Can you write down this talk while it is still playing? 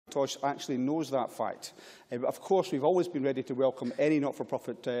Tosh actually knows that fact. But of course, we've always been ready to welcome any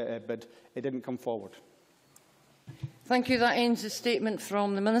not-for-profit bid. It didn't come forward. Thank you. That ends the statement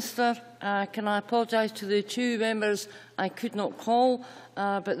from the Minister. Can I apologise to the two members I could not call,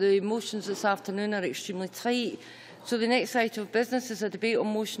 but the motions this afternoon are extremely tight. So the next item of business is a debate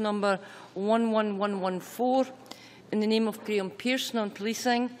on motion number 11114 in the name of Graham Pearson on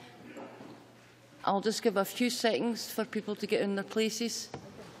policing. I'll just give a few seconds for people to get in their places.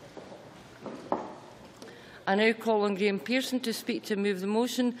 I now call on Graham Pearson to speak to move the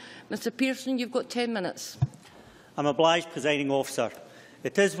motion. Mr Pearson, you've got 10 minutes. I'm obliged, Presiding Officer.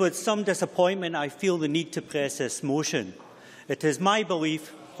 It is with some disappointment I feel the need to press this motion. It is my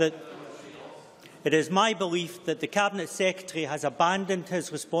belief that the Cabinet Secretary has abandoned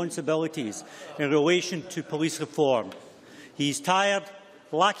his responsibilities in relation to police reform. He is tired,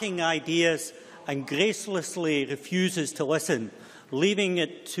 lacking ideas, and gracelessly refuses to listen, leaving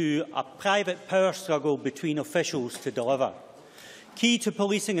it to a private power struggle between officials to deliver. Key to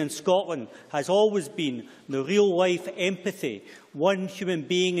policing in Scotland has always been the real-life empathy one human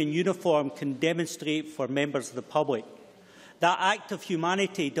being in uniform can demonstrate for members of the public. That act of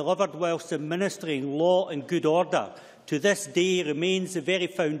humanity, delivered whilst administering law and good order, to this day remains the very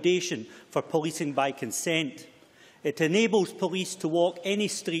foundation for policing by consent. It enables police to walk any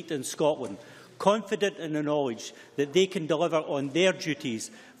street in Scotland, confident in the knowledge that they can deliver on their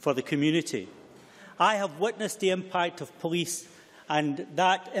duties for the community. I have witnessed the impact of police and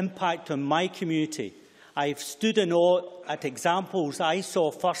that impact on my community. I have stood in awe at examples I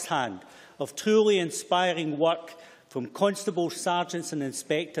saw firsthand of truly inspiring work from constables, sergeants and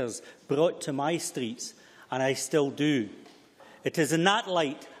inspectors brought to my streets, and I still do. It is in that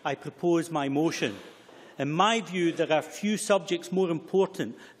light I propose my motion. In my view, there are few subjects more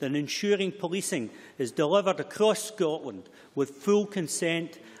important than ensuring policing is delivered across Scotland with full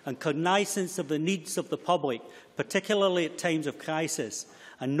consent and cognizance of the needs of the public, particularly at times of crisis,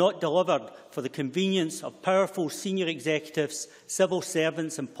 and not delivered for the convenience of powerful senior executives, civil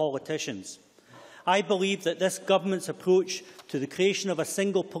servants and politicians. I believe that this Government's approach to the creation of a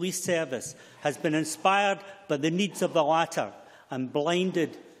single police service has been inspired by the needs of the latter and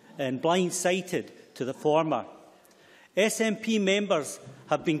blindsided to the former. SNP members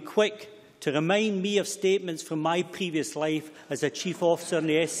have been quick to remind me of statements from my previous life as a Chief Officer in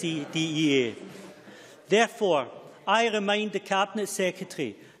the SCDEA. Therefore, I remind the Cabinet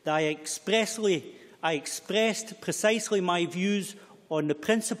Secretary that I expressed precisely my views on the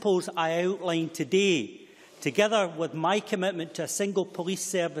principles I outlined today, together with my commitment to a single police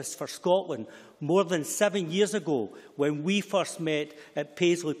service for Scotland more than 7 years ago when we first met at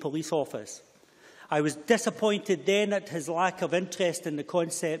Paisley Police Office. I was disappointed then at his lack of interest in the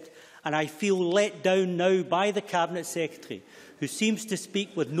concept, and I feel let down now by the Cabinet Secretary, who seems to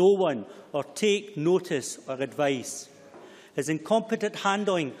speak with no one or take notice or advice. His incompetent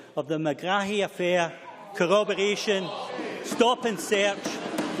handling of the McGrahy affair, corroboration, stop and search,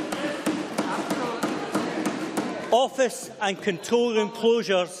 office and control room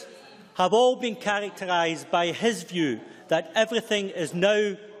closures have all been characterised by his view that everything is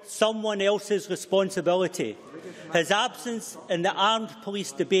now someone else's responsibility. His absence in the armed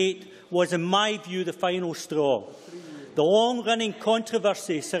police debate was, in my view, the final straw. The long-running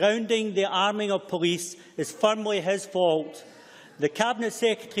controversy surrounding the arming of police is firmly his fault. The Cabinet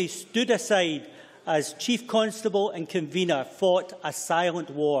Secretary stood aside as Chief Constable and convener fought a silent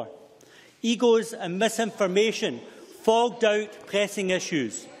war. Egos and misinformation fogged out pressing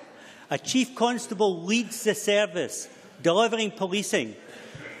issues. A Chief Constable leads the service, delivering policing.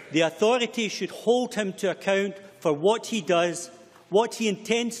 The authority should hold him to account for what he does, what he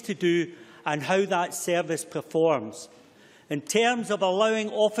intends to do, and how that service performs. In terms of allowing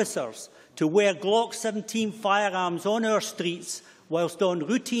officers to wear Glock 17 firearms on our streets whilst on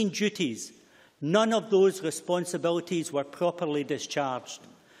routine duties, none of those responsibilities were properly discharged.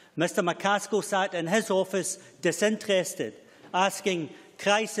 Mr McCaskill sat in his office disinterested, asking,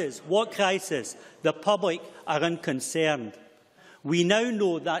 "Crisis? What crisis? The public are unconcerned." We now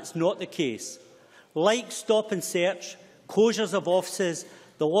know that's not the case. Like stop and search, closures of offices,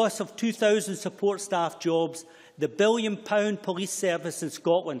 the loss of 2,000 support staff jobs, the £1 billion police service in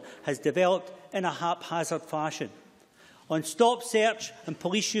Scotland has developed in a haphazard fashion. On stop search and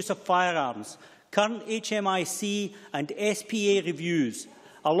police use of firearms, current HMIC and SPA reviews,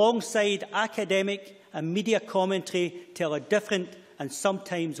 alongside academic and media commentary, tell a different and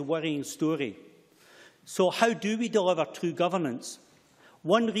sometimes worrying story. So how do we deliver true governance?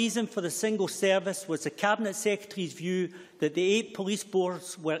 One reason for the single service was the Cabinet Secretary's view that the 8 police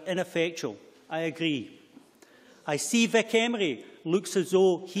boards were ineffectual. I agree. I see Vic Emery looks as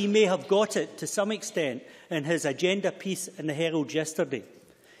though he may have got it to some extent in his agenda piece in the Herald yesterday.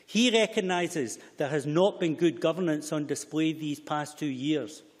 He recognises there has not been good governance on display these past 2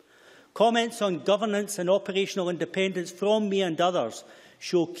 years. Comments on governance and operational independence from me and others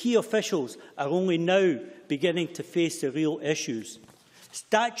show key officials are only now beginning to face the real issues.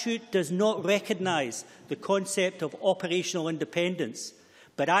 Statute does not recognise the concept of operational independence,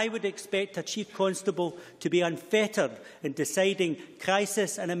 but I would expect a Chief Constable to be unfettered in deciding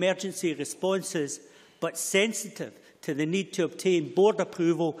crisis and emergency responses, but sensitive to the need to obtain board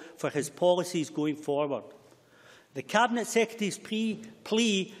approval for his policies going forward. The Cabinet Secretary's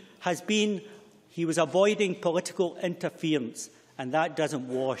plea has been he was avoiding political interference, and that doesn't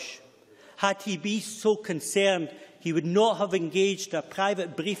wash. Had he been so concerned, he would not have engaged a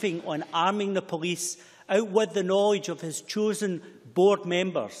private briefing on arming the police out with the knowledge of his chosen board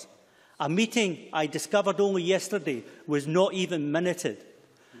members. A meeting I discovered only yesterday was not even minuted.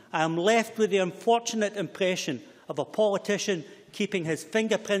 I am left with the unfortunate impression of a politician keeping his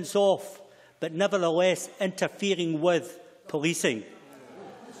fingerprints off, but nevertheless interfering with policing.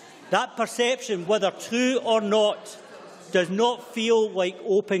 That perception, whether true or not, does not feel like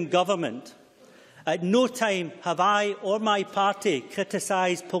open government. At no time have I or my party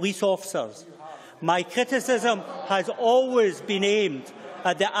criticised police officers. My criticism has always been aimed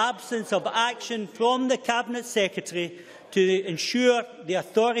at the absence of action from the Cabinet Secretary to ensure the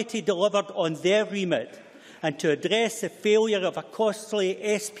authority delivered on their remit and to address the failure of a costly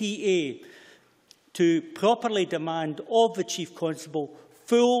SPA to properly demand of the Chief Constable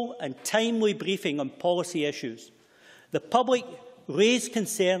full and timely briefing on policy issues. The public raised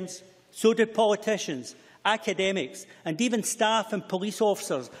concerns, so did politicians, academics, and even staff and police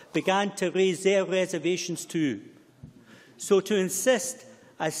officers began to raise their reservations too. So to insist,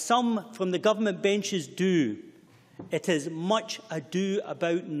 as some from the government benches do, it is much ado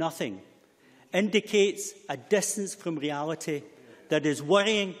about nothing, indicates a distance from reality that is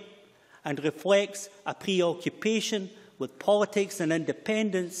worrying and reflects a preoccupation with politics and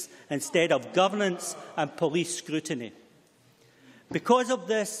independence instead of governance and police scrutiny. Because of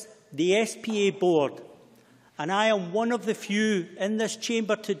this, the SPA board, and I am one of the few in this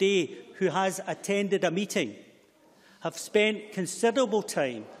chamber today who has attended a meeting, have spent considerable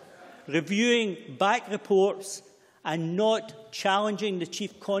time reviewing back reports and not challenging the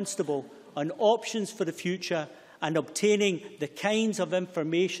Chief Constable on options for the future and obtaining the kinds of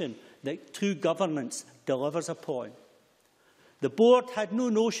information that true governance delivers upon. The board had no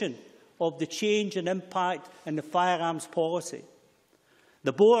notion of the change and impact in the firearms policy.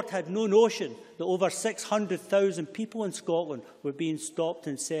 The board had no notion that over 600,000 people in Scotland were being stopped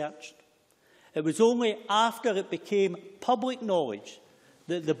and searched. It was only after it became public knowledge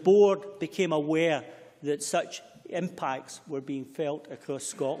that the board became aware that such impacts were being felt across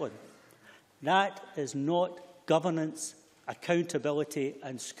Scotland. That is not governance, accountability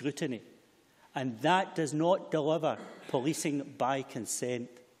and scrutiny, and that does not deliver policing by consent.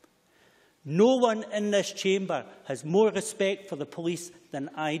 No one in this chamber has more respect for the police than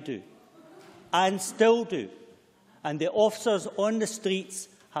I do, and still do, and the officers on the streets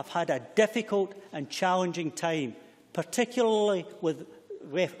have had a difficult and challenging time, particularly with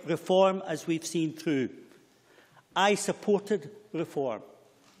reform as we've seen through. I supported reform,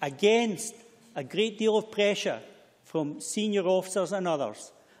 against a great deal of pressure from senior officers and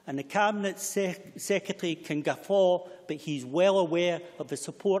others, and the Cabinet Secretary can guffaw, but he's well aware of the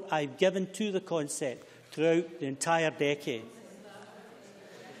support I've given to the concept throughout the entire decade.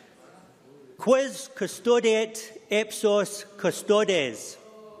 Quis custodiet ipsos custodes.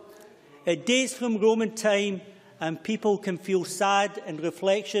 It dates from Roman time, and people can feel sad in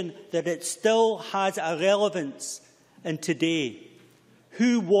reflection that it still has a relevance in today.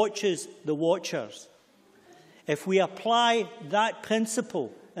 Who watches the watchers? If we apply that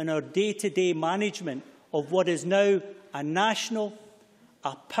principle in our day-to-day management of what is now a national,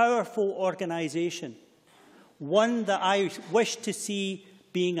 a powerful organisation, one that I wish to see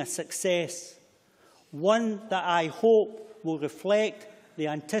being a success, one that I hope will reflect the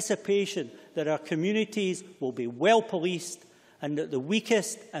anticipation that our communities will be well policed and that the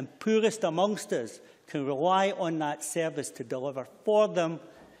weakest and poorest amongst us can rely on that service to deliver for them,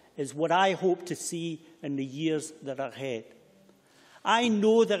 is what I hope to see in the years that are ahead. I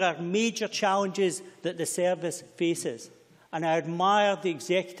know there are major challenges that the service faces, and I admire the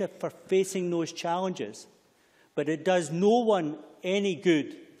executive for facing those challenges, but it does no one any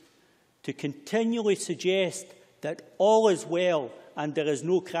good to continually suggest that all is well and there is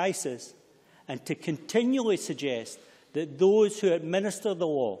no crisis, and to continually suggest that those who administer the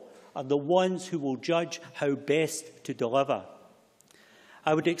law are the ones who will judge how best to deliver.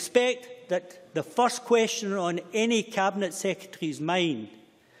 I would expect that the first question on any Cabinet Secretary's mind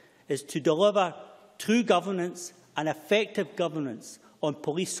is to deliver true governance and effective governance on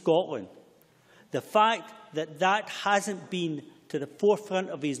Police Scotland. The fact that that hasn't been to the forefront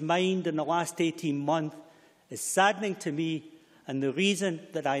of his mind in the last 18 months is saddening to me, and the reason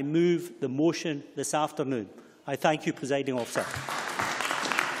that I move the motion this afternoon. I thank you, Presiding Officer.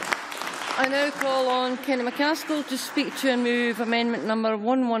 I now call on Kenny McCaskill to speak to and move amendment number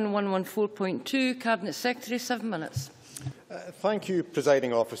 11114.2. Cabinet Secretary, 7 minutes. Thank you,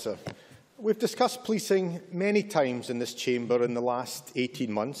 Presiding Officer. We've discussed policing many times in this chamber in the last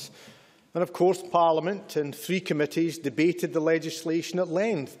 18 months. And of course, Parliament and 3 committees debated the legislation at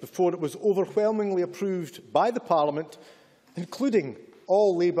length before it was overwhelmingly approved by the Parliament, including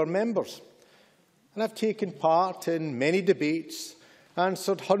all Labour members. And I've taken part in many debates,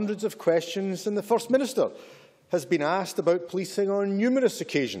 answered hundreds of questions, and the First Minister has been asked about policing on numerous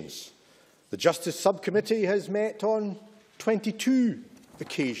occasions. The Justice Subcommittee has met on 22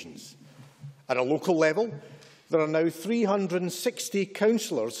 occasions. At a local level, there are now 360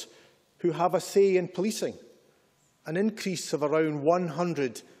 councillors who have a say in policing, an increase of around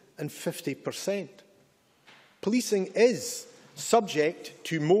 150%. Policing is subject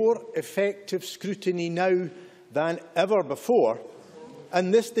to more effective scrutiny now than ever before,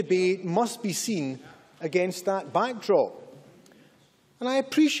 and this debate must be seen against that backdrop. And I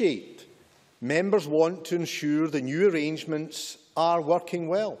appreciate members want to ensure the new arrangements are working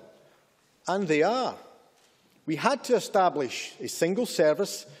well, and they are. We had to establish a single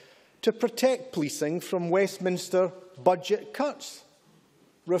service to protect policing from Westminster budget cuts.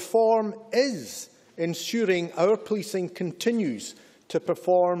 Reform is ensuring our policing continues to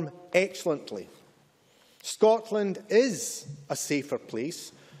perform excellently. Scotland is a safer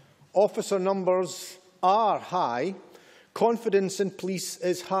place. Officer numbers are high, confidence in police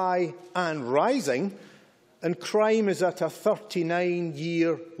is high and rising, and crime is at a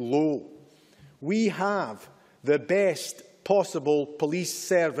 39-year low. We have the best possible police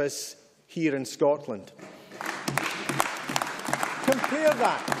service here in Scotland. Compare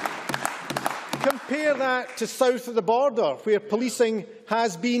that to south of the border, where policing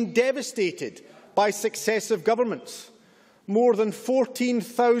has been devastated by successive governments. More than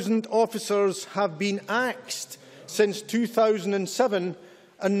 14,000 officers have been axed since 2007,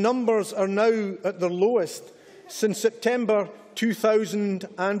 and numbers are now at their lowest since September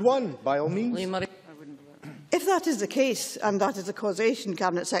 2001, by all means. If that is the case, and that is the causation,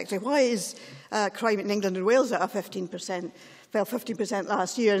 Cabinet Secretary, why is crime in England and Wales at a 15%? Fell 15%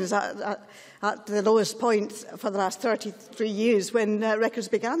 last year, and is that at the lowest point for the last 33 years when records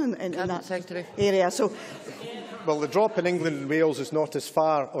began in that area. So, well, the drop in England and Wales is not as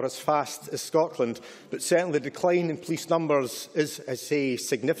far or as fast as Scotland, but certainly the decline in police numbers is, I say,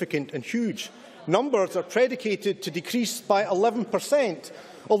 significant and huge. Numbers are predicated to decrease by 11%,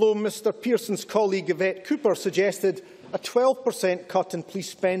 although Mr Pearson's colleague Yvette Cooper suggested a 12% cut in police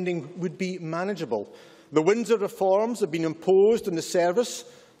spending would be manageable. The Windsor reforms have been imposed in the service.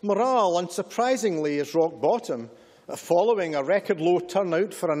 Morale, unsurprisingly, is rock bottom, following a record-low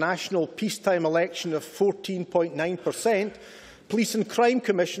turnout for a national peacetime election of 14.9%. Police and crime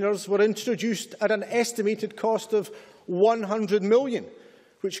commissioners were introduced at an estimated cost of £100 million,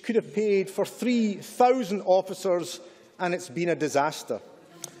 which could have paid for 3,000 officers, and it's been a disaster.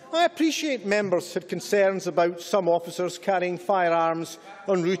 I appreciate members had concerns about some officers carrying firearms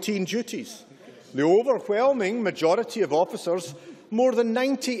on routine duties. The overwhelming majority of officers, more than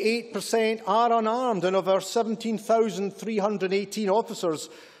 98%, are unarmed, and of our 17,318 officers,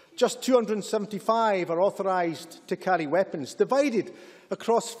 just 275 are authorised to carry weapons. Divided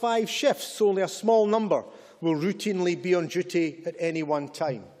across 5 shifts, only a small number will routinely be on duty at any one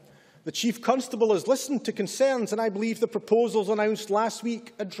time. The Chief Constable has listened to concerns, and I believe the proposals announced last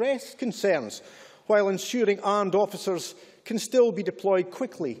week address concerns, while ensuring armed officers can still be deployed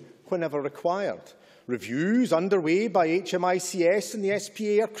quickly whenever required. Reviews underway by HMICS and the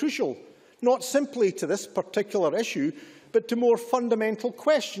SPA are crucial, not simply to this particular issue, but to more fundamental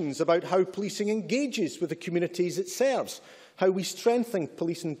questions about how policing engages with the communities it serves, how we strengthen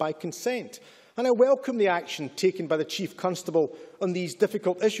policing by consent. And I welcome the action taken by the Chief Constable on these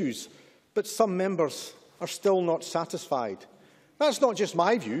difficult issues, but some members are still not satisfied. That's not just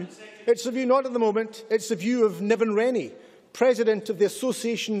my view. It's a view not at the moment, it's the view of Niven Rennie, President of the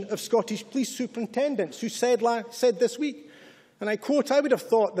Association of Scottish Police Superintendents, who said this week, and I quote, "I would have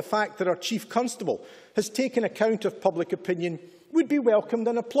thought the fact that our Chief Constable has taken account of public opinion would be welcomed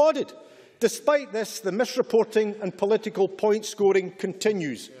and applauded. Despite this, the misreporting and political point scoring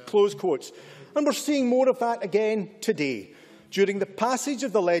continues. Close quotes. And we're seeing more of that again today. During the passage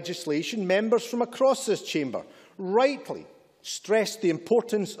of the legislation, members from across this chamber rightly stressed the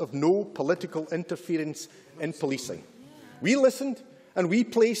importance of no political interference in policing. We listened and we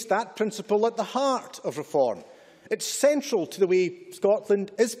placed that principle at the heart of reform. It's central to the way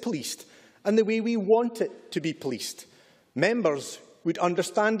Scotland is policed and the way we want it to be policed. Members would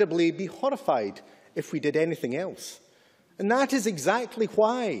understandably be horrified if we did anything else. And that is exactly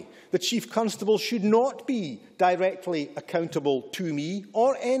why the Chief Constable should not be directly accountable to me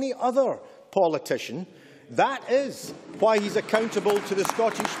or any other politician. That is why he is accountable to the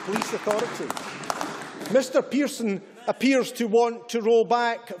Scottish Police Authority. Mr Pearson appears to want to roll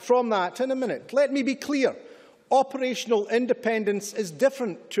back from that in a minute. Let me be clear. Operational independence is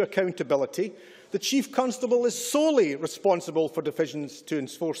different to accountability. The Chief Constable is solely responsible for decisions to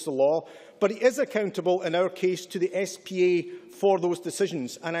enforce the law, but he is accountable in our case to the SPA for those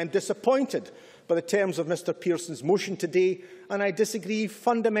decisions. And I am disappointed by the terms of Mr Pearson's motion today, and I disagree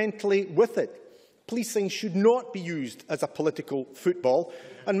fundamentally with it. Policing should not be used as a political football,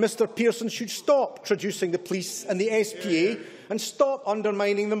 and Mr Pearson should stop traducing the police and the SPA and stop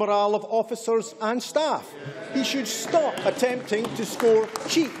undermining the morale of officers and staff. He should stop attempting to score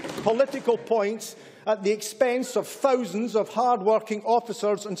cheap political points at the expense of thousands of hard-working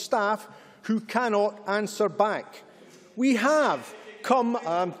officers and staff who cannot answer back. We have come,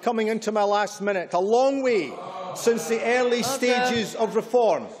 coming into my last minute, a long way since the early stages of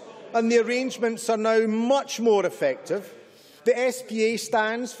reform, and the arrangements are now much more effective. The SPA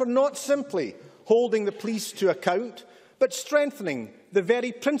stands for not simply holding the police to account, but strengthening the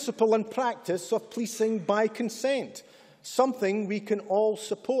very principle and practice of policing by consent, something we can all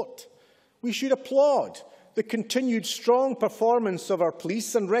support. We should applaud the continued strong performance of our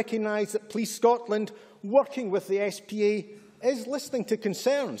police and recognise that Police Scotland, working with the SPA, is listening to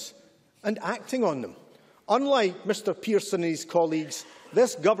concerns and acting on them. Unlike Mr Pearson and his colleagues,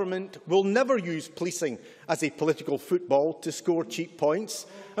 this government will never use policing as a political football to score cheap points,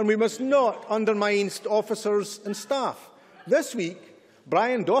 and we must not undermine officers and staff. This week,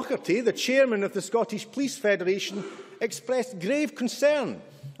 Brian Docherty, the chairman of the Scottish Police Federation, expressed grave concern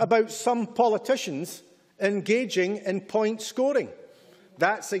about some politicians engaging in point scoring.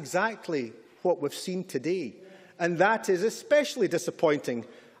 That's exactly what we've seen today, and that is especially disappointing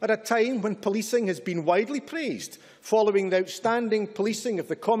at a time when policing has been widely praised following the outstanding policing of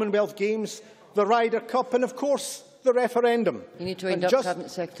the Commonwealth Games, the Ryder Cup and, of course, the referendum. You need to wind up, Cabinet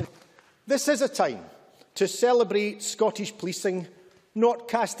Secretary. This is a time to celebrate Scottish policing, not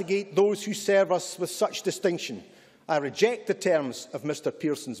castigate those who serve us with such distinction. I reject the terms of Mr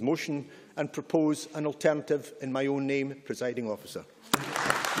Pearson's motion and propose an alternative in my own name, Presiding Officer.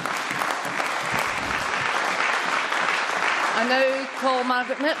 I now call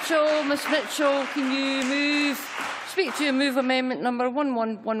Margaret Mitchell. Ms Mitchell, can you speak to move amendment number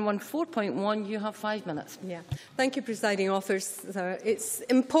 11114.1? You have 5 minutes. Thank you, Presiding Officer. It's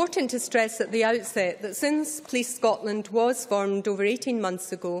important to stress at the outset that since Police Scotland was formed over 18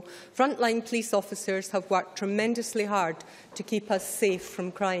 months ago, frontline police officers have worked tremendously hard to keep us safe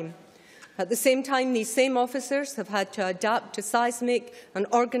from crime. At the same time, these same officers have had to adapt to seismic and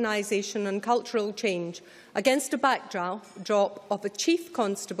organisation and cultural change against a backdrop of a Chief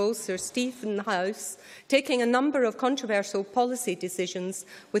Constable, Sir Stephen House, taking a number of controversial policy decisions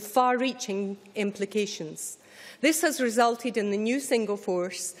with far-reaching implications. This has resulted in the new single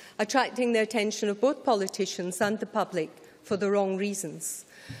force attracting the attention of both politicians and the public for the wrong reasons.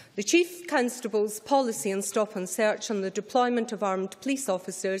 The Chief Constable's policy and stop and search on the deployment of armed police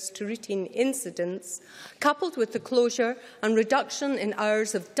officers to routine incidents, coupled with the closure and reduction in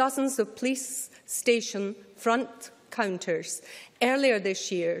hours of dozens of police station front counters earlier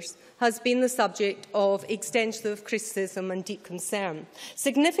this year, has been the subject of extensive criticism and deep concern.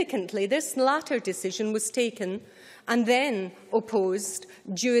 Significantly, this latter decision was taken and then opposed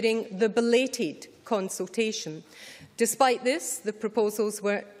during the belated consultation. Despite this, the proposals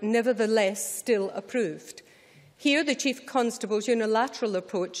were nevertheless still approved. Here, the Chief Constable's unilateral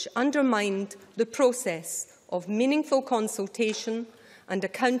approach undermined the process of meaningful consultation and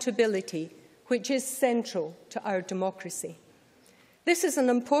accountability, which is central to our democracy. This is an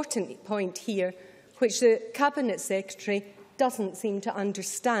important point here, which the Cabinet Secretary doesn't seem to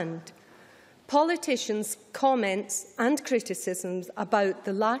understand. Politicians' comments and criticisms about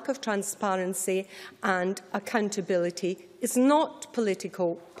the lack of transparency and accountability is not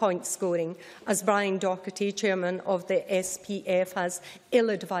political point scoring, as Brian Docherty, chairman of the SPF, has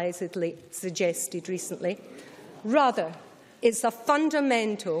ill-advisedly suggested recently. Rather, it's a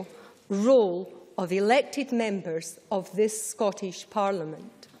fundamental role of elected members of this Scottish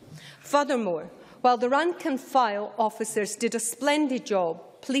Parliament. Furthermore, while the rank-and-file officers did a splendid job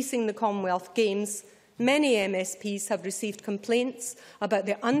policing the Commonwealth Games, many MSPs have received complaints about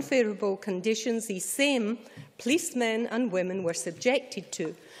the unfavourable conditions these same policemen and women were subjected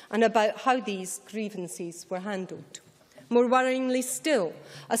to, and about how these grievances were handled. More worryingly still,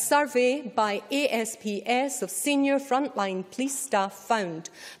 a survey by ASPS of senior frontline police staff found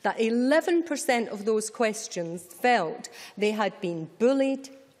that 11% of those questions felt they had been bullied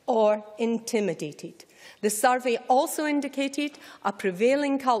or intimidated. The survey also indicated a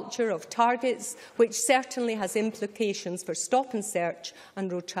prevailing culture of targets, which certainly has implications for stop and search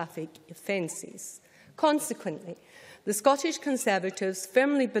and road traffic offences. Consequently, the Scottish Conservatives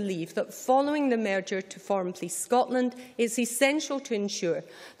firmly believe that following the merger to form Police Scotland, it is essential to ensure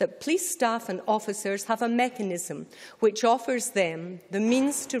that police staff and officers have a mechanism which offers them the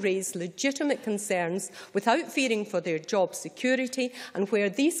means to raise legitimate concerns without fearing for their job security, and where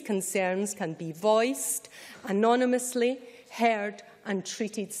these concerns can be voiced anonymously, heard and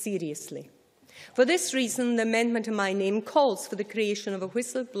treated seriously. For this reason, the amendment in my name calls for the creation of a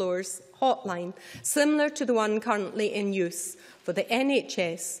whistleblowers hotline similar to the one currently in use for the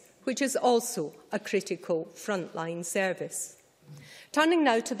NHS, which is also a critical frontline service. Turning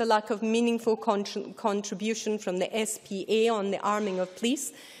now to the lack of meaningful contribution from the SPA on the arming of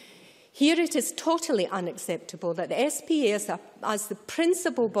police, here it is totally unacceptable that the SPA, as the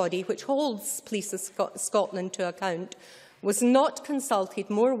principal body which holds Police of Scotland to account, was not consulted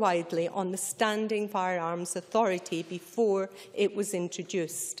more widely on the Standing Firearms Authority before it was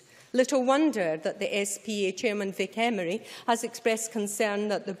introduced. Little wonder that the SPA Chairman Vic Emery has expressed concern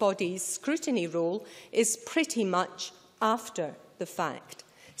that the body's scrutiny role is pretty much after the fact.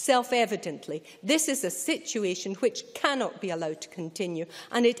 Self-evidently, this is a situation which cannot be allowed to continue,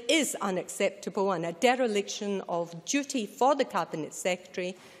 and it is unacceptable and a dereliction of duty for the Cabinet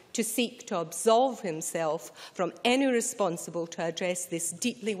Secretary to seek to absolve himself from any responsible to address this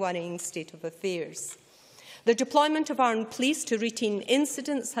deeply worrying state of affairs. The deployment of armed police to routine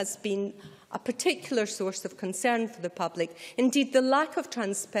incidents has been a particular source of concern for the public. Indeed, the lack of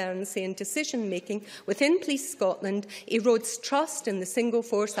transparency in decision-making within Police Scotland erodes trust in the single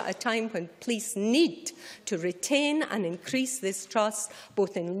force at a time when police need to retain and increase this trust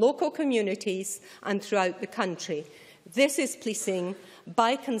both in local communities and throughout the country. This is policing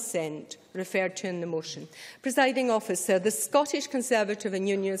by consent, referred to in the motion. Presiding Officer, the Scottish Conservative and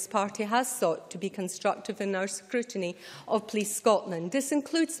Unionist Party has sought to be constructive in our scrutiny of Police Scotland. This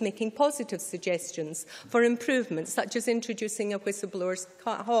includes making positive suggestions for improvements, such as introducing a whistleblowers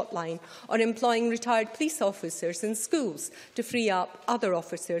hotline or employing retired police officers in schools to free up other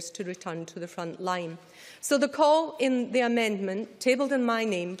officers to return to the front line. So the call in the amendment, tabled in my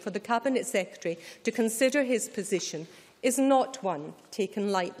name, for the Cabinet Secretary to consider his position is not one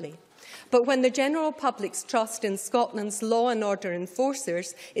taken lightly. But when the general public's trust in Scotland's law and order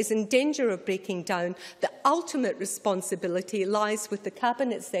enforcers is in danger of breaking down, the ultimate responsibility lies with the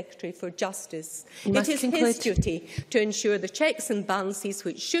Cabinet Secretary for Justice. It is his duty to ensure the checks and balances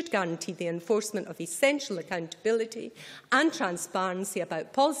which should guarantee the enforcement of essential accountability and transparency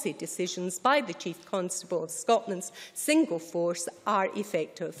about policy decisions by the Chief Constable of Scotland's single force are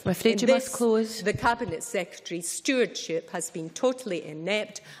effective. I'm afraid you must close. The Cabinet Secretary's stewardship has been totally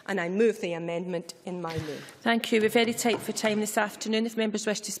inept, and I move the amendment in my name. Thank you. We're very tight for time this afternoon. If members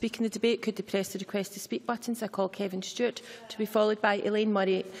wish to speak in the debate, could they press the request to speak buttons? I call Kevin Stewart, to be followed by Elaine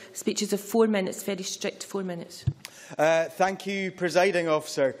Murray. Speeches of 4 minutes, very strict 4 minutes. Thank you, Presiding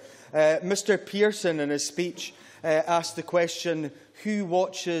Officer. Mr Pearson, in his speech, asked the question, who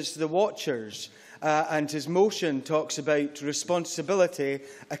watches the watchers? And his motion talks about responsibility,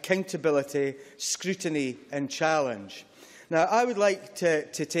 accountability, scrutiny and challenge. Now, I would like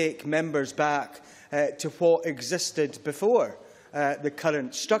to take members back to what existed before the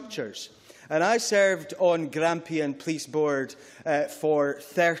current structures. And I served on Grampian Police Board for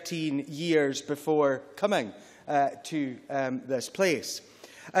 13 years before coming to this place.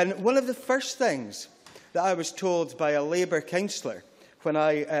 And one of the first things that I was told by a Labour councillor when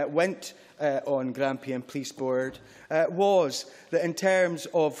I went on Grampian Police Board was that in terms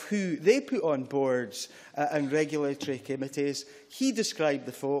of who they put on boards and regulatory committees, he described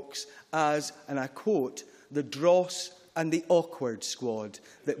the folks as, and I quote, the dross and the awkward squad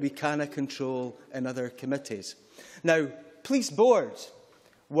that we cannot control in other committees. Now, police boards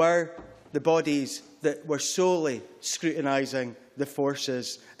were the bodies that were solely scrutinising the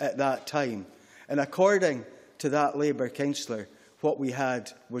forces at that time. And according to that Labour councillor, what we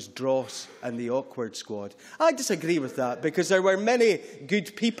had was dross and the awkward squad. I disagree with that, because there were many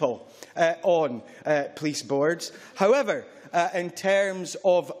good people on police boards. However, in terms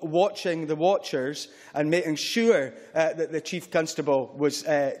of watching the watchers and making sure that the Chief Constable was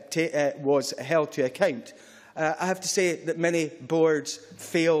held to account, I have to say that many boards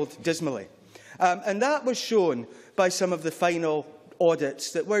failed dismally. And that was shown by some of the final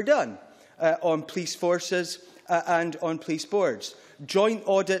audits that were done on police forces and on police boards. Joint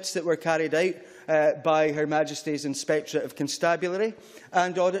audits that were carried out by Her Majesty's Inspectorate of Constabulary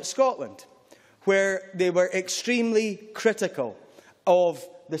and Audit Scotland, where they were extremely critical of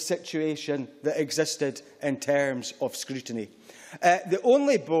the situation that existed in terms of scrutiny. The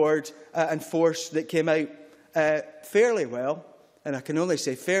only board and force that came out fairly well, and I can only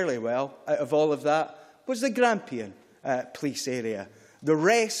say fairly well, out of all of that, was the Grampian police area. The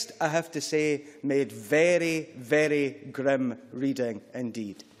rest, I have to say, made very, very grim reading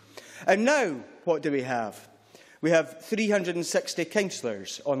indeed. And now, what do we have? We have 360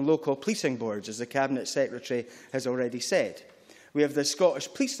 councillors on local policing boards, as the Cabinet Secretary has already said. We have the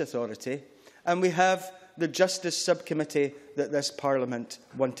Scottish Police Authority, and we have the Justice Subcommittee that this Parliament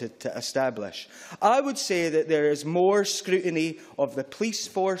wanted to establish. I would say that there is more scrutiny of the police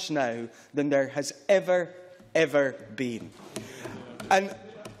force now than there has ever been. And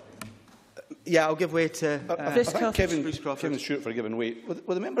yeah, I'll give way to I thank Kevin Stewart for giving way.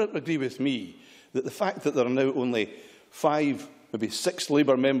 Will the member agree with me that the fact that there are now only 5, maybe 6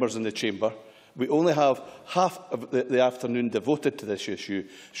 Labour members in the chamber, we only have half of the afternoon devoted to this issue,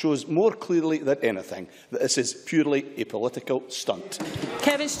 shows more clearly than anything that this is purely a political stunt?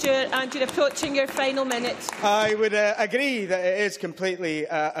 Kevin Stewart, and you're approaching your final minute. I would agree that it is completely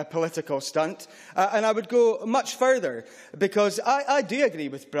a political stunt, and I would go much further, because I do agree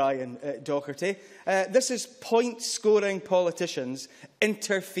with Brian Doherty. This is point-scoring politicians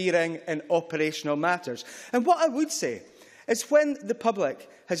interfering in operational matters. And what I would say is, when the public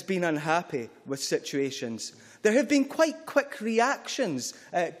has been unhappy with situations, there have been quite quick reactions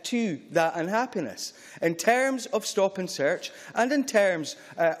to that unhappiness in terms of stop and search and in terms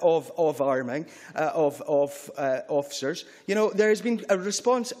of arming of officers. You know, there has been a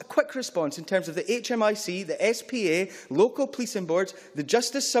quick response in terms of the HMIC, the SPA, local policing boards, the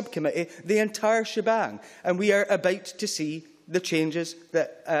Justice Subcommittee, the entire shebang. And we are about to see the changes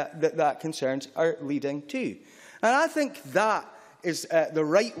that concerns are leading to. And I think that is the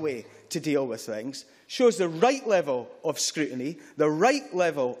right way to deal with things, shows the right level of scrutiny, the right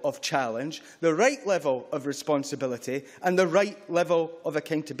level of challenge, the right level of responsibility and the right level of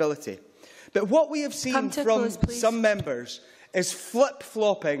accountability. But what we have seen from some members is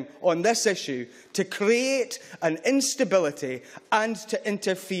flip-flopping on this issue to create an instability and to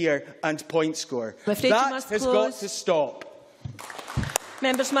interfere and point score. That has got to stop.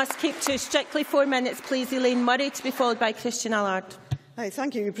 Members must keep to strictly 4 minutes, please. Elaine Murray, to be followed by Christian Allard. Hi,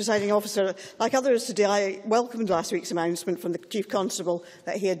 thank you, Presiding Officer. Like others today, I welcomed last week's announcement from the Chief Constable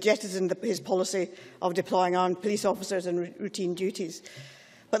that he had jettisoned his policy of deploying armed police officers in routine duties.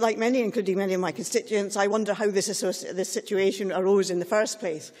 But like many, including many of my constituents, I wonder how this situation arose in the first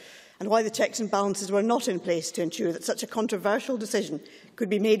place, and why the checks and balances were not in place to ensure that such a controversial decision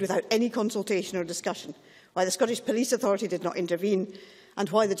could be made without any consultation or discussion, why the Scottish Police Authority did not intervene, and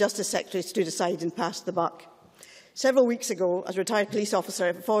why the Justice Secretary stood aside and passed the buck. Several weeks ago, a retired police officer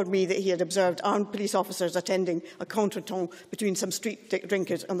informed me that he had observed armed police officers attending a contretemps between some street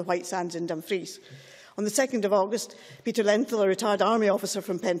drinkers on the White Sands in Dumfries. On the 2nd of August, Peter Lenthal, a retired army officer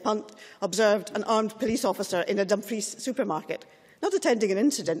from Penpunt, observed an armed police officer in a Dumfries supermarket, not attending an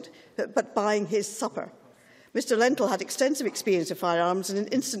incident, but buying his supper. Mr Lenthal had extensive experience of firearms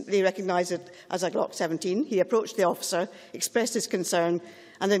and instantly recognised it as a Glock 17. He approached the officer, expressed his concern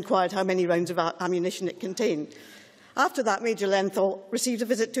and inquired how many rounds of ammunition it contained. After that, Major Lenthal received a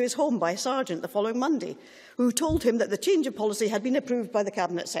visit to his home by a sergeant the following Monday, who told him that the change of policy had been approved by the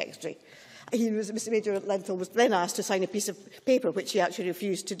Cabinet Secretary. Major Lenthal was then asked to sign a piece of paper, which he actually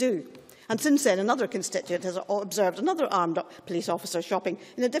refused to do. And since then, another constituent has observed another armed police officer shopping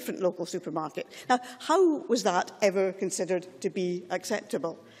in a different local supermarket. Now, how was that ever considered to be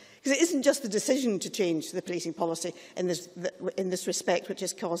acceptable? Because it isn't just the decision to change the policing policy in this respect which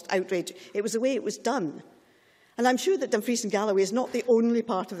has caused outrage. It was the way it was done. And I'm sure that Dumfries and Galloway is not the only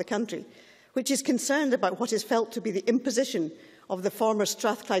part of the country which is concerned about what is felt to be the imposition of the former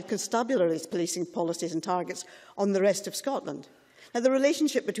Strathclyde Constabulary's policing policies and targets on the rest of Scotland. Now, the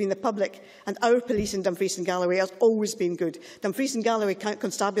relationship between the public and our police in Dumfries and Galloway has always been good. Dumfries and Galloway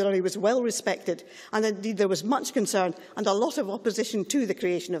Constabulary was well respected, and indeed there was much concern and a lot of opposition to the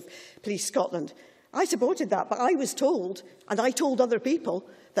creation of Police Scotland. I supported that, but I was told, and I told other people,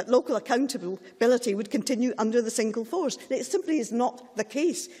 that local accountability would continue under the single force. It simply is not the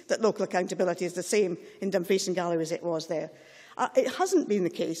case that local accountability is the same in Dumfries and Galloway as it was there. It hasn't been the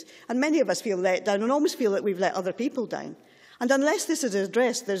case, and many of us feel let down and almost feel that we've let other people down. And unless this is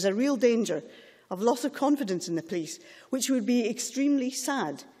addressed, there's a real danger of loss of confidence in the police, which would be extremely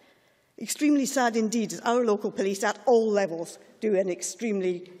sad indeed, as our local police at all levels do an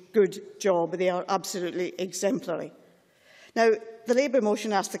extremely good job. They are absolutely exemplary. Now, the Labour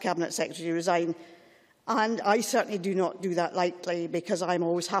motion asked the Cabinet Secretary to resign, and I certainly do not do that lightly, because I'm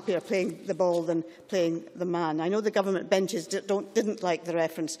always happier playing the ball than playing the man. I know the government benches didn't like the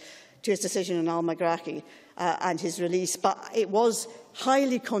reference to his decision on al-Megrahi and his release, but it was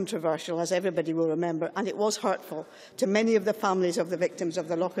highly controversial, as everybody will remember, and it was hurtful to many of the families of the victims of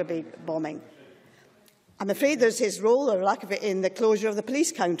the Lockerbie bombing. I'm afraid there's his role, or lack of it, in the closure of the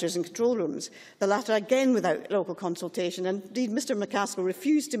police counters and control rooms, the latter again without local consultation. And indeed, Mr McCaskill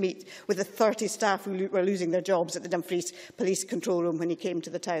refused to meet with the 30 staff who were losing their jobs at the Dumfries police control room when he came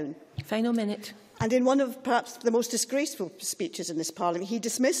to the town. Final minute. And in one of perhaps the most disgraceful speeches in this Parliament, he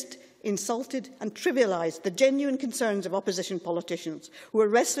dismissed, insulted and trivialised the genuine concerns of opposition politicians who were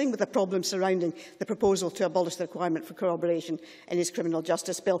wrestling with the problems surrounding the proposal to abolish the requirement for corroboration in his criminal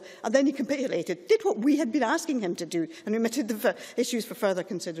justice bill. And then he capitulated, did what we had been asking him to do, and remitted the issues for further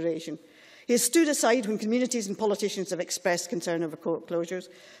consideration. He has stood aside when communities and politicians have expressed concern over court closures,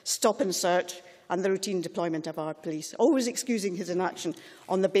 stop and search and the routine deployment of our police, always excusing his inaction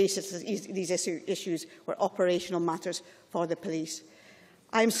on the basis that these issues were operational matters for the police.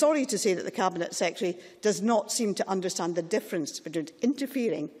 I am sorry to say that the Cabinet Secretary does not seem to understand the difference between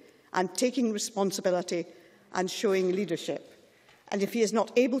interfering and taking responsibility and showing leadership. And if he is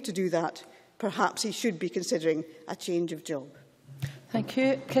not able to do that, perhaps he should be considering a change of job. Thank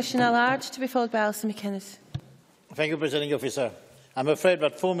you. Christian Allard, to be followed by Alison McInnes. Thank you, Presiding Officer. I'm afraid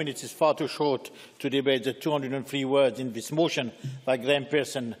that 4 minutes is far too short to debate the 203 words in this motion that Graham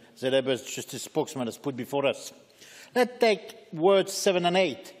Pearson, the Labour's Justice spokesman, has put before us. Let's take words 7 and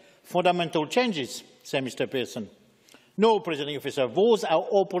 8. Fundamental changes, say Mr. Pearson. No, Presiding Officer, those are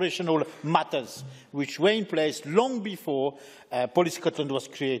operational matters which were in place long before Police Scotland was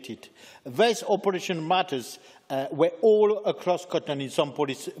created. These operational matters were all across Scotland in some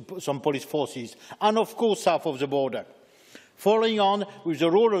police forces, and of course south of the border. Following on with the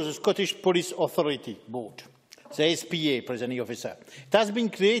role of the Scottish Police Authority Board, the SPA, Presiding Officer. It has been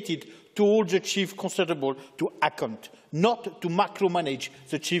created to hold the Chief Constable to account, not to macromanage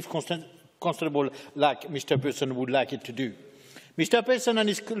the Chief Constable like Mr. Pearson would like it to do. Mr. Pearson and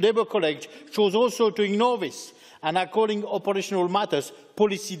his Labour colleagues chose also to ignore this and are calling operational matters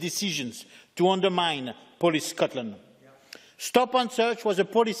policy decisions to undermine Police Scotland. Stop and search was a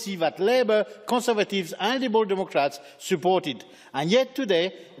policy that Labour, Conservatives and Liberal Democrats supported, and yet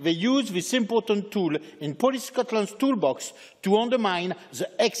today they use this important tool in Police Scotland's toolbox to undermine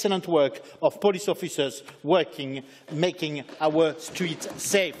the excellent work of police officers making our streets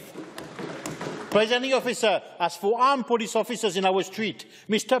safe. Presiding Officer, as for armed police officers in our street,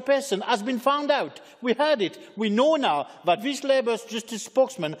 Mr. Pearson has been found out. We heard it. We know now that this Labour's Justice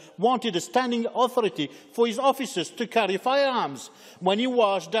spokesman wanted a standing authority for his officers to carry firearms when he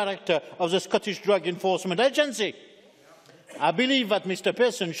was Director of the Scottish Drug Enforcement Agency. I believe that Mr.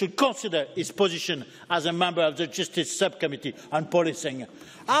 Pearson should consider his position as a member of the Justice Subcommittee on Policing.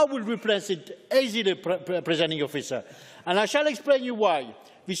 I will replace it easily, Presiding Officer, and I shall explain you why.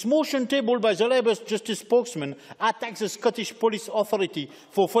 This motion tabled by the Labour Justice spokesman attacks the Scottish Police Authority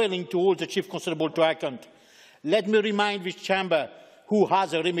for failing to hold the Chief Constable to account. Let me remind this Chamber, who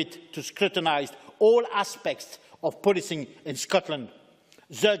has a remit to scrutinise all aspects of policing in Scotland.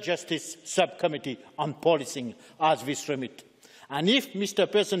 The Justice Subcommittee on Policing has this remit. And if Mr.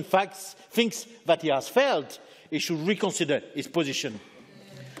 Pearson thinks that he has failed, he should reconsider his position.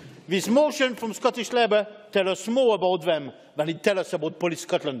 This motion from Scottish Labour tells us more about them than it tells us about Police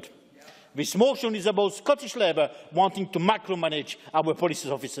Scotland. This motion is about Scottish Labour wanting to macromanage our police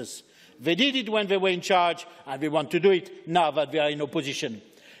officers. They did it when they were in charge, and they want to do it now that they are in opposition.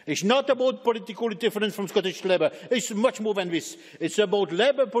 It's not about political difference from Scottish Labour. It's much more than this. It's about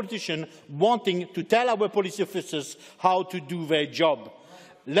Labour politicians wanting to tell our police officers how to do their job.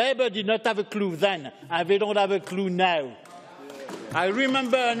 Labour did not have a clue then, and they don't have a clue now. I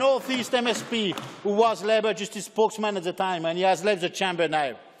remember a North East MSP who was Labour Justice spokesman at the time, and he has left the chamber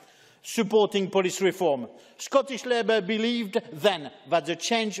now, supporting police reform. Scottish Labour believed then that the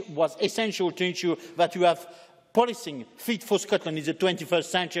change was essential to ensure that you have policing fit for Scotland in the 21st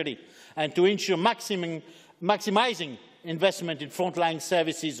century and to ensure maximising investment in frontline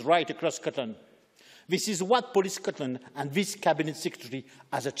services right across Scotland. This is what Police Scotland and this Cabinet Secretary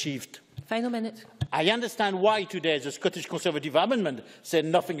has achieved. Final minute. I understand why today the Scottish Conservative amendment said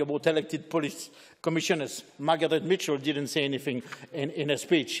nothing about elected police commissioners. Margaret Mitchell didn't say anything in her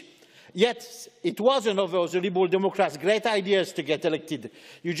speech. Yet, it was another of the Liberal Democrats' great ideas to get elected.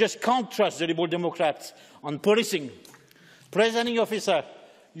 You just can't trust the Liberal Democrats on policing. Presiding officer,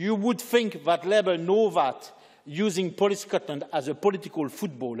 you would think that Labour know that using Police Scotland as a political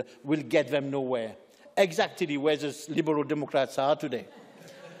football will get them nowhere. Exactly where the Liberal Democrats are today.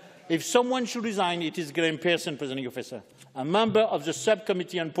 If someone should resign, it is Graham Pearson, presiding officer, a member of the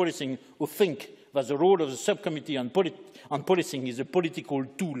subcommittee on policing, who think that the role of the subcommittee on policing is a political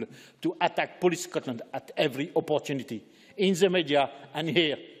tool to attack Police Scotland at every opportunity, in the media and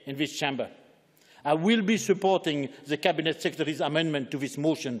here in this chamber. I will be supporting the Cabinet Secretary's amendment to this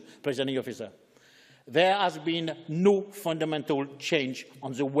motion, presiding officer. There has been no fundamental change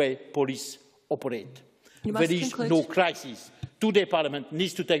on the way police operate. There is no crisis. Today, Parliament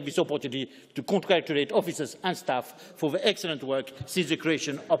needs to take this opportunity to congratulate officers and staff for the excellent work since the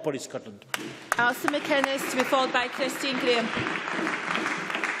creation of Police Scotland. Alison McInnes, to be followed by Christine Graham.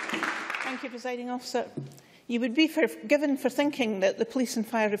 Thank you, Presiding Officer. You would be forgiven for thinking that the Police and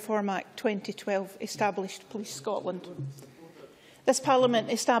Fire Reform Act 2012 established Police Scotland. This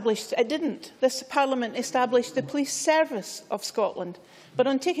Parliament established, it didn't. This Parliament established the Police Service of Scotland, but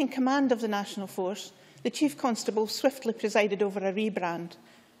on taking command of the National Force, the Chief Constable swiftly presided over a rebrand.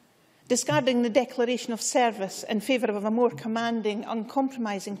 Discarding the declaration of service in favour of a more commanding,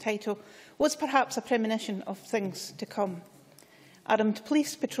 uncompromising title was perhaps a premonition of things to come. Armed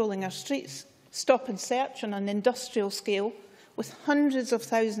police patrolling our streets, stop and search on an industrial scale, with hundreds of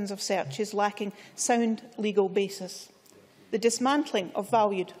thousands of searches lacking sound legal basis. The dismantling of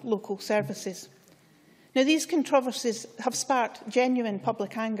valued local services. Now, these controversies have sparked genuine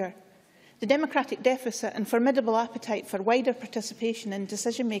public anger. The democratic deficit and formidable appetite for wider participation in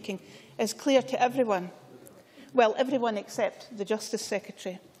decision-making is clear to everyone. Well, everyone except the Justice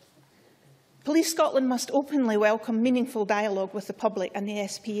Secretary. Police Scotland must openly welcome meaningful dialogue with the public and the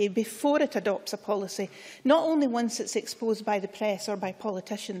SPA before it adopts a policy, not only once it's exposed by the press or by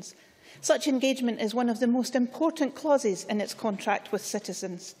politicians. Such engagement is one of the most important clauses in its contract with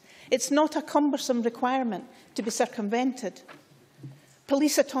citizens. It's not a cumbersome requirement to be circumvented.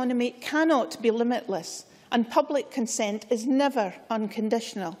 Police autonomy cannot be limitless, and public consent is never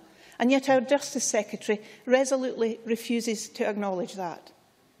unconditional. And yet our Justice Secretary resolutely refuses to acknowledge that.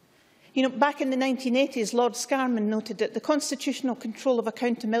 You know, back in the 1980s, Lord Scarman noted that the constitutional control of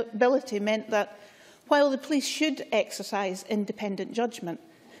accountability meant that, while the police should exercise independent judgment,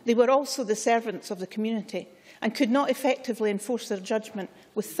 they were also the servants of the community and could not effectively enforce their judgment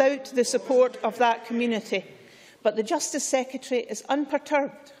without the support of that community. But the Justice Secretary is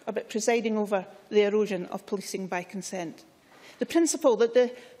unperturbed about presiding over the erosion of policing by consent. The principle that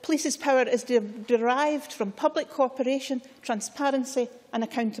the police's power is derived from public cooperation, transparency and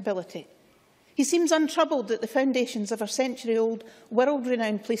accountability. He seems untroubled that the foundations of our century-old,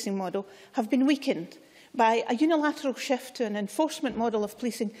 world-renowned policing model have been weakened by a unilateral shift to an enforcement model of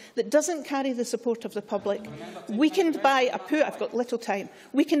policing that doesn't carry the support of the public, weakened by a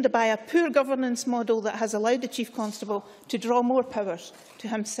poor governance model that has allowed the Chief Constable to draw more powers to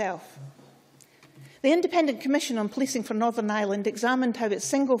himself. The Independent Commission on Policing for Northern Ireland examined how its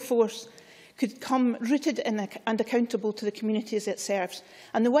single force could come rooted in and accountable to the communities it serves.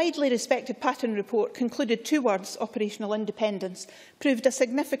 And the widely respected Patten report concluded two words, operational independence, proved a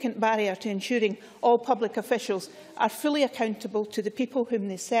significant barrier to ensuring all public officials are fully accountable to the people whom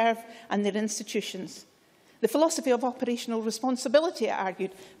they serve and their institutions. The philosophy of operational responsibility, it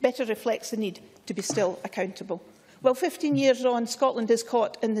argued, better reflects the need to be still accountable. Well, 15 years on, Scotland is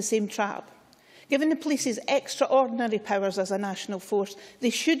caught in the same trap. Given the police's extraordinary powers as a national force, they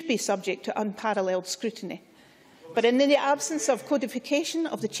should be subject to unparalleled scrutiny. But in the absence of codification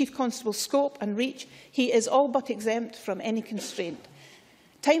of the Chief Constable's scope and reach, he is all but exempt from any constraint.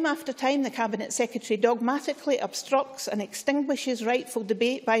 Time after time, the Cabinet Secretary dogmatically obstructs and extinguishes rightful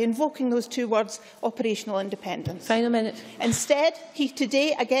debate by invoking those two words, operational independence. Final minute. Instead, he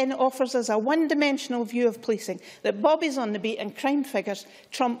today again offers us a one-dimensional view of policing, that bobbies on the beat and crime figures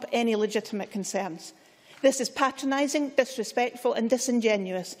trump any legitimate concerns. This is patronising, disrespectful and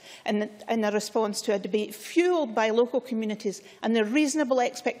disingenuous in a response to a debate fuelled by local communities and their reasonable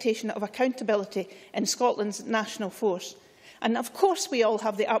expectation of accountability in Scotland's national force. And of course we all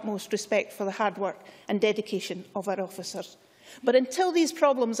have the utmost respect for the hard work and dedication of our officers. But until these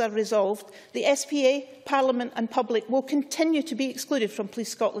problems are resolved, the SPA, Parliament and public will continue to be excluded from Police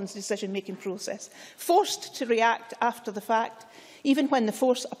Scotland's decision-making process, forced to react after the fact, even when the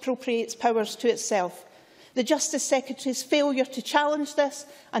force appropriates powers to itself. The Justice Secretary's failure to challenge this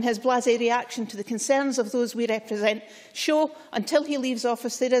and his blasé reaction to the concerns of those we represent show, until he leaves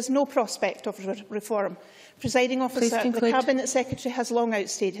office, there is no prospect of reform. Presiding Officer, the Cabinet Secretary has long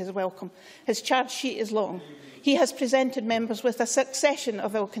outstayed his welcome. His charge sheet is long. He has presented members with a succession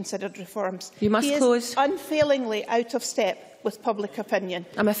of ill-considered reforms. You must close. Is unfailingly out of step with public opinion.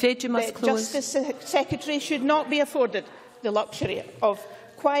 I'm afraid you must close. The Justice Secretary should not be afforded the luxury of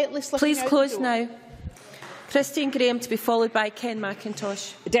quietly slipping out the door. Please close now. Christine Graham, to be followed by Ken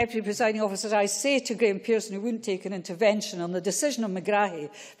McIntosh. Deputy Presiding Officer, I say to Graham Pearson, who wouldn't take an intervention on the decision of McGrahy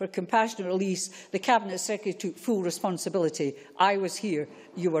for compassionate release, the Cabinet Secretary took full responsibility. I was here,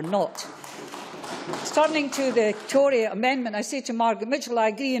 you were not. Turning to the Tory amendment, I say to Margaret Mitchell, I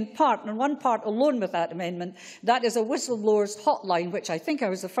agree in part, and one part alone, with that amendment. That is a whistleblower's hotline, which I think I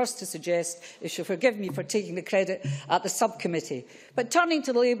was the first to suggest, if she'll forgive me for taking the credit, at the subcommittee. But turning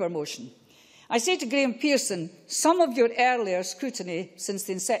to the Labour motion, I say to Graham Pearson, some of your earlier scrutiny since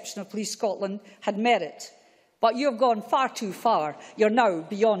the inception of Police Scotland had merit, but you have gone far too far. You're now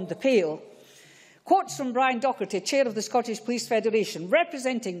beyond the pale. Quotes from Brian Docherty, Chair of the Scottish Police Federation,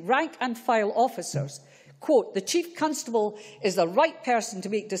 representing rank-and-file officers. Quote, the Chief Constable is the right person to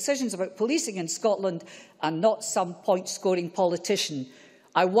make decisions about policing in Scotland and not some point-scoring politician.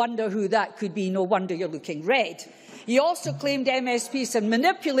 I wonder who that could be. No wonder you're looking red. He also claimed MSPs had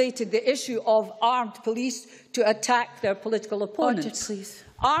manipulated the issue of armed police to attack their political opponents. Order, please.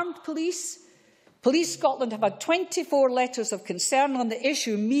 Armed police? Police Scotland have had 24 letters of concern on the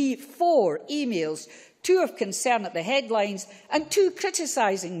issue, me 4 emails, 2 of concern at the headlines and 2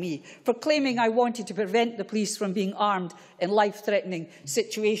 criticising me for claiming I wanted to prevent the police from being armed in life-threatening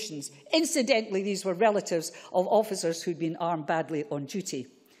situations. Incidentally, these were relatives of officers who'd been armed badly on duty.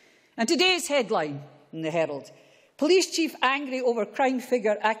 And today's headline in the Herald: Police Chief angry over crime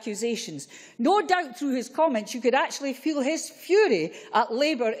figure accusations. No doubt through his comments you could actually feel his fury at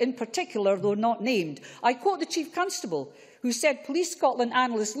Labour in particular, though not named. I quote the Chief Constable, who said Police Scotland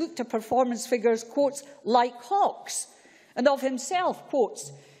analysts looked at performance figures, quotes, like hawks, and of himself,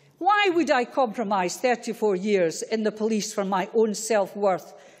 quotes, why would I compromise 34 years in the police for my own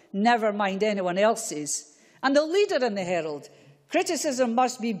self-worth, never mind anyone else's? And the leader in the Herald: criticism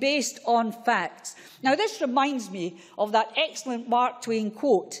must be based on facts. Now, this reminds me of that excellent Mark Twain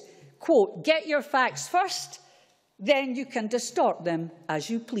quote, get your facts first, then you can distort them as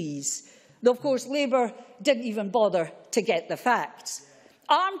you please. Though, of course, Labour didn't even bother to get the facts.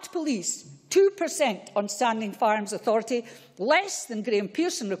 Armed police, 2% on Standing Firearms Authority, less than Graham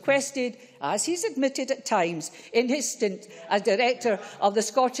Pearson requested, as he's admitted at times, in his stint as Director of the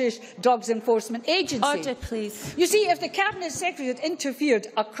Scottish Drugs Enforcement Agency. Order, please. You see, if the Cabinet Secretary had interfered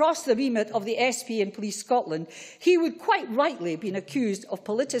across the remit of the SP and Police Scotland, he would quite rightly have been accused of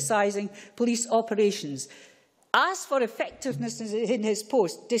politicising police operations. As for effectiveness in his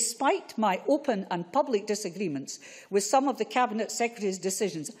post, despite my open and public disagreements with some of the Cabinet Secretary's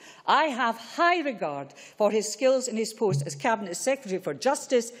decisions, I have high regard for his skills in his post as Cabinet Secretary for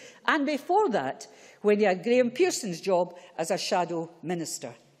Justice, and before that, when he had Graham Pearson's job as a shadow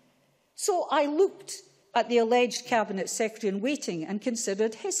minister. So I looked at the alleged Cabinet Secretary in waiting and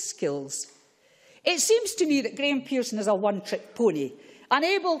considered his skills. It seems to me that Graham Pearson is a one-trick pony,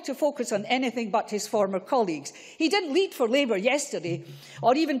 unable to focus on anything but his former colleagues. He didn't lead for Labour yesterday,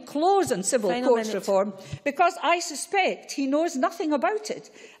 or even close on civil courts reform, because I suspect he knows nothing about it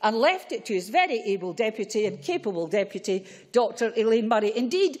and left it to his very able deputy and capable deputy, Dr Elaine Murray.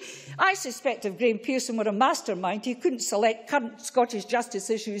 Indeed, I suspect if Graham Pearson were a mastermind, he couldn't select current Scottish justice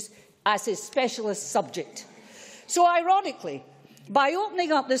issues as his specialist subject. So, ironically, by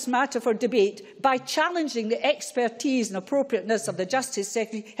opening up this matter for debate, by challenging the expertise and appropriateness of the Justice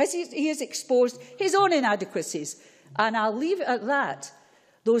Secretary, he has exposed his own inadequacies. And I'll leave it at that,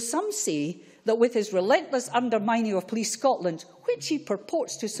 though some say that with his relentless undermining of Police Scotland, which he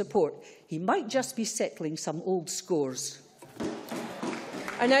purports to support, he might just be settling some old scores.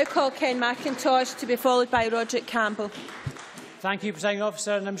 I now call Ken McIntosh, to be followed by Roderick Campbell. Thank you, Presiding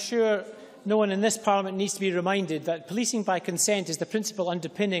Officer, and I'm sure no one in this Parliament needs to be reminded that policing by consent is the principle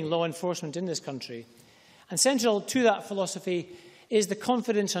underpinning law enforcement in this country. And central to that philosophy is the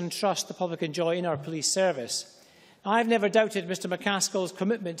confidence and trust the public enjoy in our police service. Now, I've never doubted Mr McCaskill's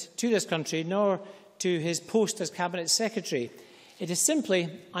commitment to this country, nor to his post as Cabinet Secretary. It is simply,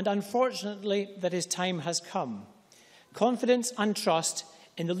 and unfortunately, that his time has come. Confidence and trust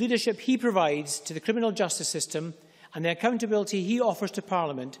in the leadership he provides to the criminal justice system and the accountability he offers to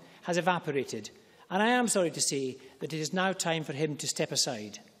Parliament has evaporated, and I am sorry to say that it is now time for him to step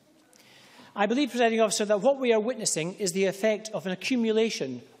aside. I believe, Presiding Officer, that what we are witnessing is the effect of an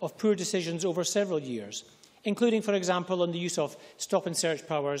accumulation of poor decisions over several years, including, for example, on the use of stop-and-search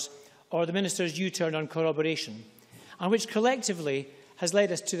powers or the Minister's U-turn on corroboration, and which collectively has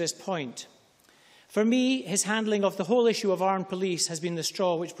led us to this point. For me, his handling of the whole issue of armed police has been the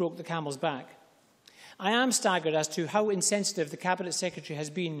straw which broke the camel's back. I am staggered as to how insensitive the Cabinet Secretary has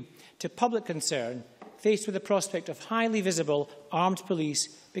been to public concern faced with the prospect of highly visible armed police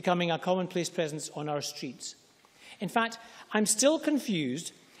becoming a commonplace presence on our streets. In fact, I'm still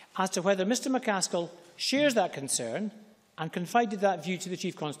confused as to whether Mr McCaskill shares that concern and confided that view to the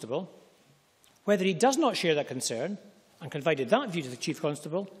Chief Constable, whether he does not share that concern and confided that view to the Chief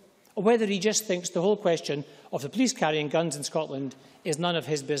Constable, or whether he just thinks the whole question of the police carrying guns in Scotland is none of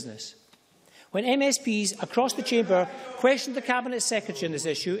his business. When MSPs across the chamber questioned the Cabinet Secretary on this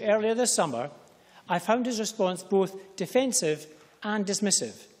issue earlier this summer, I found his response both defensive and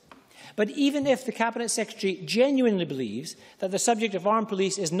dismissive. But even if the Cabinet Secretary genuinely believes that the subject of armed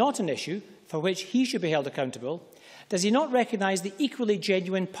police is not an issue for which he should be held accountable, does he not recognise the equally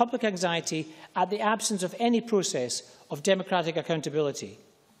genuine public anxiety at the absence of any process of democratic accountability?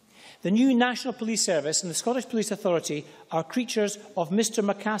 The new National Police Service and the Scottish Police Authority are creatures of Mr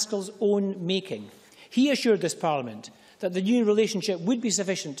McCaskill's own making. He assured this Parliament that the new relationship would be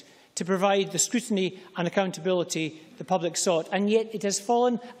sufficient to provide the scrutiny and accountability the public sought, and yet it has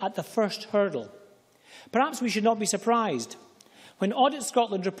fallen at the first hurdle. Perhaps we should not be surprised. When Audit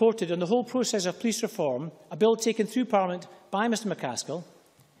Scotland reported on the whole process of police reform, a bill taken through Parliament by Mr McCaskill,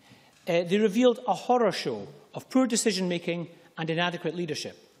 they revealed a horror show of poor decision-making and inadequate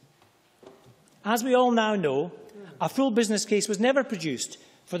leadership. As we all now know, a full business case was never produced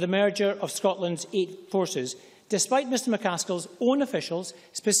for the merger of Scotland's 8 forces, despite Mr McCaskill's own officials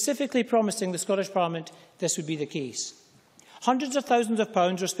specifically promising the Scottish Parliament this would be the case. Hundreds of thousands of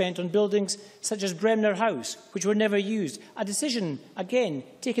pounds were spent on buildings such as Bremner House, which were never used, a decision, again,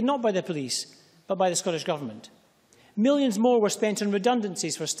 taken not by the police, but by the Scottish Government. Millions more were spent on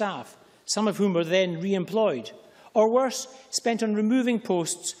redundancies for staff, some of whom were then re-employed, or worse, spent on removing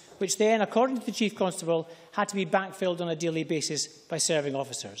posts which then, according to the Chief Constable, had to be backfilled on a daily basis by serving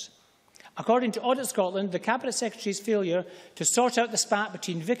officers. According to Audit Scotland, the Cabinet Secretary's failure to sort out the spat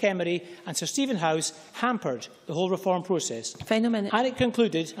between Vic Emery and Sir Stephen House hampered the whole reform process. Final minute. And it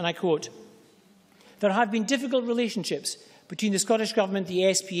concluded, and I quote, "There have been difficult relationships between the Scottish Government, the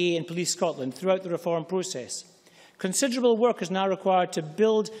SPA and Police Scotland throughout the reform process. Considerable work is now required to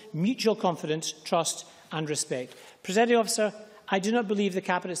build mutual confidence, trust and respect." Presiding Officer, I do not believe the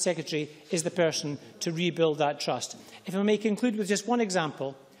Cabinet Secretary is the person to rebuild that trust. If I may conclude with just one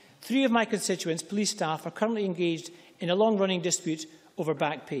example, 3 of my constituents, police staff, are currently engaged in a long-running dispute over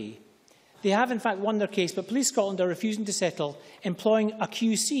back pay. They have in fact won their case, but Police Scotland are refusing to settle, employing a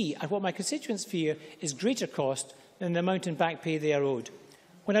QC at what my constituents fear is greater cost than the amount in back pay they are owed.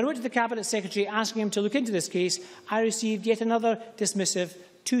 When I wrote to the Cabinet Secretary asking him to look into this case, I received yet another dismissive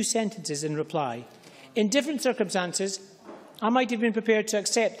 2 sentences in reply. In different circumstances, I might have been prepared to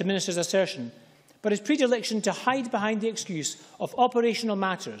accept the Minister's assertion, but his predilection to hide behind the excuse of operational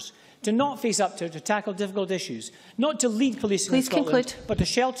matters, to not face up to tackle difficult issues, not to lead policing in Scotland, but to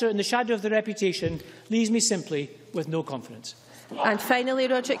shelter in the shadow of their reputation, leaves me simply with no confidence. And finally,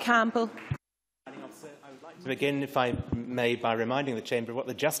 Roger Campbell. To begin, if I may, by reminding the Chamber of what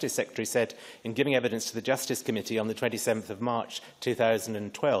the Justice Secretary said in giving evidence to the Justice Committee on the 27th of March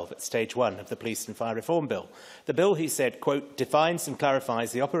 2012 at Stage 1 of the Police and Fire Reform Bill. The bill, he said, quote, defines and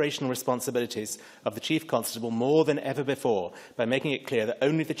clarifies the operational responsibilities of the Chief Constable more than ever before by making it clear that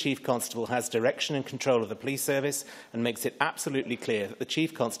only the Chief Constable has direction and control of the police service and makes it absolutely clear that the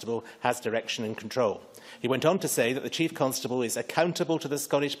Chief Constable has direction and control. He went on to say that the Chief Constable is accountable to the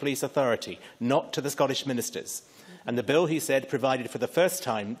Scottish Police Authority, not to the Scottish ministers. And the bill, he said, provided for the first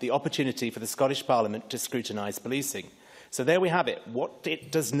time the opportunity for the Scottish Parliament to scrutinise policing. So there we have it. What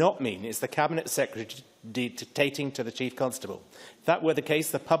it does not mean is the Cabinet Secretary dictating to the Chief Constable. If that were the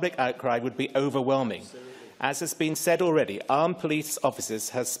case, the public outcry would be overwhelming. As has been said already, armed police officers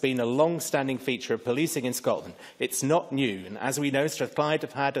has been a long-standing feature of policing in Scotland. It's not new, and as we know, Strathclyde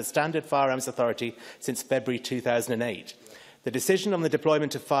have had a standard firearms authority since February 2008. The decision on the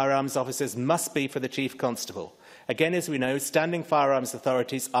deployment of firearms officers must be for the Chief Constable. Again, as we know, standing firearms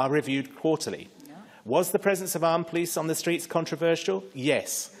authorities are reviewed quarterly. Was the presence of armed police on the streets controversial?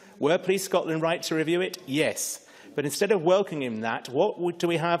 Yes. Were Police Scotland right to review it? Yes. But instead of welcoming that, what do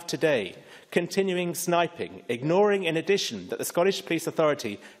we have today? Continuing sniping, ignoring in addition that the Scottish Police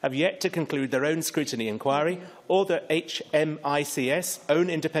Authority have yet to conclude their own scrutiny inquiry, or the HMICS own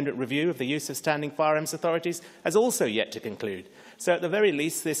independent review of the use of standing firearms authorities has also yet to conclude. So at the very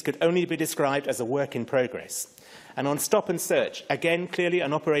least, this could only be described as a work in progress. And on stop and search, again clearly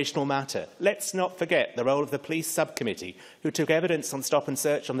an operational matter. Let's not forget the role of the police subcommittee, who took evidence on stop and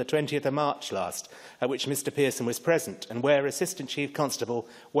search on the 20th of March last, at which Mr Pearson was present, and where Assistant Chief Constable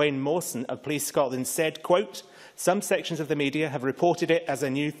Wayne Mawson of Police Scotland said, quote, "Some sections of the media have reported it as a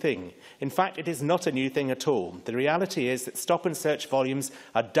new thing. In fact, it is not a new thing at all. The reality is that stop and search volumes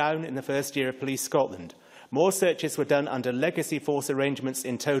are down in the first year of Police Scotland. More searches were done under legacy force arrangements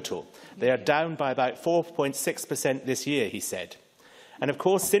in total. They are down by about 4.6% this year," he said. And of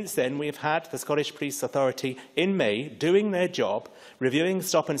course, since then, we have had the Scottish Police Authority in May doing their job, reviewing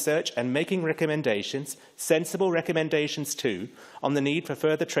stop and search and making recommendations, sensible recommendations too, on the need for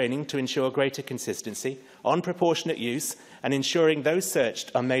further training to ensure greater consistency, on proportionate use and ensuring those searched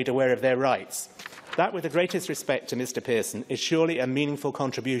are made aware of their rights. That, with the greatest respect to Mr Pearson, is surely a meaningful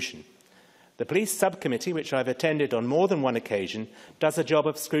contribution. The Police Subcommittee, which I have attended on more than one occasion, does a job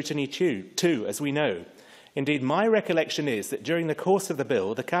of scrutiny too, as we know. Indeed, my recollection is that during the course of the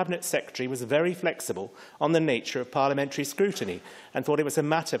bill, the Cabinet Secretary was very flexible on the nature of parliamentary scrutiny and thought it was a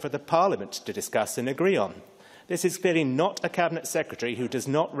matter for the Parliament to discuss and agree on. This is clearly not a Cabinet Secretary who does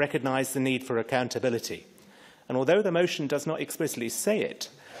not recognise the need for accountability. And although the motion does not explicitly say it,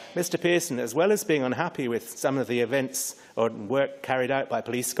 Mr Pearson, as well as being unhappy with some of the events or work carried out by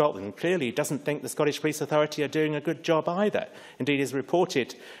Police Scotland, clearly doesn't think the Scottish Police Authority are doing a good job either. Indeed, is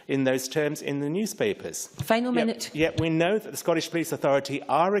reported in those terms in the newspapers. Final minute. Yet we know that the Scottish Police Authority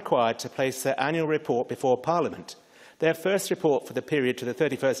are required to place their annual report before Parliament. Their first report for the period to the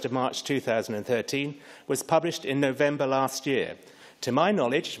 31st of March 2013 was published in November last year. To my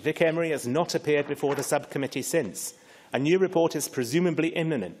knowledge, Vic Emery has not appeared before the subcommittee since. A new report is presumably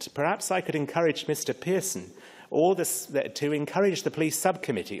imminent. Perhaps I could encourage Mr Pearson to encourage the Police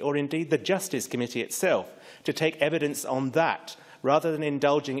Subcommittee, or indeed the Justice Committee itself, to take evidence on that, rather than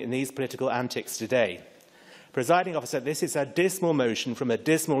indulging in these political antics today. Presiding Officer, this is a dismal motion from a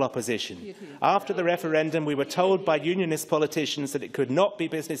dismal opposition. After the referendum, we were told by unionist politicians that it could not be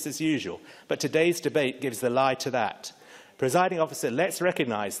business as usual, but today's debate gives the lie to that. Presiding Officer, let's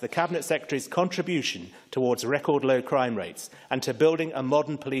recognise the Cabinet Secretary's contribution towards record low crime rates and to building a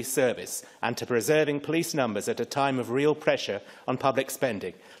modern police service and to preserving police numbers at a time of real pressure on public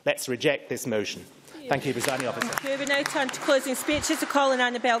spending. Let's reject this motion. Thank you, Presiding Officer. Thank you. We now turn to closing speeches. To call on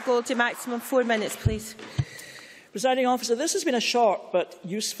Annabel Goldie, maximum 4 minutes, please. Presiding Officer, this has been a short but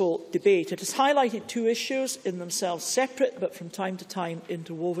useful debate. It has highlighted two issues, in themselves separate but from time to time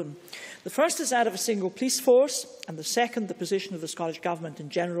interwoven. The first is that of a single police force, and the second, the position of the Scottish Government in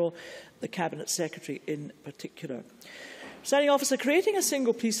general, the Cabinet Secretary in particular. Presiding Officer, creating a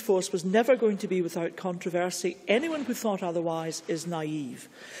single police force was never going to be without controversy. Anyone who thought otherwise is naive.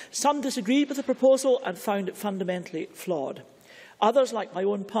 Some disagreed with the proposal and found it fundamentally flawed. Others, like my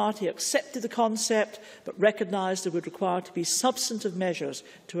own party, accepted the concept but recognised there would require to be substantive measures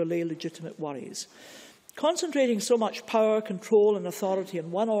to allay legitimate worries. Concentrating so much power, control and authority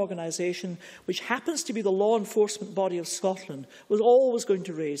in one organisation, which happens to be the law enforcement body of Scotland, was always going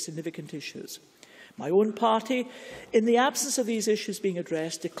to raise significant issues. My own party, in the absence of these issues being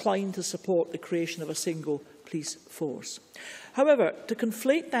addressed, declined to support the creation of a single police force. However, to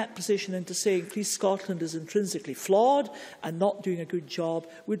conflate that position into saying Police Scotland is intrinsically flawed and not doing a good job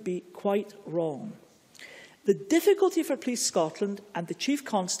would be quite wrong. The difficulty for Police Scotland and the Chief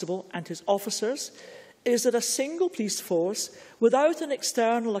Constable and his officers is that a single police force, without an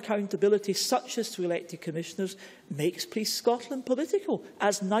external accountability such as to elected commissioners, makes Police Scotland political,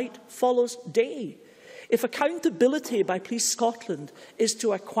 as night follows day. If accountability by Police Scotland is to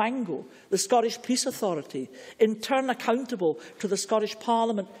Aquango, the Scottish Police Authority, in turn accountable to the Scottish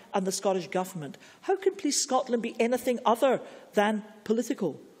Parliament and the Scottish Government, how can Police Scotland be anything other than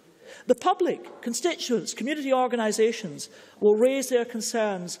political? The public, constituents, community organisations will raise their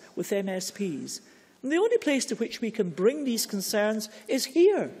concerns with MSPs. And the only place to which we can bring these concerns is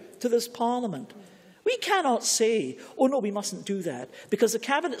here, to this Parliament. We cannot say, oh no, we mustn't do that, because the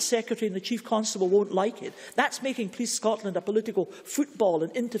Cabinet Secretary and the Chief Constable won't like it. That's making Police Scotland a political football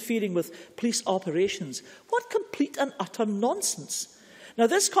and interfering with police operations. What complete and utter nonsense. Now,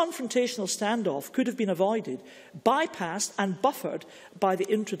 this confrontational standoff could have been avoided, bypassed and buffered by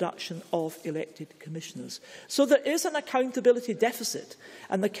the introduction of elected commissioners. So there is an accountability deficit,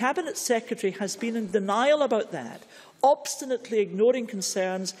 and the Cabinet Secretary has been in denial about that, obstinately ignoring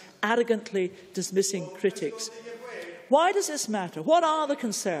concerns, arrogantly dismissing critics. Why does this matter? What are the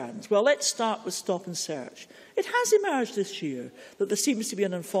concerns? Well, let's start with stop and search. It has emerged this year that there seems to be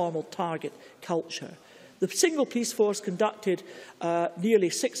an informal target culture. The single police force conducted nearly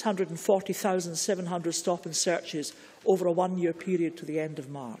 640,700 stop and searches over a one-year period to the end of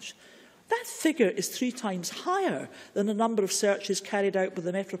March. That figure is 3 times higher than the number of searches carried out by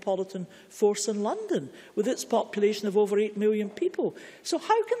the Metropolitan Force in London, with its population of over 8 million people. So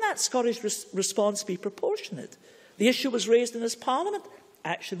how can that Scottish response be proportionate? The issue was raised in this Parliament.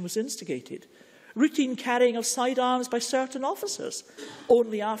 Action was instigated. Routine carrying of sidearms by certain officers.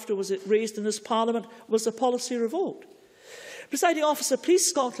 Only after was it raised in this Parliament was the policy revoked. Presiding Officer, Police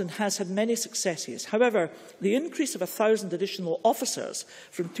Scotland has had many successes. However, the increase of 1,000 additional officers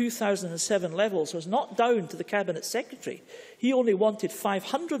from 2007 levels was not down to the Cabinet Secretary. He only wanted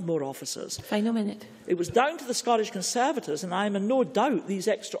 500 more officers. Final minute. It was down to the Scottish Conservatives, and I am in no doubt these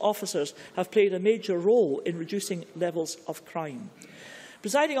extra officers have played a major role in reducing levels of crime.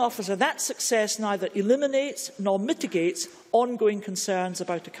 Presiding Officer, that success neither eliminates nor mitigates ongoing concerns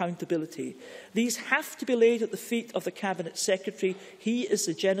about accountability. These have to be laid at the feet of the Cabinet Secretary. He is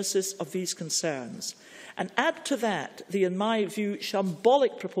the genesis of these concerns. And add to that the, in my view,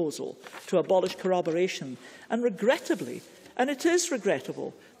 shambolic proposal to abolish corroboration. And regrettably, and it is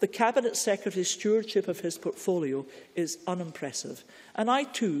regrettable, the Cabinet Secretary's stewardship of his portfolio is unimpressive. And I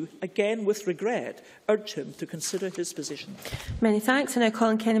too, again with regret, urge him to consider his position. Many thanks. And I call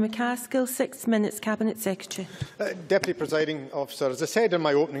on Kenny McCaskill, 6 minutes, Cabinet Secretary. Deputy Presiding Officer, as I said in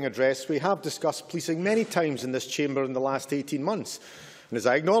my opening address, we have discussed policing many times in this chamber in the last 18 months. And as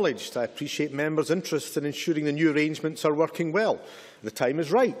I acknowledged, I appreciate members' interest in ensuring the new arrangements are working well. The time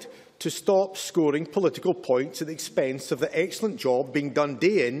is right to stop scoring political points at the expense of the excellent job being done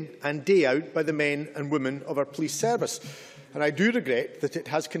day in and day out by the men and women of our police service. And I do regret that it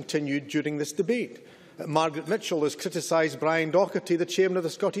has continued during this debate. Margaret Mitchell has criticised Brian Doherty, the chairman of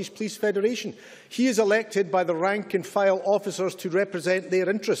the Scottish Police Federation. He is elected by the rank-and-file officers to represent their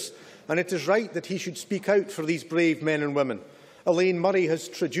interests, and it is right that he should speak out for these brave men and women. Elaine Murray has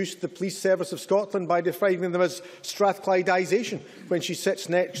traduced the Police Service of Scotland by defining them as Strathclydeisation when she sits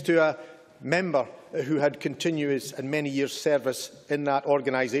next to a member who had continuous and many years' service in that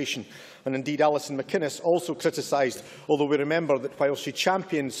organisation. And indeed, Alison McInnes also criticised, although we remember that while she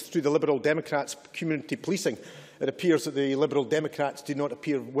champions through the Liberal Democrats community policing, it appears that the Liberal Democrats do not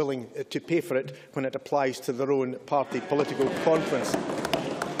appear willing to pay for it when it applies to their own party political conference.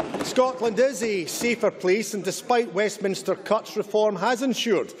 Scotland is a safer place, and despite Westminster cuts, reform has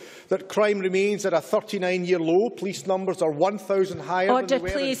ensured that crime remains at a 39-year low. Police numbers are 1,000 higher than they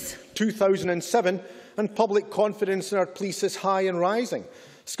were in 2007, and public confidence in our police is high and rising.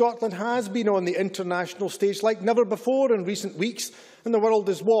 Scotland has been on the international stage like never before in recent weeks, and the world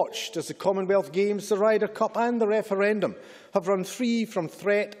has watched as the Commonwealth Games, the Ryder Cup and the referendum have run free from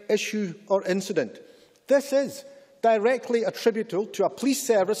threat, issue or incident. This is directly attributable to a police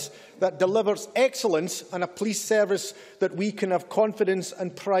service that delivers excellence and a police service that we can have confidence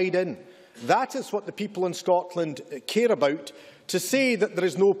and pride in. That is what the people in Scotland care about. To say that there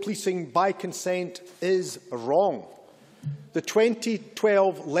is no policing by consent is wrong. The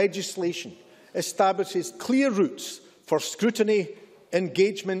 2012 legislation establishes clear routes for scrutiny,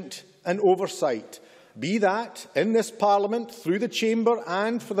 engagement and oversight, be that in this Parliament, through the Chamber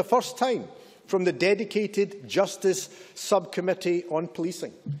and, for the first time, from the dedicated Justice Subcommittee on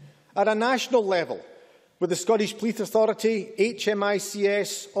Policing. At a national level, with the Scottish Police Authority,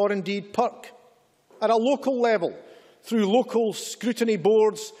 HMICS or indeed PERC. At a local level, through local scrutiny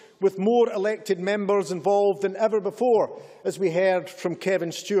boards with more elected members involved than ever before, as we heard from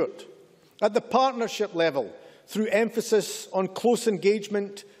Kevin Stewart. At the partnership level, through emphasis on close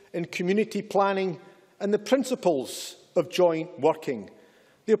engagement in community planning and the principles of joint working.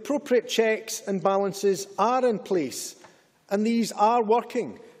 The appropriate checks and balances are in place, and these are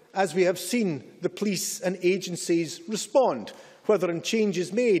working, as we have seen the police and agencies respond, whether in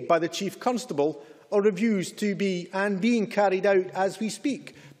changes made by the Chief Constable or reviews to be and being carried out as we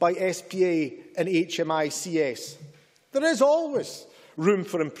speak by SPA and HMICS. There is always room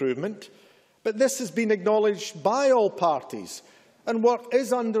for improvement, but this has been acknowledged by all parties, and work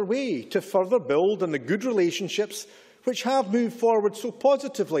is underway to further build on the good relationships which have moved forward so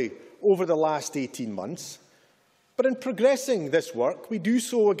positively over the last 18 months. But in progressing this work, we do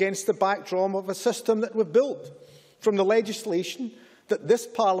so against the backdrop of a system that we've built from the legislation that this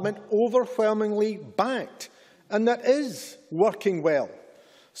Parliament overwhelmingly backed and that is working well.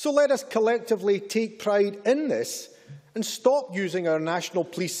 So let us collectively take pride in this and stop using our National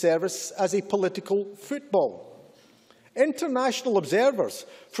Police Service as a political football. International observers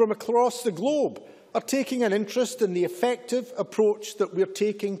from across the globe are taking an interest in the effective approach that we are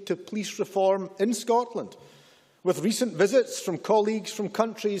taking to police reform in Scotland, with recent visits from colleagues from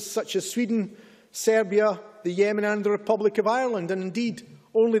countries such as Sweden, Serbia, the Yemen and the Republic of Ireland. And indeed,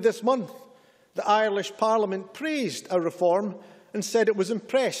 only this month, the Irish Parliament praised our reform and said it was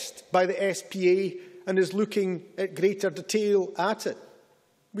impressed by the SPA and is looking at greater detail at it.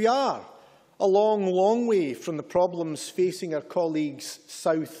 We are a long, long way from the problems facing our colleagues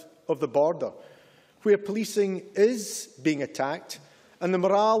south of the border, where policing is being attacked and the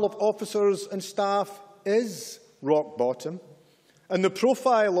morale of officers and staff is rock bottom. And the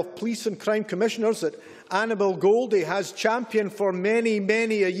profile of police and crime commissioners that Annabel Goldie has championed for many,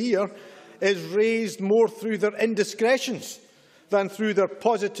 many a year is raised more through their indiscretions than through their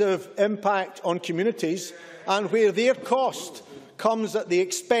positive impact on communities, and where their cost comes at the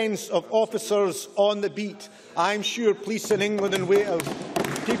expense of officers on the beat. I'm sure police in England and Wales,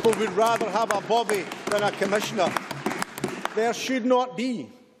 people would rather have a bobby than a commissioner. There should not be,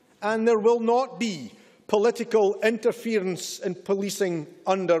 and there will not be, political interference in policing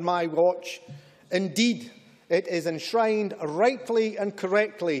under my watch. Indeed, it is enshrined rightly and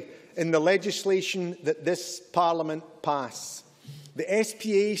correctly in the legislation that this Parliament passed. The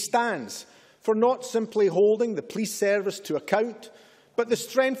SPA stands for not simply holding the police service to account, but the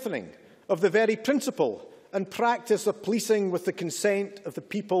strengthening of the very principle and practice of policing with the consent of the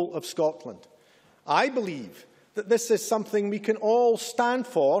people of Scotland. I believe that this is something we can all stand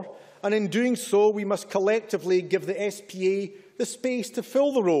for, and in doing so we must collectively give the SPA the space to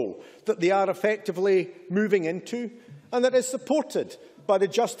fill the role that they are effectively moving into, and that is supported by the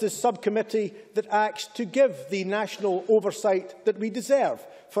Justice Subcommittee that acts to give the national oversight that we deserve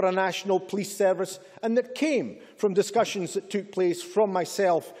for a national police service, and that came from discussions that took place from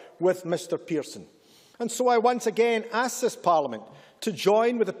myself with Mr Pearson. And so I once again ask this Parliament to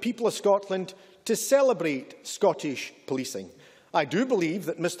join with the people of Scotland to celebrate Scottish policing. I do believe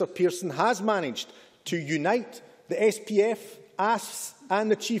that Mr Pearson has managed to unite the SPF, ASPs and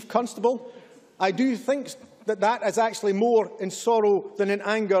the Chief Constable. I do think that is actually more in sorrow than in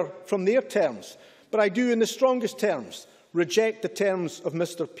anger from their terms. But I do, in the strongest terms, reject the terms of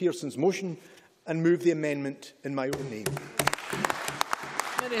Mr Pearson's motion and move the amendment in my own name.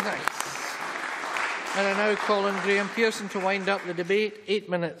 Many thanks. And I now call on Graham Pearson to wind up the debate. 8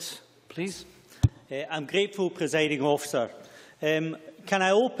 minutes, please. I'm grateful, Presiding Officer. Can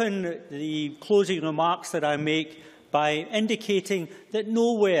I open the closing remarks that I make by indicating that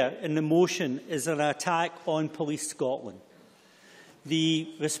nowhere in the motion is an attack on Police Scotland. The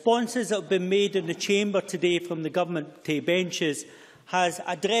responses that have been made in the chamber today from the government benches has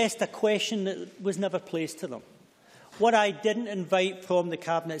addressed a question that was never placed to them. What I didn't invite from the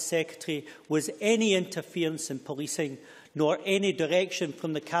Cabinet Secretary was any interference in policing, nor any direction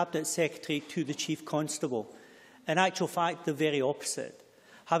from the Cabinet Secretary to the Chief Constable. In actual fact, the very opposite.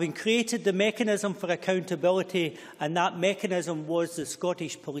 Having created the mechanism for accountability, and that mechanism was the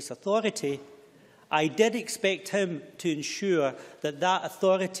Scottish Police Authority, I did expect him to ensure that that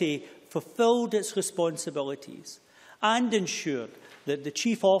authority fulfilled its responsibilities and ensured that the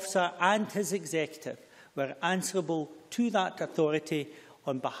Chief Officer and his executive were answerable to that authority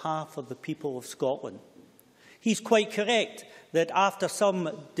on behalf of the people of Scotland. He's quite correct that after some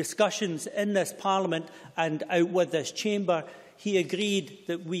discussions in this Parliament and out with this chamber, he agreed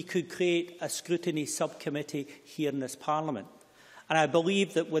that we could create a scrutiny subcommittee here in this Parliament. And I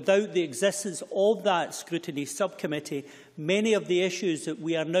believe that without the existence of that scrutiny subcommittee, many of the issues that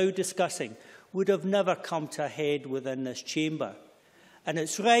we are now discussing would have never come to a head within this chamber. And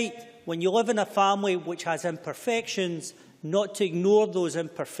it's right, when you live in a family which has imperfections, not to ignore those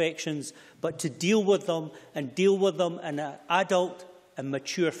imperfections, but to deal with them and deal with them in an adult and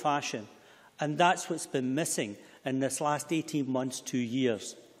mature fashion. And that's what's been missing in this last 18 months, 2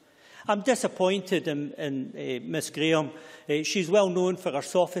 years. I'm disappointed in Ms Graham. She's well known for her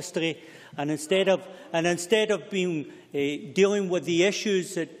sophistry, and instead of dealing with the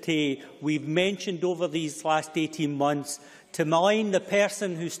issues that we've mentioned over these last 18 months, to malign the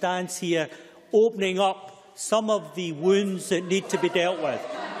person who stands here opening up some of the wounds that need to be dealt with.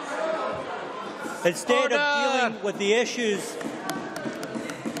 Instead of dealing with the issues...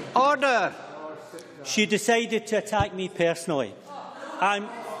 Order! She decided to attack me personally.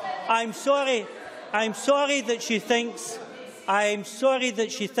 I'm sorry that she thinks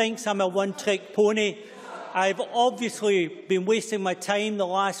I'm a one-trick pony. I've obviously been wasting my time the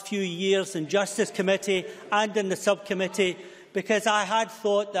last few years in Justice Committee and in the subcommittee because I had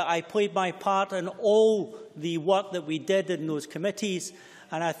thought that I played my part in all the work that we did in those committees,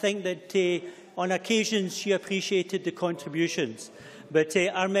 and I think that on occasions she appreciated the contributions. but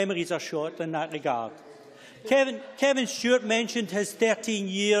our memories are short in that regard. Kevin Stewart mentioned his 13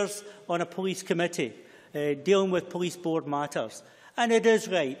 years on a police committee dealing with police board matters. And it is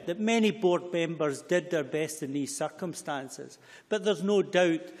right that many board members did their best in these circumstances. But there's no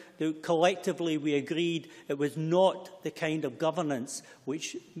doubt that collectively we agreed it was not the kind of governance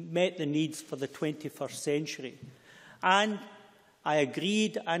which met the needs for the 21st century. And I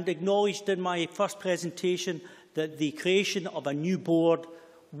agreed and acknowledged in my first presentation that the creation of a new board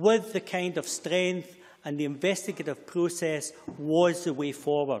with the kind of strength and the investigative process was the way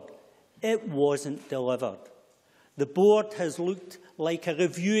forward. It wasn't delivered. The board has looked like a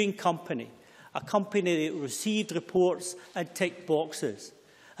reviewing company, a company that received reports and ticked boxes.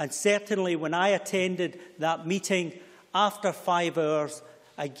 And certainly when I attended that meeting, after 5 hours,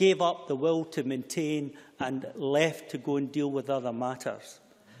 I gave up the will to maintain and left to go and deal with other matters.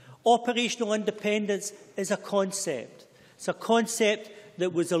 Operational independence is a concept. It's a concept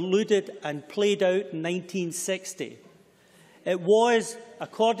that was alluded and played out in 1960. It was,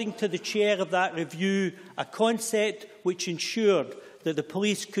 according to the chair of that review, a concept which ensured that the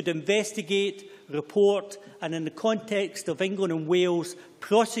police could investigate, report and, in the context of England and Wales,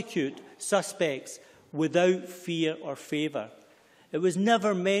 prosecute suspects without fear or favour. It was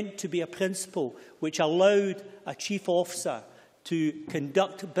never meant to be a principle which allowed a chief officer to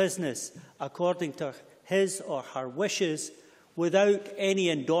conduct business according to his or her wishes without any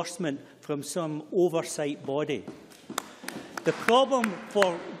endorsement from some oversight body. The problem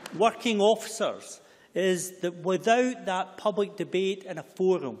for working officers is that without that public debate in a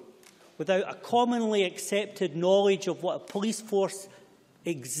forum, without a commonly accepted knowledge of what a police force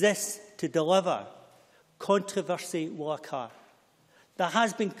exists to deliver, controversy will occur. There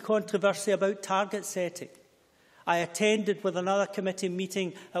has been controversy about target setting. I attended with another committee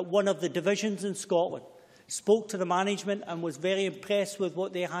meeting at one of the divisions in Scotland, spoke to the management and was very impressed with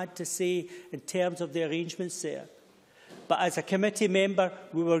what they had to say in terms of the arrangements there. But as a committee member,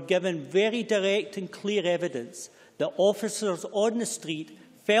 we were given very direct and clear evidence that officers on the street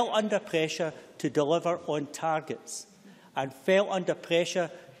felt under pressure to deliver on targets and felt under pressure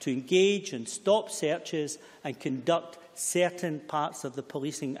to engage and stop searches and conduct certain parts of the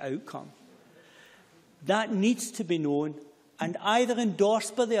policing outcome. That needs to be known and either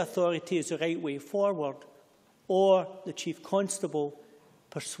endorsed by the authority as the right way forward, or the Chief Constable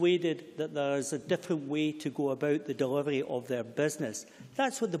persuaded that there is a different way to go about the delivery of their business.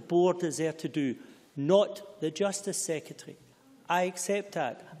 That's what the board is there to do, not the Justice Secretary. I accept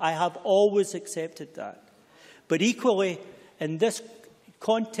that. I have always accepted that. But equally, in this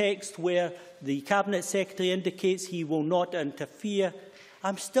context where the Cabinet Secretary indicates he will not interfere,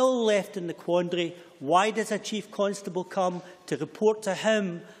 I'm still left in the quandary, why does a Chief Constable come to report to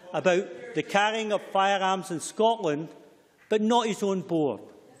him about the carrying of firearms in Scotland, but not his own board?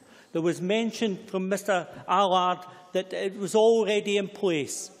 There was mention from Mr Allard that it was already in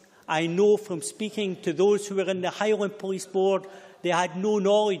place. I know from speaking to those who were in the Highland Police Board, they had no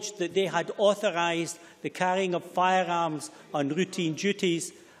knowledge that they had authorised the carrying of firearms on routine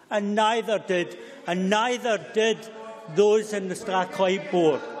duties, and neither did those in the Strathclyde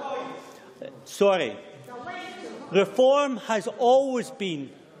Board. Sorry. Reform has always been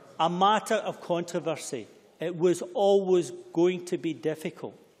a matter of controversy. It was always going to be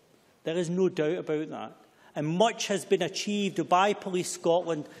difficult. There is no doubt about that. And much has been achieved by Police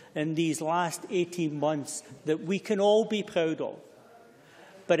Scotland in these last 18 months that we can all be proud of.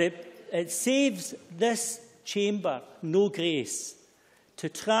 But it saves this chamber no grace to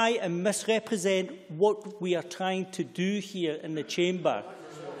try and misrepresent what we are trying to do here in the chamber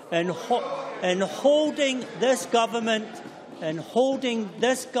and holding this government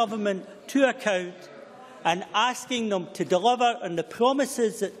to account and asking them to deliver on the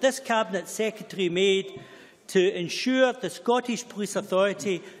promises that this Cabinet Secretary made to ensure the Scottish Police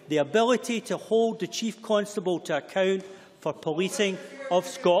Authority the ability to hold the Chief Constable to account for policing of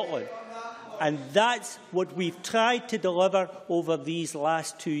Scotland. And that's what we've tried to deliver over these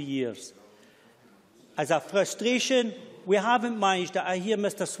last 2 years. As a frustration, we haven't managed it. I hear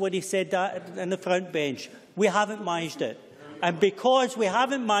Mr Swinney said that in the front bench. We haven't managed it. And because we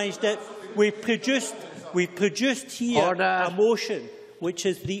haven't managed it, we've produced here a motion which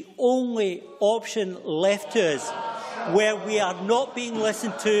is the only option left to us, where we are not being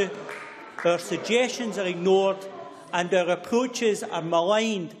listened to, our suggestions are ignored, and our approaches are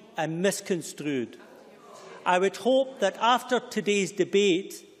maligned and misconstrued. I would hope that after today's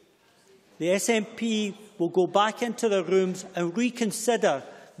debate, the SNP will go back into their rooms and reconsider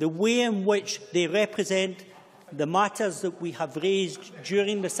the way in which they represent the matters that we have raised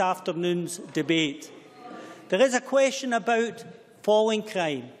during this afternoon's debate. There is a question about Falling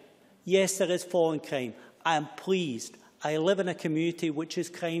crime. Yes, there is falling crime. I am pleased. I live in a community which is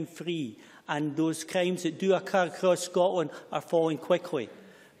crime-free, and those crimes that do occur across Scotland are falling quickly.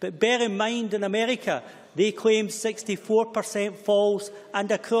 But bear in mind, in America, they claim 64% falls,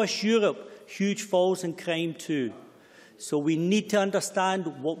 and across Europe, huge falls in crime too. So we need to understand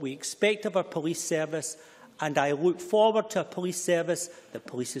what we expect of our police service, and I look forward to a police service that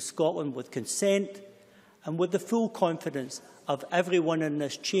polices Scotland with consent and with the full confidence of everyone in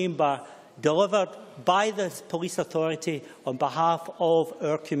this chamber, delivered by the police authority on behalf of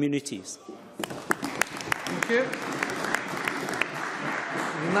our communities. Thank you.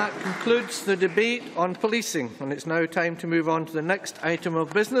 And that concludes the debate on policing, and it's now time to move on to the next item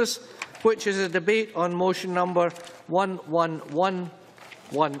of business, which is a debate on motion number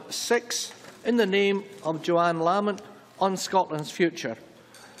 11116 in the name of Joanne Lamont on Scotland's future.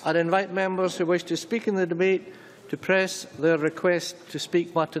 I'd invite members who wish to speak in the debate to press their request to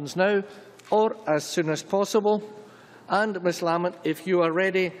speak buttons now or as soon as possible. And, Ms Lamont, if you are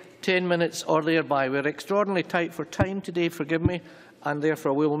ready, 10 minutes or thereby. We're extraordinarily tight for time today, forgive me, and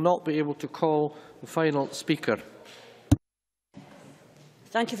therefore we will not be able to call the final speaker.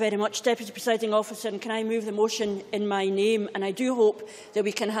 Thank you very much, Deputy Presiding Officer. And can I move the motion in my name? And I do hope that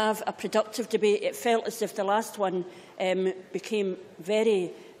we can have a productive debate. It felt as if the last one became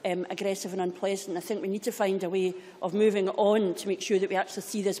very aggressive and unpleasant. I think we need to find a way of moving on to make sure that we actually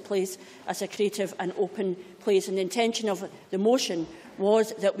see this place as a creative and open place. And the intention of the motion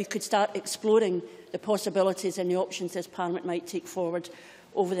was that we could start exploring the possibilities and the options this Parliament might take forward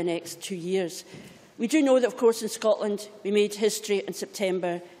over the next 2 years. We do know that, of course, in Scotland we made history on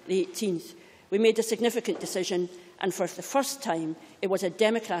September the 18th. We made a significant decision, and for the first time it was a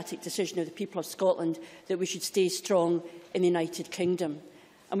democratic decision of the people of Scotland that we should stay strong in the United Kingdom.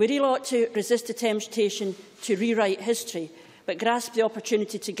 And we really ought to resist the temptation to rewrite history, but grasp the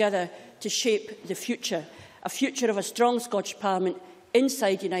opportunity together to shape the future, a future of a strong Scottish Parliament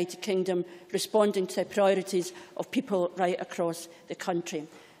inside the United Kingdom, responding to the priorities of people right across the country.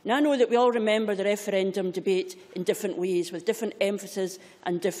 Now, I know that we all remember the referendum debate in different ways, with different emphasis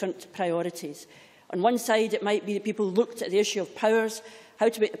and different priorities. On one side, it might be that people looked at the issue of powers, how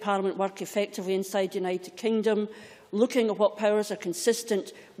to make the Parliament work effectively inside the United Kingdom, looking at what powers are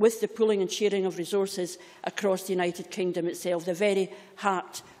consistent with the pooling and sharing of resources across the United Kingdom itself, the very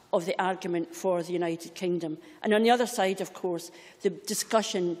heart of the argument for the United Kingdom. And on the other side, of course, the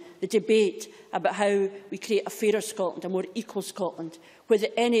discussion, the debate about how we create a fairer Scotland, a more equal Scotland, where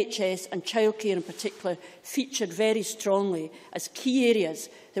the NHS and childcare in particular featured very strongly as key areas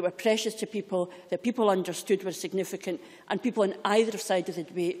that were precious to people, that people understood were significant, and people on either side of the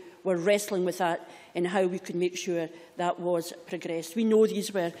debate were wrestling with that in how we could make sure that was progressed. We know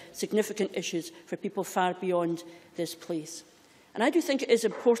these were significant issues for people far beyond this place. And I do think it is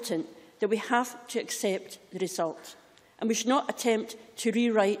important that we have to accept the result, and we should not attempt to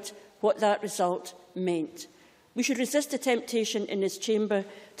rewrite what that result meant. We should resist the temptation in this chamber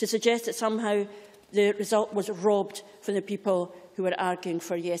to suggest that somehow the result was robbed from the people who were arguing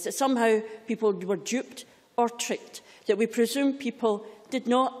for yes, that somehow people were duped or tricked, that we presume people did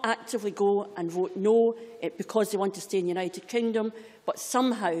not actively go and vote no because they want to stay in the United Kingdom, but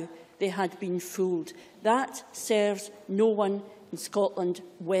somehow they had been fooled. That serves no one in Scotland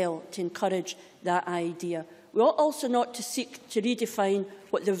well to encourage that idea. We ought also not to seek to redefine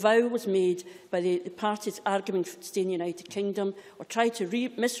what the vow was made by the parties arguing for staying in the United Kingdom, or try to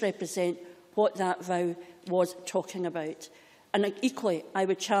misrepresent what that vow was talking about. And equally, I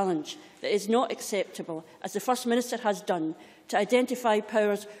would challenge that it is not acceptable, as the First Minister has done, to identify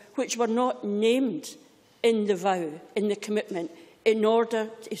powers which were not named in the vow, in the commitment, in order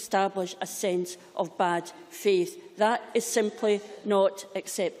to establish a sense of bad faith. That is simply not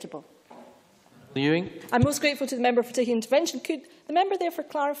acceptable. I'm most grateful to the member for taking intervention. Could the member therefore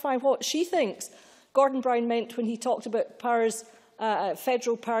clarify what she thinks Gordon Brown meant when he talked about powers,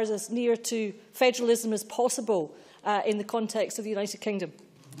 federal powers as near to federalism as possible in the context of the United Kingdom?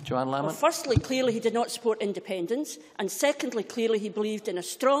 Joanne Lamont. Well, firstly, clearly he did not support independence, and secondly, clearly he believed in a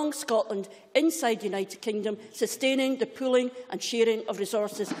strong Scotland inside the United Kingdom, sustaining the pooling and sharing of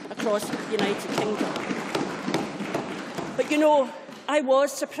resources across the United Kingdom. But you know, I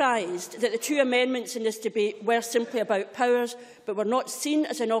was surprised that the two amendments in this debate were simply about powers, but were not seen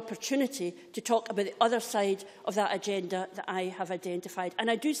as an opportunity to talk about the other side of that agenda that I have identified.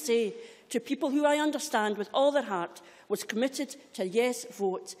 And I do say to people who I understand with all their heart was committed to a yes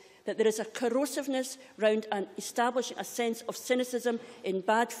vote, that there is a corrosiveness around establishing a sense of cynicism in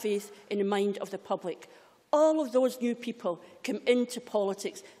bad faith in the mind of the public. all of those new people come into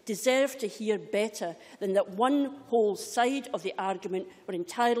politics deserve to hear better than that one whole side of the argument were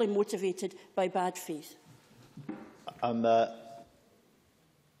entirely motivated by bad faith.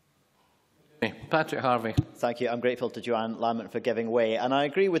 Patrick Harvey. Thank you. I'm grateful to Joanne Lamont for giving way. And I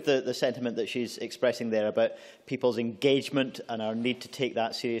agree with the sentiment that she's expressing there about people's engagement and our need to take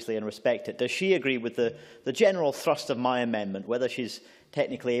that seriously and respect it. Does she agree with the general thrust of my amendment, whether she's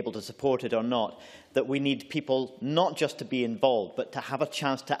technically able to support it or not, that we need people not just to be involved, but to have a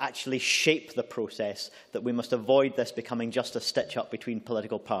chance to actually shape the process, that we must avoid this becoming just a stitch-up between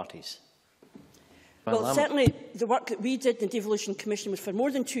political parties? Well, certainly the work that we did in the Devolution Commission was for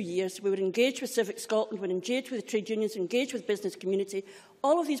more than 2 years. We were engaged with Civic Scotland, we were engaged with the trade unions, engaged with the business community.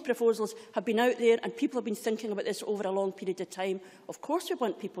 All of these proposals have been out there and people have been thinking about this over a long period of time. Of course we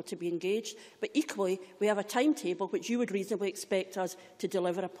want people to be engaged, but equally we have a timetable which you would reasonably expect us to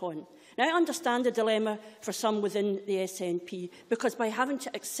deliver upon. Now, I understand the dilemma for some within the SNP, because by having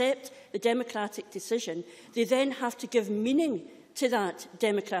to accept the democratic decision, they then have to give meaning to that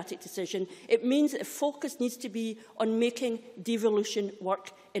democratic decision. It means that the focus needs to be on making devolution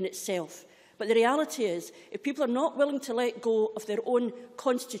work in itself. But the reality is, if people are not willing to let go of their own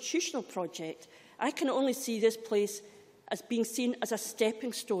constitutional project, I can only see this place as being seen as a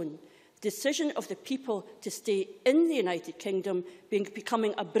stepping stone. The decision of the people to stay in the United Kingdom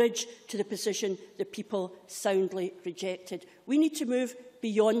becoming a bridge to the position the people soundly rejected. We need to move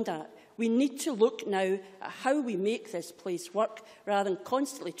beyond that. We need to look now at how we make this place work, rather than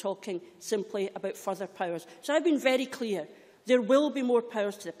constantly talking simply about further powers. So I've been very clear. There will be more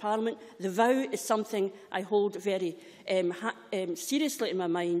powers to the Parliament. The vow is something I hold very seriously in my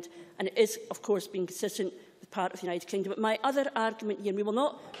mind, and it is, of course, being consistent with part of the United Kingdom. But my other argument here, and we will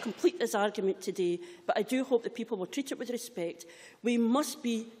not complete this argument today, but I do hope that people will treat it with respect, we must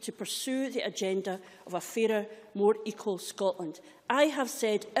be to pursue the agenda of a fairer, more equal Scotland. I have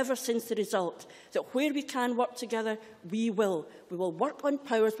said ever since the result that where we can work together, we will. We will work on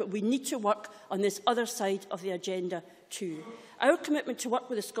powers, but we need to work on this other side of the agenda too. Our commitment to work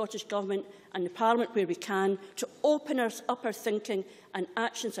with the Scottish Government and the Parliament where we can, to open up our thinking and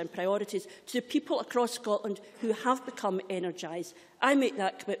actions and priorities to the people across Scotland who have become energised. I make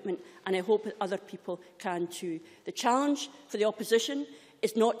that commitment, and I hope that other people can too. The challenge for the opposition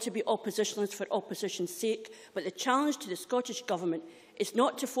is not to be oppositionalists for opposition's sake, but the challenge to the Scottish Government is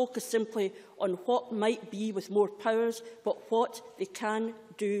not to focus simply on what might be with more powers, but what they can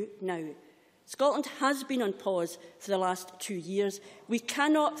do now. Scotland has been on pause for the last 2 years. We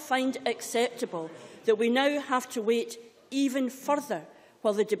cannot find it acceptable that we now have to wait even further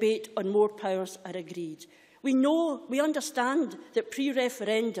while the debate on more powers are agreed. We understand that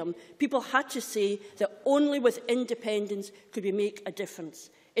pre-referendum people had to say that only with independence could we make a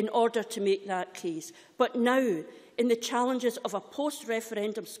difference in order to make that case. But now, in the challenges of a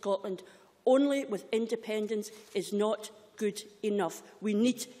post-referendum Scotland, only with independence is not good enough. We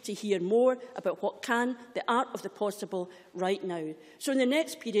need to hear more about what can, the art of the possible, right now. So in the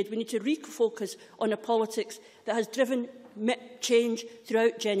next period, we need to refocus on a politics that has driven change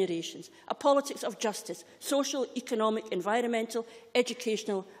throughout generations, a politics of justice, social, economic, environmental,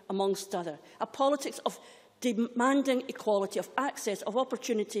 educational, amongst other, a politics of demanding equality, of access, of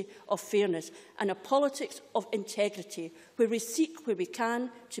opportunity, of fairness, and a politics of integrity, where we seek, where we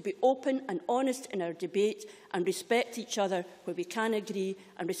can, to be open and honest in our debate and respect each other where we can agree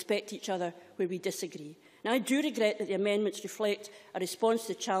and respect each other where we disagree. Now, I do regret that the amendments reflect a response to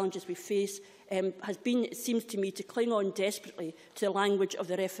the challenges we face has been, it seems to me, to cling on desperately to the language of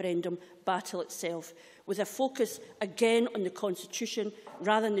the referendum battle itself, with a focus again on the Constitution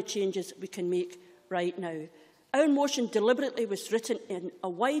rather than the changes we can make right now. Our motion deliberately was written in a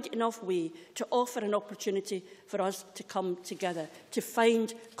wide enough way to offer an opportunity for us to come together, to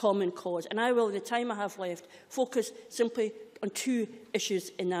find common cause. And I will, in the time I have left, focus simply on 2 issues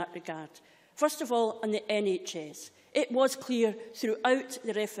in that regard. First of all, on the NHS. It was clear throughout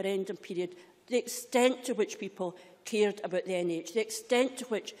the referendum period the extent to which people cared about the NHS, the extent to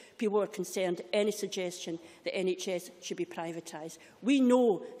which people were concerned at any suggestion that NHS should be privatised. We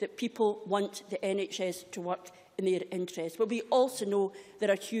know that people want the NHS to work in their interest, but we also know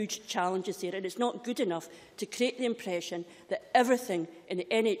there are huge challenges there, and it's not good enough to create the impression that everything in the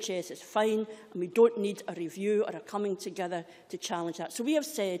NHS is fine and we don't need a review or a coming together to challenge that. So we have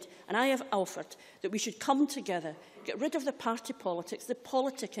said, and I have offered, that we should come together, get rid of the party politics, the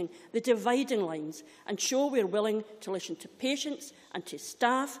politicking, the dividing lines, and show we're willing to listen to patients and to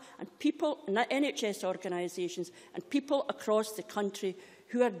staff and people in NHS organisations and people across the country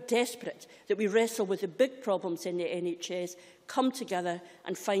who are desperate that we wrestle with the big problems in the NHS, come together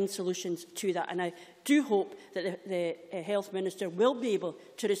and find solutions to that. And I do hope that the Health Minister will be able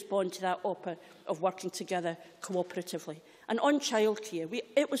to respond to that offer of working together cooperatively. And on childcare,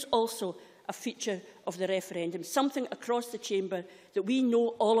 it was also a feature of the referendum, something across the chamber that we know,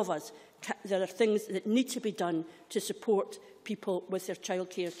 all of us, there are things that need to be done to support people with their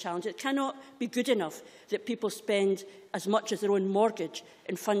childcare challenges. It cannot be good enough that people spend as much as their own mortgage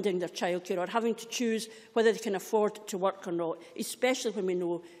in funding their childcare or having to choose whether they can afford to work or not, especially when we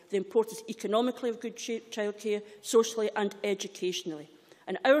know the importance economically of good childcare, socially and educationally.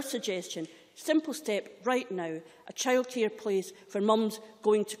 And our suggestion, simple step right now, a childcare place for mums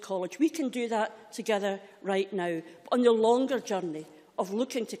going to college. We can do that together right now. But on the longer journey of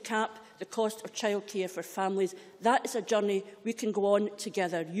looking to cap the cost of childcare for families, that is a journey we can go on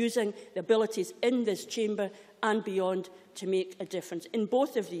together, using the abilities in this chamber and beyond to make a difference. In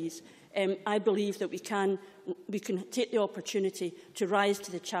both of these, I believe that we can take the opportunity to rise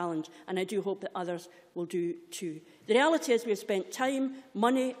to the challenge, and I do hope that others will do too. The reality is we have spent time,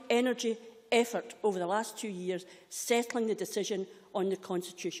 money, energy, effort over the last 2 years settling the decision on the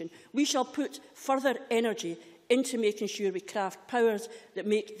Constitution. We shall put further energy into making sure we craft powers that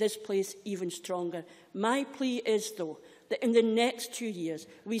make this place even stronger. My plea is, though, that in the next 2 years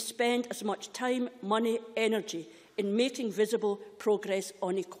we spend as much time, money, energy in making visible progress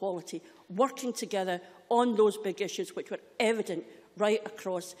on equality, working together on those big issues which were evident right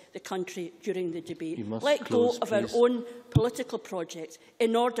across the country during the debate. Let go of our own political projects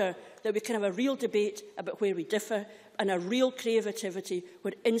in order that we can have a real debate about where we differ and a real creativity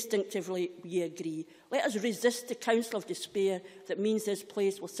where instinctively we agree. Let us resist the council of despair that means this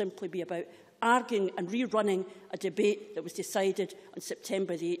place will simply be about arguing and rerunning a debate that was decided on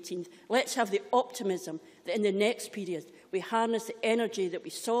September the 18th. Let's have the optimism that in the next period we harness the energy that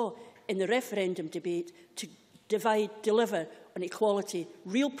we saw in the referendum debate to deliver on equality,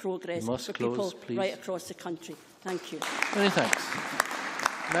 real progress for people right across the country. Thank you. Many thanks.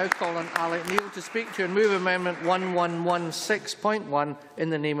 Now call on Alec Neil to speak to and move Amendment 1116.1 in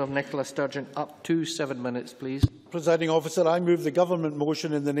the name of Nicola Sturgeon. Up to 7 minutes, please. Presiding Officer, I move the government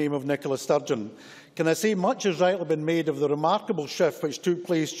motion in the name of Nicola Sturgeon. Can I say much has rightly been made of the remarkable shift which took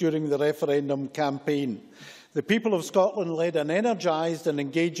place during the referendum campaign. The people of Scotland led an energised and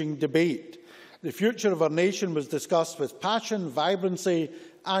engaging debate. The future of our nation was discussed with passion, vibrancy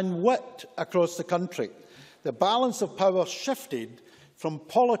and wit across the country. The balance of power shifted from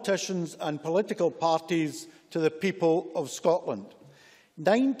politicians and political parties to the people of Scotland.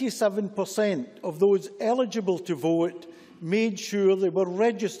 97% of those eligible to vote made sure they were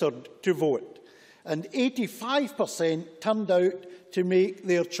registered to vote, and 85% turned out to make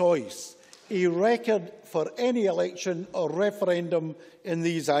their choice, a record for any election or referendum in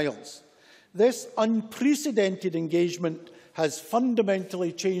these Isles. This unprecedented engagement has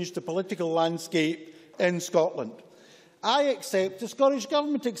fundamentally changed the political landscape in Scotland. I accept, the Scottish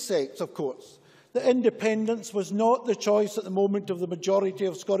Government accepts, of course, that independence was not the choice at the moment of the majority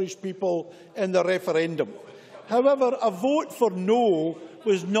of Scottish people in the referendum. However, a vote for no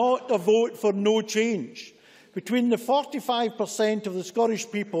was not a vote for no change. Between the 45% of the Scottish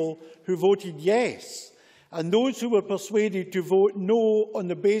people who voted yes and those who were persuaded to vote no on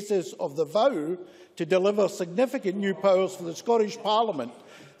the basis of the vow to deliver significant new powers for the Scottish Parliament,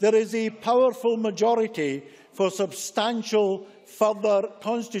 there is a powerful majority for substantial further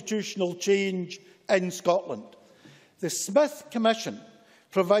constitutional change in Scotland. The Smith Commission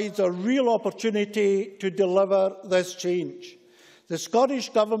provides a real opportunity to deliver this change. The Scottish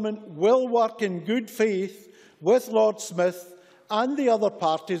Government will work in good faith with Lord Smith and the other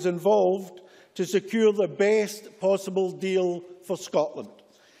parties involved to secure the best possible deal for Scotland.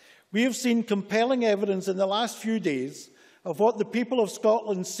 We have seen compelling evidence in the last few days of what the people of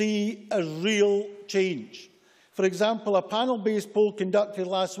Scotland see as real change. For example, a panel-based poll conducted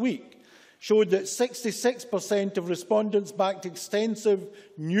last week showed that 66% of respondents backed extensive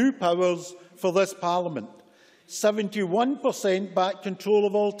new powers for this Parliament. 71% backed control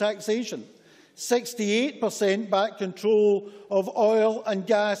of all taxation. 68% backed control of oil and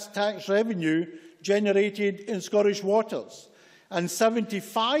gas tax revenue generated in Scottish waters. And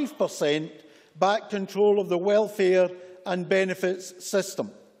 75% backed control of the welfare and benefits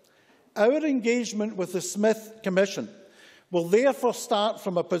system. Our engagement with the Smith Commission will therefore start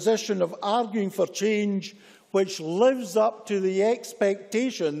from a position of arguing for change which lives up to the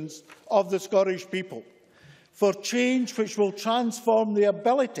expectations of the Scottish people, for change which will transform the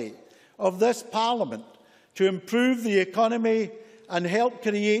ability of this Parliament to improve the economy and help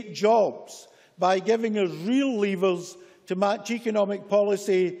create jobs by giving us real levers to match economic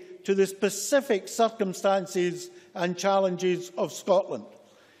policy to the specific circumstances and challenges of Scotland.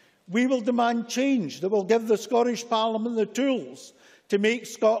 We will demand change that will give the Scottish Parliament the tools to make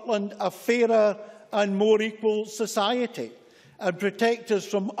Scotland a fairer and more equal society and protect us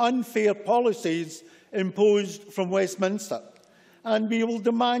from unfair policies imposed from Westminster. And we will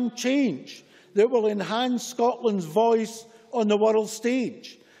demand change that will enhance Scotland's voice on the world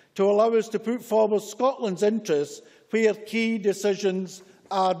stage to allow us to put forward Scotland's interests where key decisions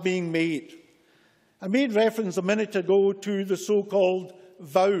are being made. I made reference a minute ago to the so-called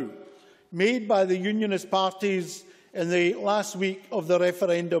vow made by the Unionist parties in the last week of the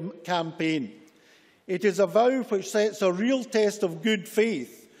referendum campaign. It is a vow which sets a real test of good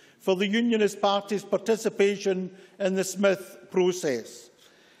faith for the Unionist party's participation in the Smith process.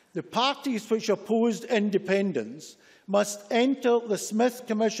 The parties which opposed independence must enter the Smith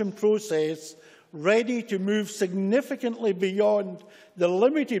Commission process ready to move significantly beyond the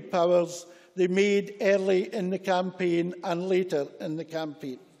limited powers they made early in the campaign and later in the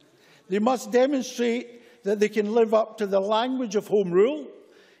campaign. They must demonstrate that they can live up to the language of Home Rule,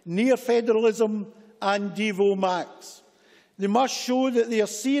 near federalism and Devo Max. They must show that they are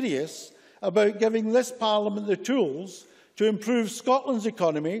serious about giving this Parliament the tools to improve Scotland's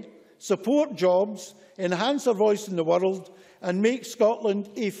economy, support jobs, enhance our voice in the world and make Scotland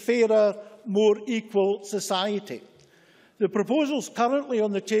a fairer, more equal society. The proposals currently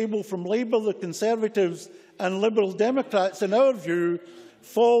on the table from Labour, the Conservatives and Liberal Democrats, in our view,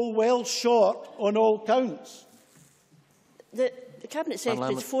 fall well short on all counts. The Cabinet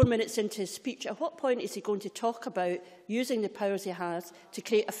Secretary is 4 minutes into his speech. At what point is he going to talk about using the powers he has to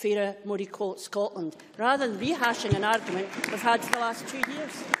create a fairer, more equal Scotland, rather than rehashing an argument we've had for the last 2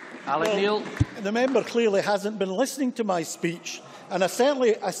 years? Well, the member clearly hasn't been listening to my speech, and I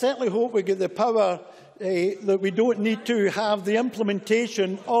certainly hope we get the power that we don't need to have the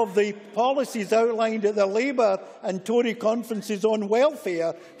implementation of the policies outlined at the Labour and Tory conferences on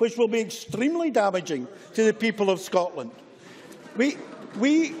welfare, which will be extremely damaging to the people of Scotland. We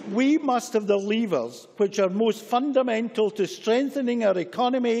must have the levers which are most fundamental to strengthening our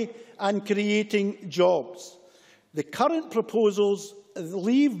economy and creating jobs. The current proposals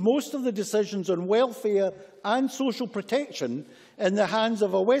leave most of the decisions on welfare and social protection in the hands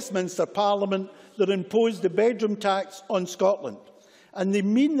of a Westminster Parliament that imposed the bedroom tax on Scotland. And they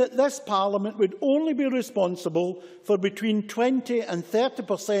mean that this Parliament would only be responsible for between 20% and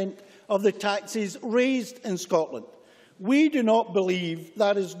 30% of the taxes raised in Scotland. We do not believe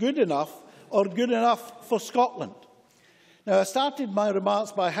that is good enough or good enough for Scotland. Now, I started my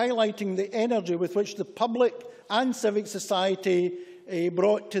remarks by highlighting the energy with which the public and civic society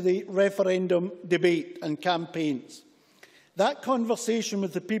brought to the referendum debate and campaigns. That conversation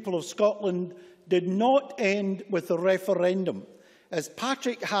with the people of Scotland did not end with the referendum. As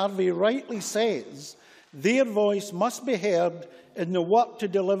Patrick Harvie rightly says, their voice must be heard in the work to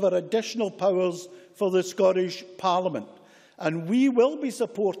deliver additional powers for the Scottish Parliament. And we will be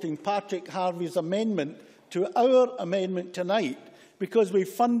supporting Patrick Harvie's amendment to our amendment tonight because we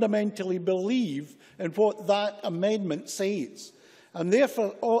fundamentally believe in what that amendment says. And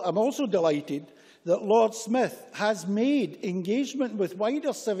therefore, I'm also delighted that Lord Smith has made engagement with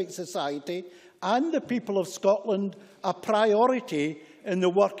wider civic society and the people of Scotland a priority in the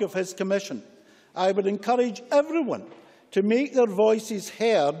work of his commission. I would encourage everyone to make their voices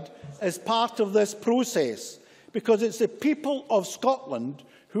heard as part of this process, because it's the people of Scotland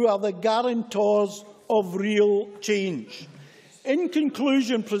who are the guarantors of real change. In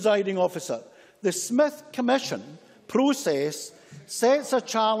conclusion, Presiding Officer, the Smith Commission process sets a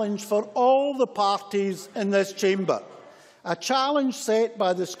challenge for all the parties in this chamber, a challenge set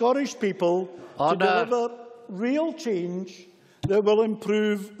by the Scottish people to deliver real change that will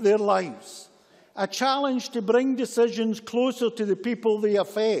improve their lives, a challenge to bring decisions closer to the people they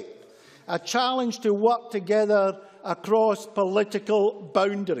affect, a challenge to work together across political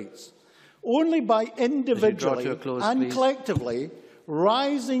boundaries. Only by individually and collectively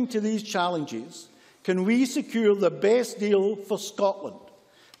rising to these challenges can we secure the best deal for Scotland.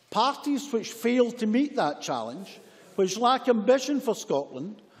 Parties which fail to meet that challenge, which lack ambition for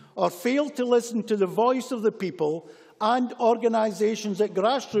Scotland, or fail to listen to the voice of the people and organisations at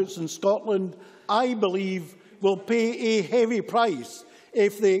grassroots in Scotland, I believe, will pay a heavy price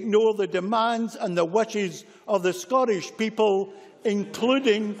if they ignore the demands and the wishes of the Scottish people,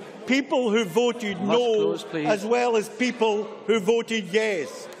 including people who voted no, as well as people who voted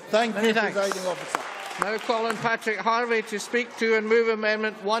yes. Thank you, Presiding Officer. Now call on Patrick Harvie to speak to and move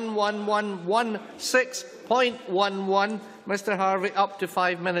Amendment 11116.11. Mr Harvie, up to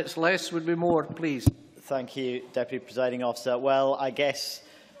 5 minutes. Less would be more, please. Thank you, Deputy Presiding Officer. Well, I guess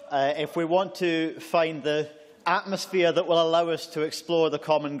if we want to find the atmosphere that will allow us to explore the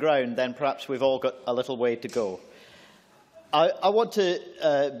common ground, then perhaps we've all got a little way to go. I want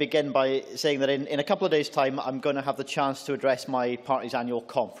to begin by saying that in a couple of days' time, I'm going to have the chance to address my party's annual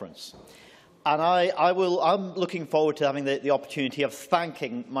conference. And I'm looking forward to having the opportunity of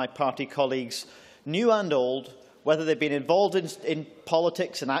thanking my party colleagues, new and old, whether they've been involved in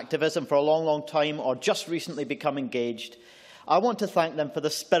politics and activism for a long, long time or just recently become engaged. I want to thank them for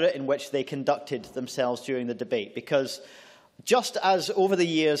the spirit in which they conducted themselves during the debate, because just as over the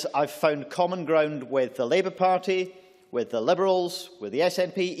years I've found common ground with the Labour Party, with the Liberals, with the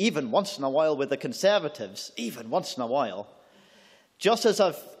SNP, even once in a while with the Conservatives, even once in a while, just as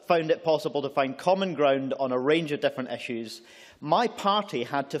I've found it possible to find common ground on a range of different issues, my party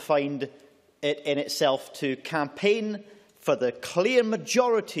had to find it in itself to campaign for the clear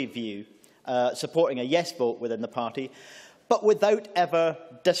majority view, supporting a yes vote within the party, but without ever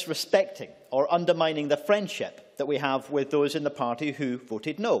disrespecting or undermining the friendship that we have with those in the party who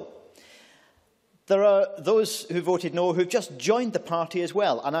voted no. There are those who voted no who've just joined the party as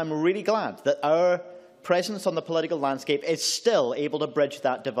well, and I'm really glad that our presence on the political landscape is still able to bridge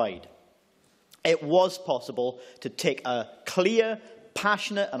that divide. It was possible to take a clear,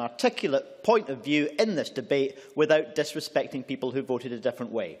 passionate and articulate point of view in this debate without disrespecting people who voted a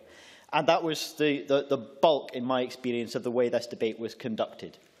different way. And that was the bulk, in my experience, of the way this debate was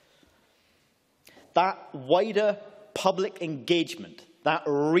conducted. That wider public engagement, that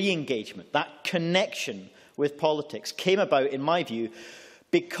re-engagement, that connection with politics came about, in my view,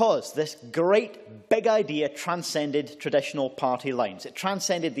 because this great big idea transcended traditional party lines. It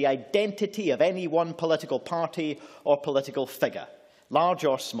transcended the identity of any one political party or political figure, large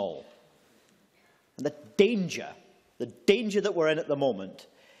or small. And the danger that we're in at the moment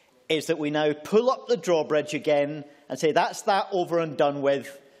is that we now pull up the drawbridge again and say that's that over and done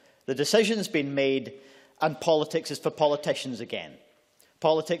with, the decision's been made, and politics is for politicians again.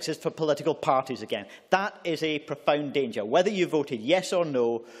 Politics is for political parties again. That is a profound danger. Whether you voted yes or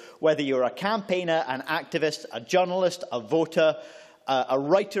no, whether you're a campaigner, an activist, a journalist, a voter, a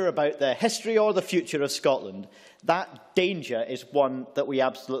writer about the history or the future of Scotland, that danger is one that we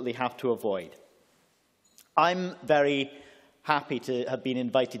absolutely have to avoid. I'm very happy to have been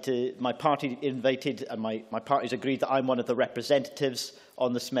invited to, my party invited, and my party's agreed that I'm one of the representatives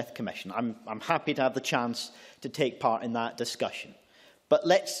on the Smith Commission. I'm happy to have the chance to take part in that discussion. But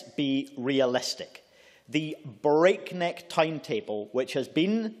let's be realistic. The breakneck timetable which has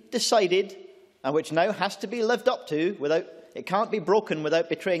been decided and which now has to be lived up to, it can't be broken without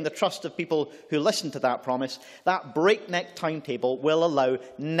betraying the trust of people who listen to that promise, that breakneck timetable will allow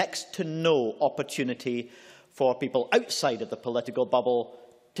next to no opportunity for people outside of the political bubble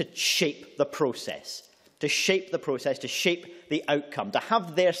to shape the process, to shape the outcome, to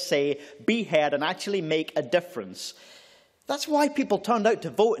have their say, be heard and actually make a difference. That's why people turned out to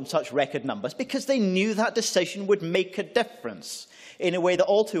vote in such record numbers, because they knew that decision would make a difference in a way that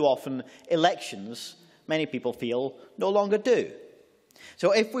all too often elections, many people feel, no longer do.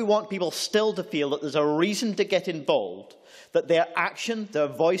 So if we want people still to feel that there's a reason to get involved, that their action, their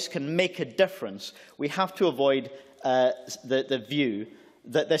voice can make a difference, we have to avoid the view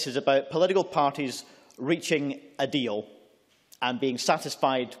that this is about political parties reaching a deal and being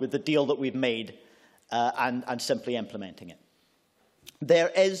satisfied with the deal that we've made and simply implementing it.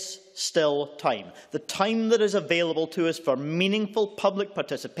 There is still time. The time that is available to us for meaningful public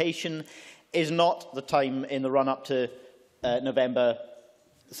participation is not the time in the run-up to November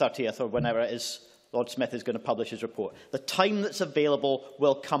 30th or whenever it is Lord Smith is going to publish his report. The time that's available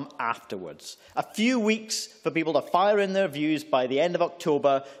will come afterwards. A few weeks for people to fire in their views by the end of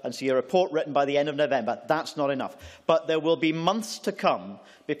October and see a report written by the end of November, that's not enough. But there will be months to come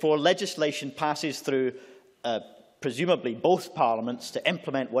before legislation passes through presumably both parliaments to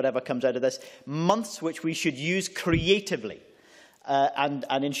implement whatever comes out of this, months which we should use creatively and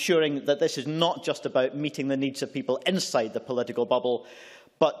ensuring that this is not just about meeting the needs of people inside the political bubble,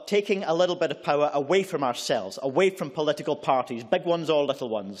 but taking a little bit of power away from ourselves, away from political parties, big ones or little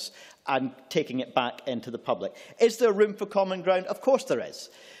ones, and taking it back into the public. Is there room for common ground? Of course there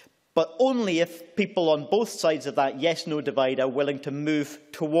is. But only if people on both sides of that yes-no divide are willing to move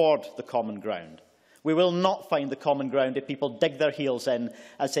toward the common ground. We will not find the common ground if people dig their heels in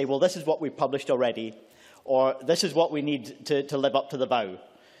and say, well, this is what we've published already, or this is what we need to live up to the vow.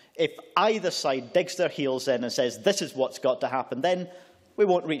 If either side digs their heels in and says, this is what's got to happen, then we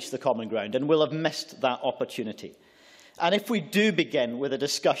won't reach the common ground and we'll have missed that opportunity. And if we do begin with a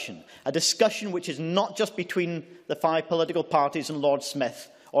discussion which is not just between the 5 political parties and Lord Smith,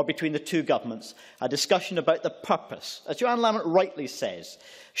 or between the two governments, a discussion about the purpose. As Joanne Lamont rightly says,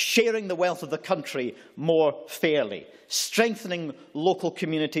 sharing the wealth of the country more fairly, strengthening local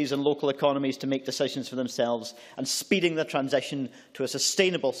communities and local economies to make decisions for themselves, and speeding the transition to a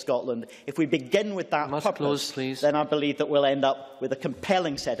sustainable Scotland. If we begin with that purpose, then I believe that we'll end up with a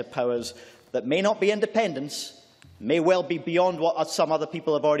compelling set of powers that may not be independence, may well be beyond what some other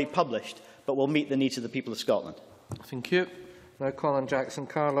people have already published, but will meet the needs of the people of Scotland. Thank you. Now, Colin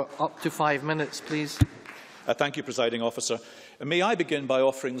Jackson-Carlo, up to 5 minutes, please. Thank you, Presiding Officer. May I begin by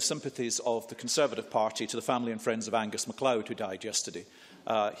offering the sympathies of the Conservative Party to the family and friends of Angus MacLeod, who died yesterday.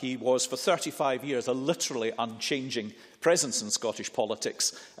 He was, for 35 years, a literally unchanging presence in Scottish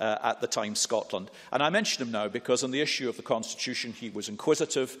politics at the Times Scotland. And I mention him now because on the issue of the Constitution, he was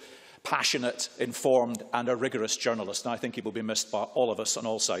inquisitive, passionate, informed and a rigorous journalist. And I think he will be missed by all of us on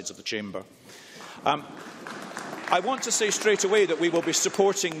all sides of the chamber. I want to say straight away that we will be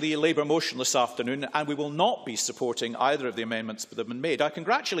supporting the Labour motion this afternoon, and we will not be supporting either of the amendments that have been made. I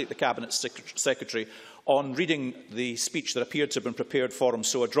congratulate the Cabinet Secretary on reading the speech that appeared to have been prepared for him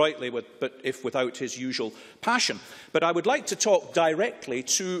so adroitly, but if without his usual passion. But I would like to talk directly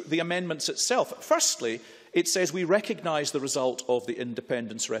to the amendments itself. Firstly, it says we recognise the result of the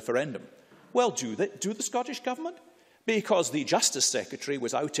independence referendum. Well, do the Scottish Government? Because the Justice Secretary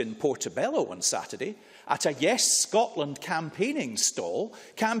was out in Portobello on Saturday at a Yes Scotland campaigning stall,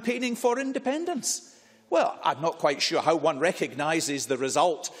 campaigning for independence. Well, I'm not quite sure how one recognises the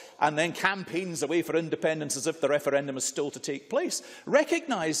result and then campaigns away for independence as if the referendum is still to take place.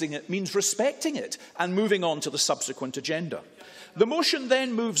 Recognising it means respecting it and moving on to the subsequent agenda. The motion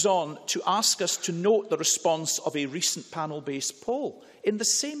then moves on to ask us to note the response of a recent panel-based poll in the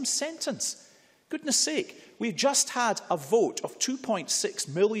same sentence. Goodness sake, we've just had a vote of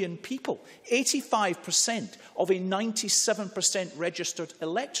 2.6 million people, 85% of a 97% registered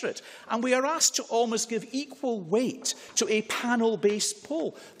electorate, and we are asked to almost give equal weight to a panel-based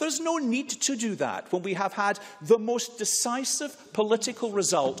poll. There's no need to do that when we have had the most decisive political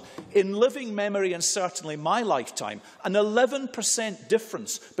result in living memory and certainly my lifetime, an 11%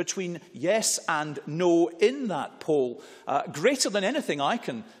 difference between yes and no in that poll, greater than anything I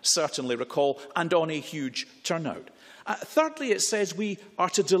can certainly recall, and on a huge turnout. Thirdly, it says we are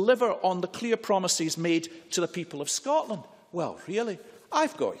to deliver on the clear promises made to the people of Scotland. Well, really,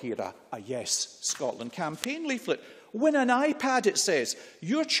 I've got here a Yes Scotland campaign leaflet. Win an iPad, it says.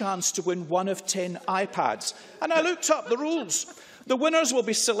 Your chance to win one of 10 iPads. And I looked up the rules. The winners will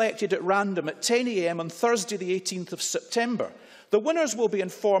be selected at random at 10 a.m. on Thursday, the 18th of September. The winners will be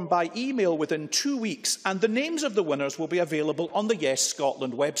informed by email within 2 weeks, and the names of the winners will be available on the Yes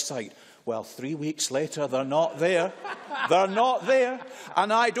Scotland website. Well, 3 weeks later, they're not there. They're not there.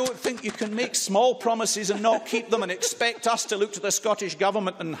 And I don't think you can make small promises and not keep them and expect us to look to the Scottish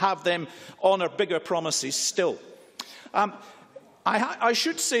Government and have them honour bigger promises still. I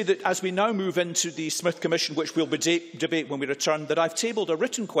should say that as we now move into the Smith Commission, which we'll debate when we return, that I've tabled a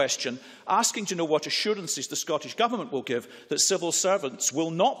written question asking to know what assurances the Scottish Government will give that civil servants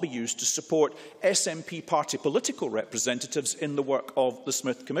will not be used to support SNP party political representatives in the work of the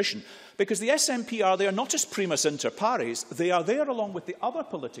Smith Commission. Because the SNP are there not as primus inter pares, they are there along with the other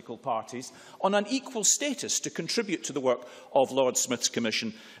political parties on an equal status to contribute to the work of Lord Smith's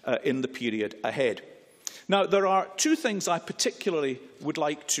Commission in the period ahead. Now, there are two things I particularly would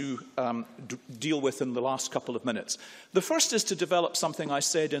like to deal with in the last couple of minutes. The first is to develop something I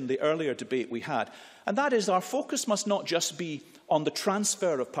said in the earlier debate we had, and that is our focus must not just be on the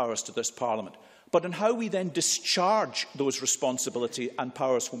transfer of powers to this Parliament, but on how we then discharge those responsibilities and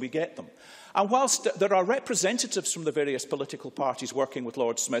powers when we get them. And whilst there are representatives from the various political parties working with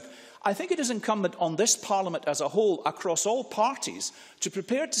Lord Smith, I think it is incumbent on this Parliament as a whole, across all parties, to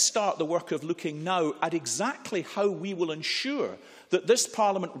prepare to start the work of looking now at exactly how we will ensure that this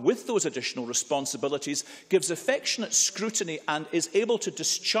Parliament, with those additional responsibilities, gives affectionate scrutiny and is able to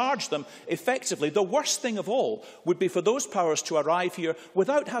discharge them effectively. The worst thing of all would be for those powers to arrive here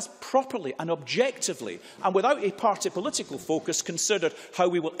without us properly and objectively, and without a party political focus, considered how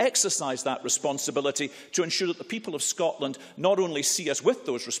we will exercise that responsibility to ensure that the people of Scotland not only see us with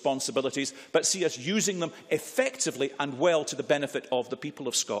those responsibilities, but see us using them effectively and well to the benefit of the people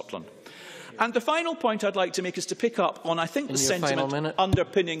of Scotland. And the final point I'd like to make is to pick up on, I think, the sentiment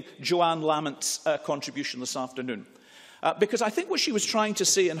underpinning Joanne Lamont's contribution this afternoon. Because I think what she was trying to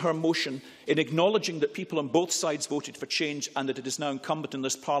say in her motion, in acknowledging that people on both sides voted for change and that it is now incumbent in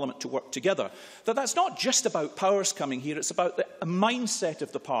this Parliament to work together, that that's not just about powers coming here, it's about the mindset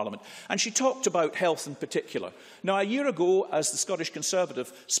of the Parliament. And she talked about health in particular. Now, a year ago, as the Scottish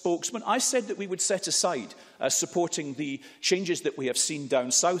Conservative spokesman, I said that we would set aside supporting the changes that we have seen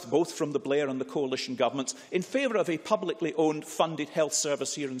down south, both from the Blair and the coalition governments, in favour of a publicly owned, funded health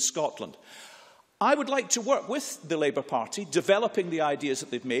service here in Scotland. I would like to work with the Labour Party, developing the ideas that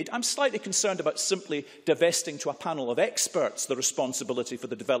they've made. I'm slightly concerned about simply divesting to a panel of experts the responsibility for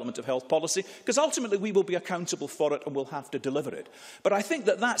the development of health policy, because ultimately we will be accountable for it and will have to deliver it. But I think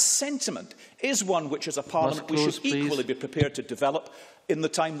that that sentiment is one which, as a Parliament, we should equally be prepared to develop in the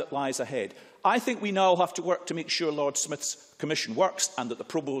time that lies ahead. I think we now have to work to make sure Lord Smith's Commission works and that the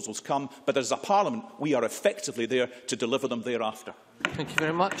proposals come, but as a Parliament, we are effectively there to deliver them thereafter. Thank you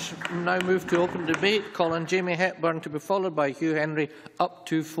very much. We now move to open debate. Call on Jamie Hepburn to be followed by Hugh Henry. Up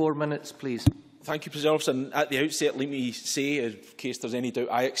to 4 minutes, please. Thank you, President Officer. And at the outset, let me say, in case there's any doubt,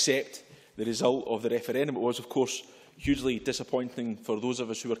 I accept the result of the referendum. It was, of course, hugely disappointing for those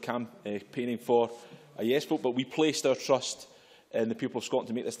of us who were campaigning for a yes vote, but we placed our trust in the people of Scotland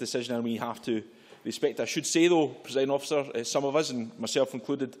to make this decision, and we have to respect it. I should say, though, President Officer, some of us, and myself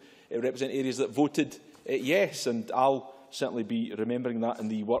included, represent areas that voted yes, and I'll certainly be remembering that in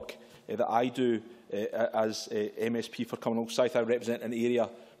the work that I do as MSP for Cumbernauld South. I represent an area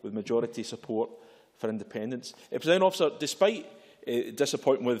with majority support for independence. President Officer, despite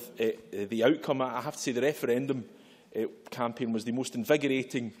disappointing with the outcome, I have to say the referendum campaign was the most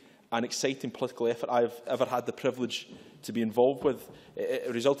invigorating and exciting political effort I've ever had the privilege to be involved with.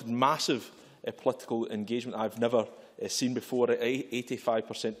 It resulted in massive political engagement I've never seen before.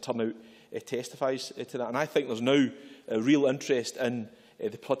 85% turnout testifies to that. And I think there's now a real interest in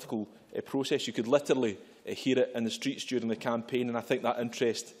the political process. You could literally hear it in the streets during the campaign, and I think that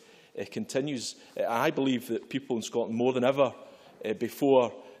interest continues. I believe that people in Scotland, more than ever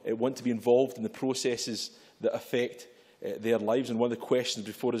before, want to be involved in the processes that affect their lives. And one of the questions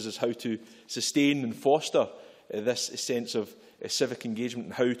before us is how to sustain and foster this sense of civic engagement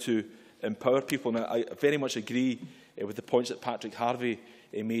and how to empower people. And I very much agree with the points that Patrick Harvey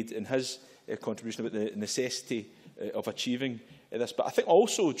made in his contribution about the necessity of achieving this. But I think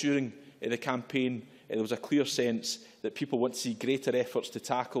also during the campaign there was a clear sense that people want to see greater efforts to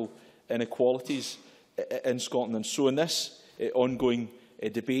tackle inequalities in Scotland. And so in this ongoing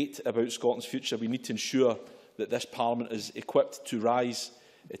debate about Scotland's future, we need to ensure that this Parliament is equipped to rise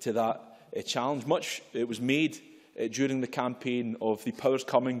to that challenge. Much was made during the campaign of the powers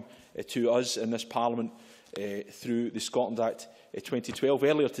coming to us in this Parliament through the Scotland Act 2012.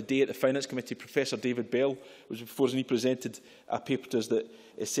 Earlier today at the Finance Committee, Professor David Bell was before us and he presented a paper to us that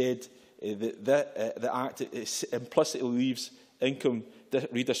said that the Act implicitly leaves income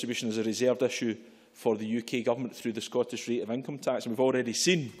redistribution as a reserved issue for the UK Government through the Scottish rate of income tax. And we've already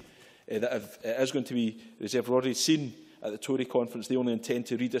seen that if it is going to be reserved, we've already seen at the Tory conference they only intend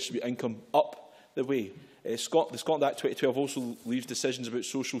to redistribute income up the way. The Scotland Act 2012 also leaves decisions about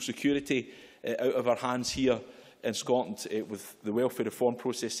social security out of our hands here in Scotland, with the welfare reform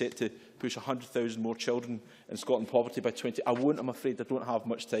process set to push 100,000 more children in Scotland poverty by 20. I won't, I'm afraid, I don't have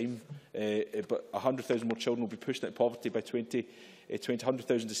much time, but 100,000 more children will be pushed into poverty by 2020.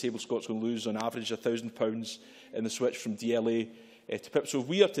 100,000 disabled Scots will lose on average £1,000 in the switch from DLA to PIP. So if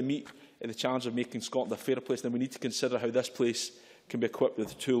we are to meet the challenge of making Scotland a fairer place, then we need to consider how this place can be equipped with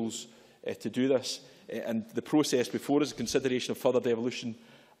the tools to do this. And the process before us, consideration of further devolution,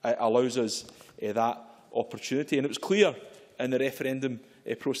 allows us that opportunity. And it was clear in the referendum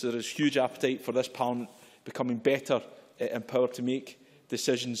process there is huge appetite for this Parliament becoming better empowered to make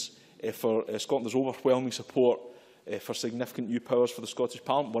decisions for Scotland. There's overwhelming support for significant new powers for the Scottish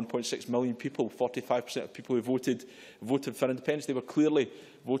Parliament. 1.6 million people, 45% of people who voted for independence. They were clearly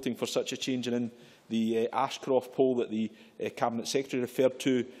voting for such a change. And in the Ashcroft poll that the Cabinet Secretary referred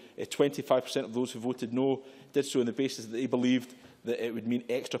to, 25% of those who voted no did so on the basis that they believed that it would mean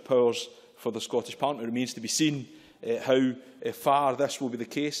extra powers for the Scottish Parliament. It remains to be seen how far this will be the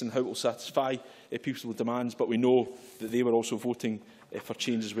case and how it will satisfy people's demands, but we know that they were also voting for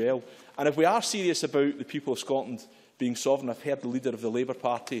change as well. And if we are serious about the people of Scotland being sovereign, I've heard the leader of the Labour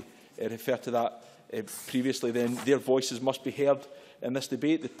Party refer to that previously, then their voices must be heard in this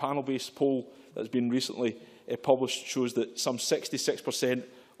debate. The panel-based poll that has been recently published shows that some 66%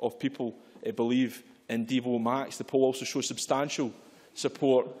 of people believe in Devo Max. The poll also shows substantial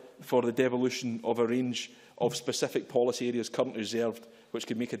support for the devolution of a range of specific policy areas currently reserved, which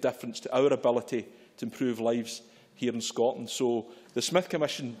could make a difference to our ability to improve lives here in Scotland. So the Smith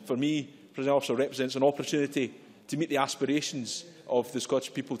Commission, for me, President Officer, represents an opportunity to meet the aspirations of the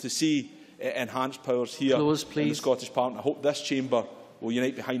Scottish people to see enhanced powers here in the Scottish Parliament. I hope this chamber will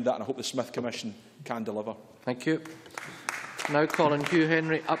unite behind that, and I hope the Smith Commission can deliver. Thank you. Now calling Hugh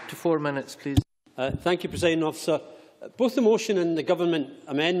Henry. Up to 4 minutes, please. Thank you, Presiding Officer. Both the motion and the government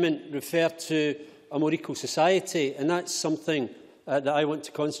amendment refer to a more equal society, and that's something that I want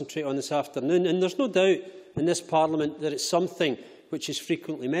to concentrate on this afternoon. And there's no doubt in this Parliament that it's something which is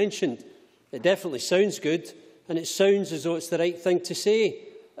frequently mentioned. It definitely sounds good, and it sounds as though it's the right thing to say.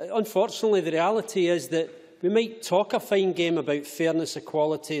 Unfortunately, the reality is that we might talk a fine game about fairness,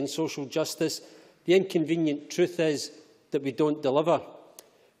 equality and social justice. The inconvenient truth is that we don't deliver.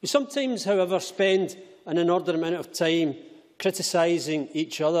 We sometimes, however, spend an inordinate amount of time criticising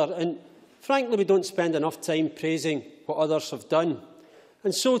each other, and frankly we don't spend enough time praising what others have done.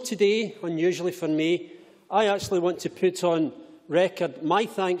 And so today, unusually for me, I actually want to put on record my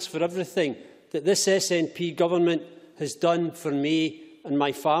thanks for everything that this SNP government has done for me and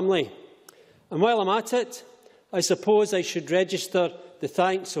my family. And while I'm at it, I suppose I should register the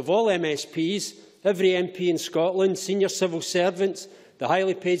thanks of all MSPs, every MP in Scotland, senior civil servants, the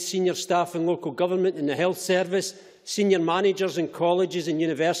highly paid senior staff in local government and the health service, senior managers in colleges and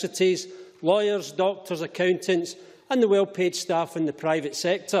universities, lawyers, doctors, accountants and the well-paid staff in the private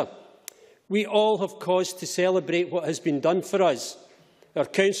sector. We all have cause to celebrate what has been done for us. Our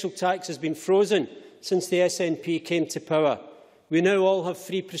council tax has been frozen since the SNP came to power. We now all have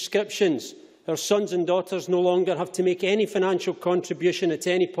free prescriptions. Our sons and daughters no longer have to make any financial contribution at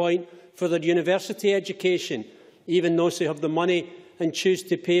any point for their university education, even those who have the money and choose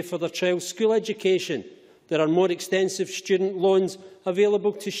to pay for their child's school education. There are more extensive student loans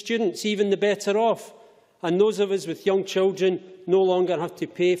available to students, even the better off. And those of us with young children no longer have to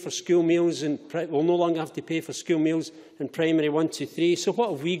pay for school meals in primary 1 to 3. So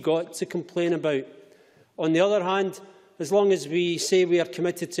what have we got to complain about? On the other hand, as long as we say we are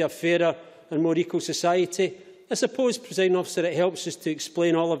committed to a fairer and more equal society, I suppose, Presiding Officer, it helps us to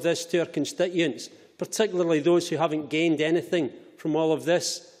explain all of this to our constituents, particularly those who haven't gained anything from all of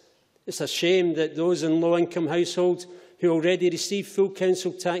this. It's a shame that those in low-income households who already receive full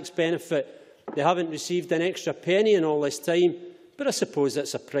council tax benefit, they haven't received an extra penny in all this time, but I suppose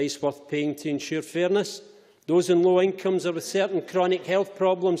that's a price worth paying to ensure fairness. Those in low incomes or with certain chronic health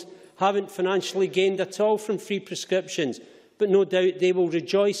problems haven't financially gained at all from free prescriptions, but no doubt they will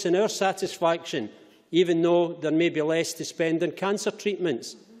rejoice in our satisfaction, even though there may be less to spend on cancer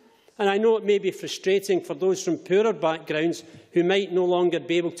treatments. And I know it may be frustrating for those from poorer backgrounds who might no longer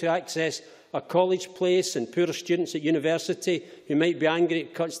be able to access a college place, and poorer students at university who might be angry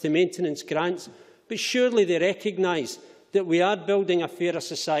at cuts to maintenance grants, but surely they recognise that we are building a fairer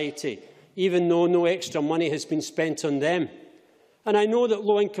society, even though no extra money has been spent on them. And I know that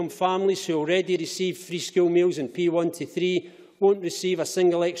low-income families who already receive free school meals in P1 to 3 won't receive a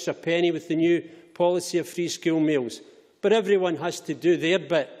single extra penny with the new policy of free school meals. But everyone has to do their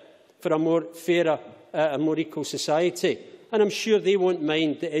bit for a more fairer and more equal society. And I'm sure they won't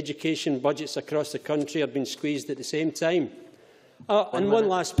mind that education budgets across the country are being squeezed at the same time. And one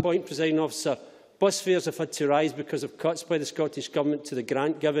last point, Presiding Officer. Bus fares have had to rise because of cuts by the Scottish Government to the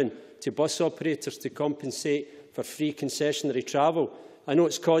grant given to bus operators to compensate for free concessionary travel. I know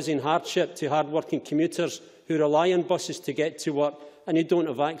it's causing hardship to hard-working commuters who rely on buses to get to work and who don't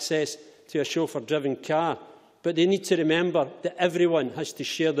have access to a chauffeur-driven car. But they need to remember that everyone has to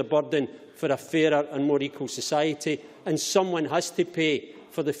share the burden for a fairer and more equal society, and someone has to pay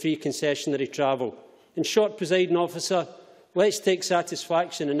for the free concessionary travel. In short, Presiding Officer, let's take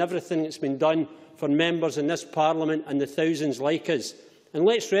satisfaction in everything that's been done for members in this Parliament and the thousands like us. And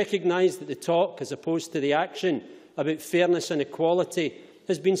let's recognise that the talk, as opposed to the action, about fairness and equality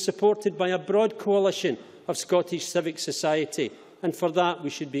has been supported by a broad coalition of Scottish civic society, and for that we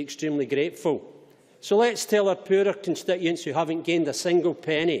should be extremely grateful. So let's tell our poorer constituents who haven't gained a single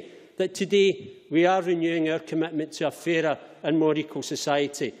penny that today we are renewing our commitment to a fairer and more equal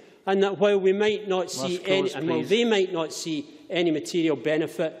society, and that while we might not see while they might not see any material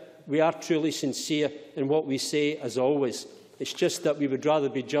benefit, we are truly sincere in what we say, as always. It's just that we would rather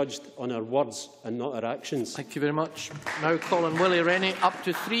be judged on our words and not our actions. Thank you very much. Now calling Willie Rennie. Up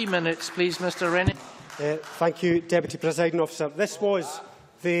to 3 minutes, please, Mr Rennie. Thank you, Deputy Presiding Officer. This was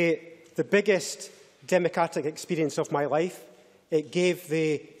the biggest democratic experience of my life. It gave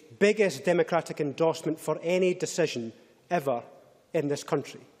the biggest democratic endorsement for any decision ever in this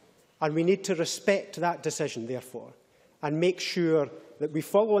country. And we need to respect that decision, therefore, and make sure that we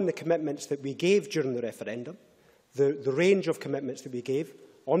follow on the commitments that we gave during the referendum, the range of commitments that we gave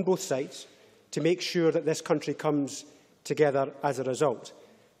on both sides, to make sure that this country comes together as a result.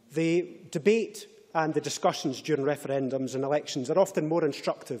 The debate and the discussions during referendums and elections are often more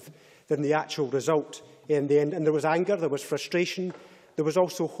instructive than the actual result in the end. And there was anger, there was frustration, there was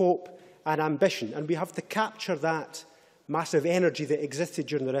also hope and ambition. And we have to capture that massive energy that existed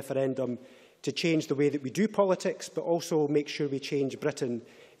during the referendum to change the way that we do politics, but also make sure we change Britain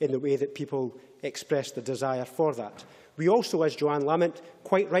in the way that people express the desire for that. We also, as Joanne Lamont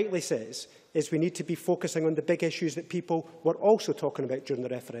quite rightly says, is we need to be focusing on the big issues that people were also talking about during the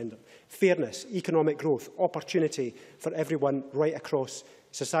referendum. Fairness, economic growth, opportunity for everyone right across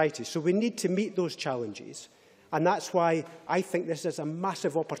society. So we need to meet those challenges. And that's why I think this is a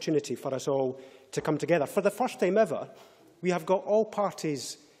massive opportunity for us all to come together. For the first time ever, we have got all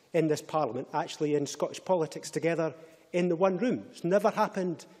parties in this Parliament, actually in Scottish politics, together in the one room. It's never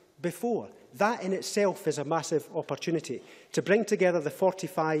happened before. That in itself is a massive opportunity. To bring together the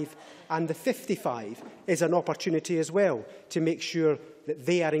 45 and the 55 is an opportunity as well to make sure that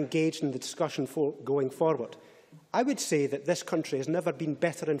they are engaged in the discussion going forward. I would say that this country has never been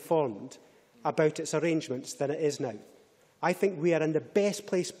better informed about its arrangements than it is now. I think we are in the best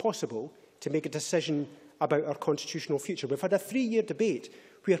place possible to make a decision about our constitutional future. We've had a 3-year debate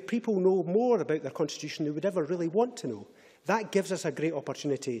where people know more about their constitution than they would ever really want to know. That gives us a great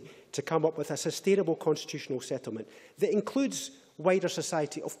opportunity to come up with a sustainable constitutional settlement that includes wider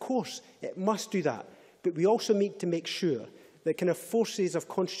society. Of course, it must do that. But we also need to make sure that kind of forces of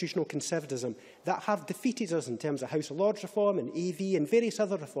constitutional conservatism that have defeated us in terms of House of Lords reform and AV and various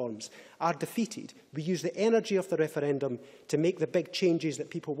other reforms are defeated. We use the energy of the referendum to make the big changes that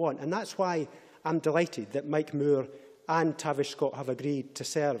people want. And that's why I'm delighted that Mike Moore and Tavish Scott have agreed to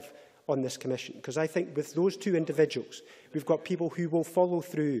serve on this commission, because I think with those two individuals, we've got people who will follow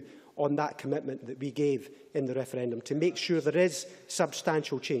through on that commitment that we gave in the referendum to make sure there is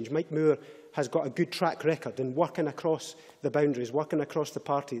substantial change. Mike Moore has got a good track record in working across the boundaries, working across the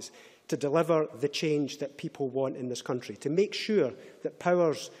parties to deliver the change that people want in this country, to make sure that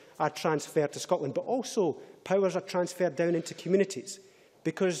powers are transferred to Scotland, but also powers are transferred down into communities,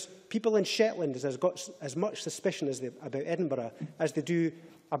 because people in Shetland have got as much suspicion about Edinburgh as they do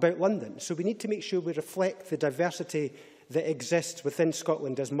about London. So we need to make sure we reflect the diversity that exists within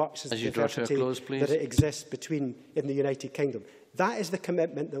Scotland as much as the diversity that it exists in the United Kingdom. That is the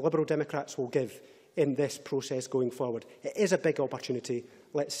commitment the Liberal Democrats will give in this process going forward. It is a big opportunity.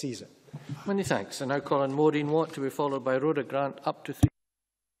 Let's seize it. Many thanks. I now call on Maureen Watt to be followed by Rhoda Grant, up to 3.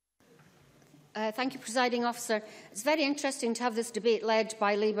 Thank you, Presiding Officer. It's very interesting to have this debate led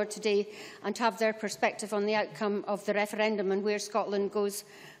by Labour today and to have their perspective on the outcome of the referendum and where Scotland goes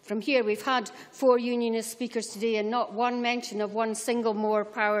from here. We've had 4 unionist speakers today and not one mention of one single more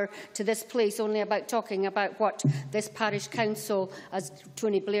power to this place, only about talking about what this parish council, as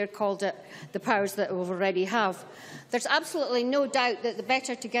Tony Blair called it, the powers that we already have. There's absolutely no doubt that the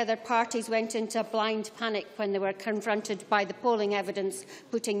Better Together parties went into a blind panic when they were confronted by the polling evidence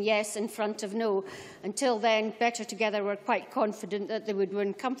putting yes in front of no. Until then, Better Together were quite confident that they would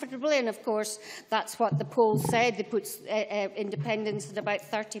win comfortably, and of course that's what the polls said. They put independence at about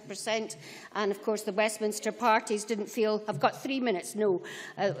 30%, and of course the Westminster parties didn't feel, I've got 3 minutes,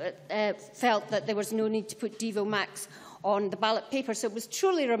 felt that there was no need to put Devo Max on the ballot paper. So it was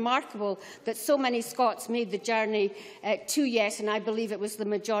truly remarkable that so many Scots made the journey to yes, and I believe it was the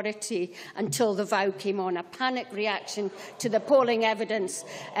majority until the vow came on. A panic reaction to the polling evidence,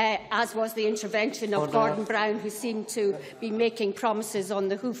 as was the intervention of Gordon Brown, who seemed to be making promises on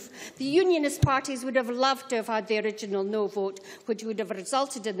the hoof. The unionist parties would have loved to have had the original no vote, which would have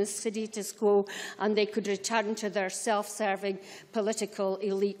resulted in the status quo, and they could return to their self-serving political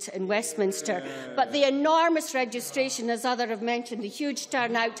elite in Westminster. But the enormous registration, as others have mentioned, the huge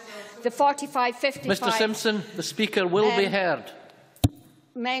turnout, the 45-55... Mr Simpson, the Speaker will be heard.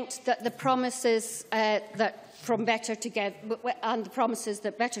 ...meant that the promises from Better Together and the promises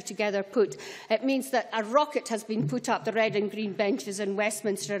that Better Together put, it means that a rocket has been put up the red and green benches in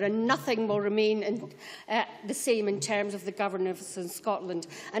Westminster and nothing will remain the same in terms of the governance in Scotland.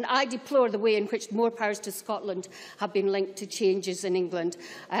 And I deplore the way in which more powers to Scotland have been linked to changes in England,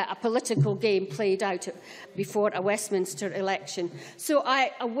 a political game played out before a Westminster election. So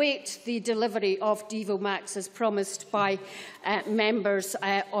I await the delivery of Devo Max as promised by members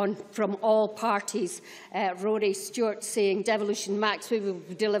from all parties. Rory Stewart saying Devolution Max will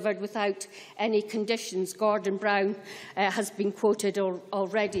be delivered without any conditions. Gordon Brown has been quoted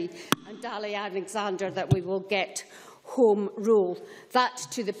already, and Dali Alexander that we will get home rule. That,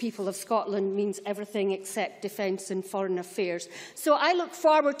 to the people of Scotland, means everything except defence and foreign affairs. So I look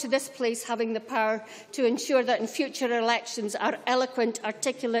forward to this place having the power to ensure that in future elections our eloquent,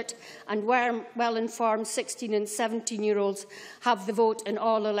 articulate and well-informed 16 and 17-year-olds have the vote in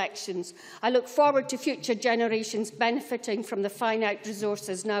all elections. I look forward to future generations benefiting from the finite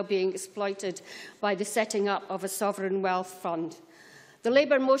resources now being exploited by the setting up of a sovereign wealth fund. The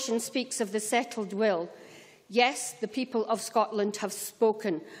Labour motion speaks of the settled will. Yes, the people of Scotland have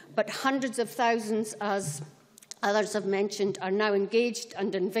spoken, but hundreds of thousands, as others have mentioned, are now engaged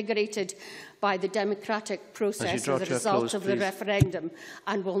and invigorated by the democratic process as a result of the referendum,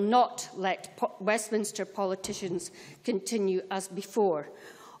 and will not let Westminster politicians continue as before.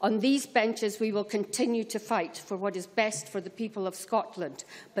 On these benches, we will continue to fight for what is best for the people of Scotland,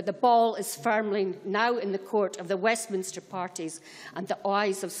 but the ball is firmly now in the court of the Westminster parties, and the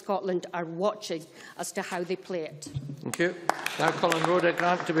eyes of Scotland are watching as to how they play it. Thank you. Now Colin Rhoda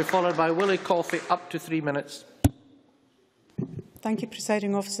Grant, to be followed by Willie Coffey, up to 3 minutes. Thank you,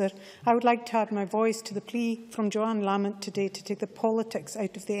 Presiding Officer. I would like to add my voice to the plea from Joanne Lamont today to take the politics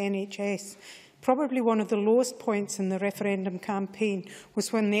out of the NHS. Probably one of the lowest points in the referendum campaign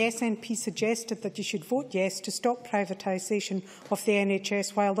was when the SNP suggested that you should vote yes to stop privatisation of the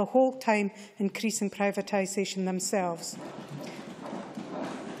NHS, while the whole time increasing privatisation themselves.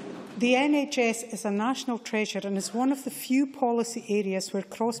 The NHS is a national treasure and is one of the few policy areas where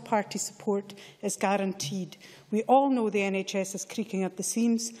cross-party support is guaranteed. We all know the NHS is creaking at the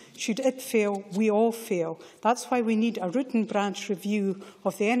seams. Should it fail, we all fail. That's why we need a root and branch review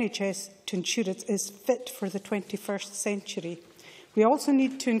of the NHS to ensure it is fit for the 21st century. We also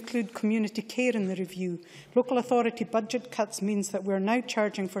need to include community care in the review. Local authority budget cuts means that we are now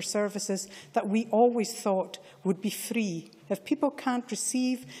charging for services that we always thought would be free. If people can't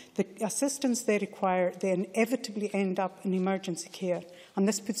receive the assistance they require, they inevitably end up in emergency care, and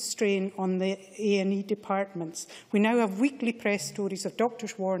this puts strain on the A&E departments. We now have weekly press stories of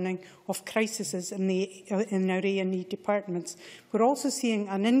doctors warning of crises in our A&E departments. We're also seeing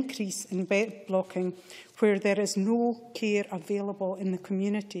an increase in bed blocking where there is no care available in the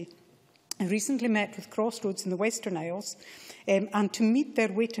community. I recently met with Crossroads in the Western Isles, and to meet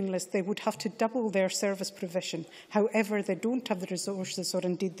their waiting list, they would have to double their service provision. However, they don't have the resources or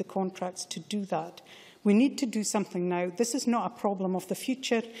indeed the contracts to do that. We need to do something now. This is not a problem of the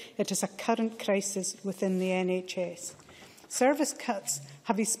future. It is a current crisis within the NHS. Service cuts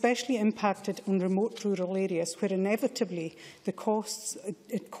have especially impacted on remote rural areas where inevitably it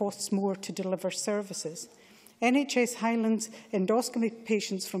costs more to deliver services. NHS Highlands endoscopy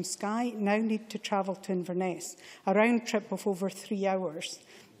patients from Skye now need to travel to Inverness, a round trip of over 3 hours.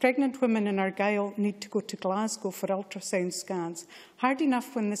 Pregnant women in Argyll need to go to Glasgow for ultrasound scans. Hard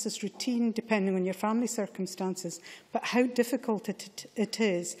enough when this is routine, depending on your family circumstances, but how difficult it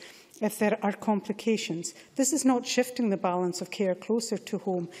is if there are complications. This is not shifting the balance of care closer to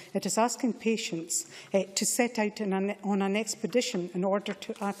home. It is asking patients to set out on an expedition in order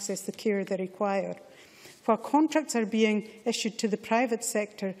to access the care they require. While contracts are being issued to the private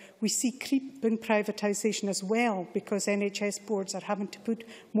sector, we see creeping privatisation as well, because NHS boards are having to put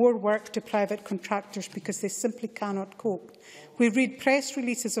more work to private contractors because they simply cannot cope. We read press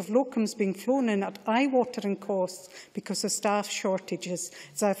releases of locums being flown in at eye-watering costs because of staff shortages.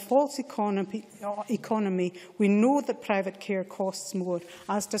 It's a false economy. We know that private care costs more,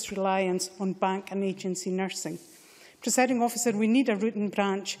 as does reliance on bank and agency nursing. Presiding Officer, we need a root and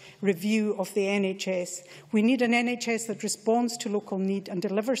branch review of the NHS. We need an NHS that responds to local need and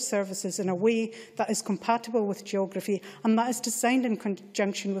delivers services in a way that is compatible with geography and that is designed in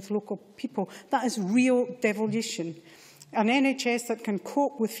conjunction with local people. That is real devolution. An NHS that can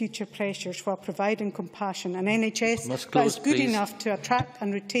cope with future pressures while providing compassion. An NHS that is good enough to attract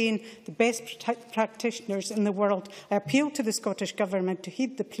and retain the best practitioners in the world. I appeal to the Scottish Government to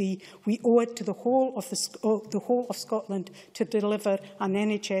heed the plea. We owe it to the whole of Scotland to deliver an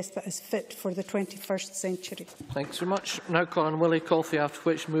NHS that is fit for the 21st century. Thanks very much. Now Colin Willie Coffey, after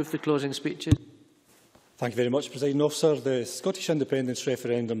which move the closing speeches. Thank you very much, Presiding Officer. The Scottish Independence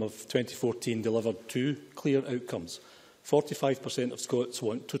referendum of 2014 delivered two clear outcomes. 45% of Scots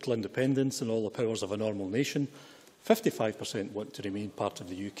want total independence and all the powers of a normal nation. 55% want to remain part of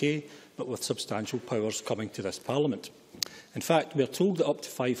the UK, but with substantial powers coming to this Parliament. In fact, we are told that up to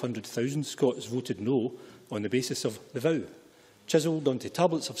 500,000 Scots voted no on the basis of the vow, chiselled onto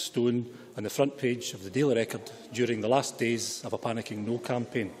tablets of stone on the front page of the Daily Record during the last days of a panicking no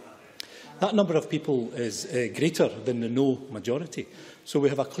campaign. That number of people is greater than the no majority, so we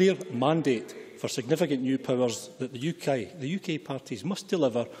have a clear mandate for significant new powers that the UK parties must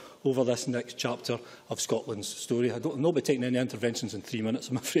deliver over this next chapter of Scotland's story. I'll not be taking any interventions in 3 minutes,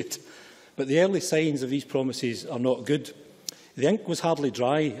 I'm afraid. But the early signs of these promises are not good. The ink was hardly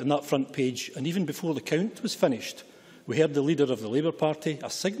dry on that front page, and even before the count was finished, we heard the leader of the Labour Party, a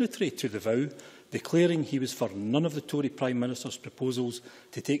signatory to the vow, declaring he was for none of the Tory Prime Minister's proposals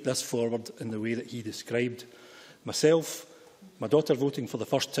to take this forward in the way that he described. Myself, my daughter voting for the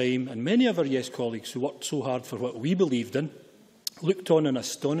first time, and many of our Yes colleagues who worked so hard for what we believed in, looked on in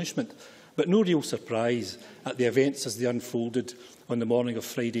astonishment, but no real surprise at the events as they unfolded on the morning of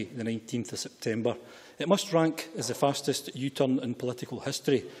Friday, the 19th of September. It must rank as the fastest U-turn in political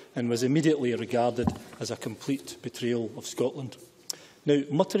history and was immediately regarded as a complete betrayal of Scotland. Now,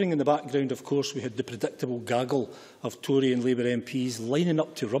 muttering in the background, of course, we had the predictable gaggle of Tory and Labour MPs lining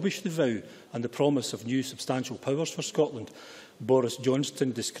up to rubbish the vow and the promise of new substantial powers for Scotland. Boris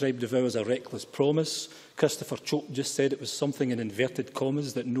Johnson described the vow as a reckless promise. Christopher Chope just said it was something in inverted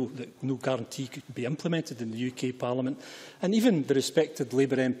commas that no guarantee could be implemented in the UK Parliament. And even the respected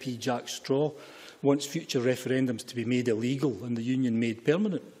Labour MP Jack Straw wants future referendums to be made illegal and the Union made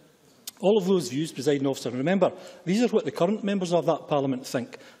permanent. All of those views, Presiding Officer, and remember, these are what the current members of that Parliament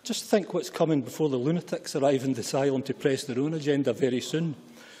think. Just think what's coming before the lunatics arrive in this island to press their own agenda very soon.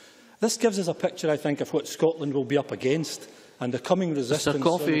 This gives us a picture, I think, of what Scotland will be up against and the coming resistance. Mr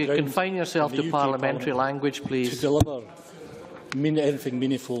Coffey, confine yourself to parliamentary language, please. To deliver anything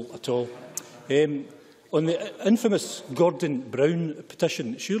meaningful at all. On the infamous Gordon Brown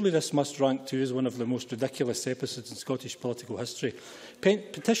petition, surely this must rank too as one of the most ridiculous episodes in Scottish political history.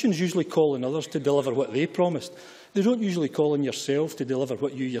 Petitions usually call on others to deliver what they promised. They don't usually call on yourself to deliver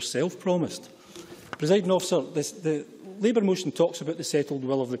what you yourself promised. Presiding Officer, the Labour motion talks about the settled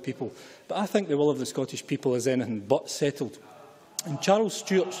will of the people, but I think the will of the Scottish people is anything but settled. In Charles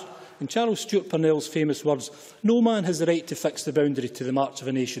Stuart Parnell's famous words, no man has the right to fix the boundary to the march of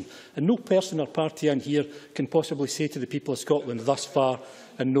a nation, and no person or party in here can possibly say to the people of Scotland thus far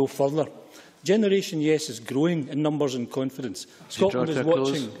and no further. Generation Yes is growing in numbers and confidence. Scotland is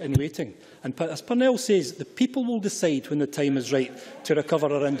watching and waiting. And as Parnell says, the people will decide when the time is right to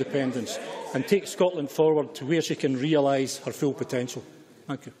recover our independence and take Scotland forward to where she can realise her full potential.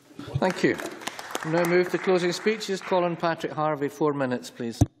 Thank you. Thank you. We now move to closing speeches. Colin Patrick Harvey, 4 minutes,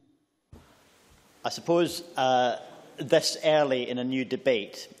 please. I suppose this early in a new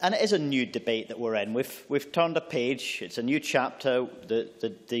debate, and it is a new debate that we're in, we've turned a page, it's a new chapter,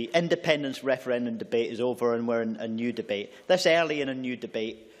 the independence referendum debate is over and we're in a new debate. This early in a new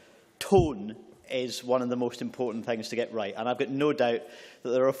debate, tone is one of the most important things to get right, and I've got no doubt that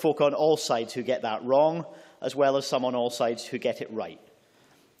there are folk on all sides who get that wrong, as well as some on all sides who get it right.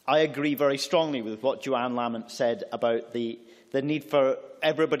 I agree very strongly with what Joanne Lamont said about the need for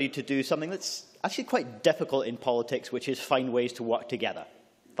everybody to do something that's actually quite difficult in politics, which is find ways to work together.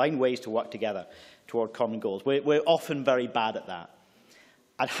 Find ways to work together toward common goals. We're often very bad at that.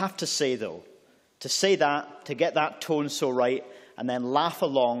 I'd have to say, though, to say that, to get that tone so right, and then laugh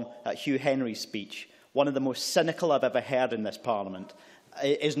along at Hugh Henry's speech, one of the most cynical I've ever heard in this Parliament,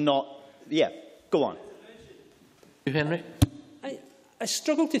 is not... Yeah, go on. Hugh Henry? I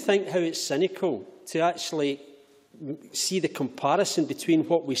struggle to think how it's cynical to actually see the comparison between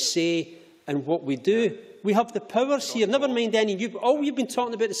what we say and what we do. We have the powers here, never mind any new... All you've been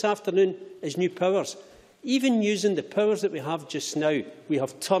talking about this afternoon is new powers. Even using the powers that we have just now, we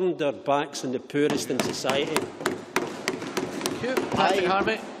have turned our backs on the poorest in society.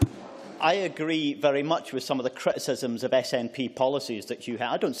 I agree very much with some of the criticisms of SNP policies that you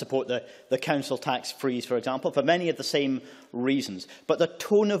have. I don't support the council tax freeze, for example, for many of the same reasons. But the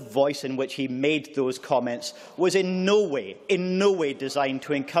tone of voice in which he made those comments was in no way designed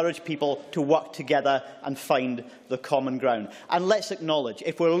to encourage people to work together and find the common ground. And let's acknowledge,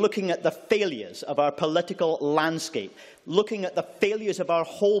 if we're looking at the failures of our political landscape, looking at the failures of our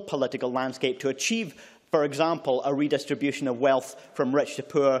whole political landscape to achieve, for example, a redistribution of wealth from rich to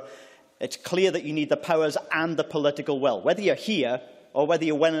poor, it's clear that you need the powers and the political will. Whether you're here or whether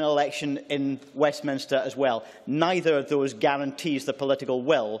you win an election in Westminster as well, neither of those guarantees the political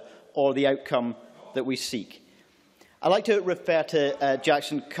will or the outcome that we seek. I'd like to refer to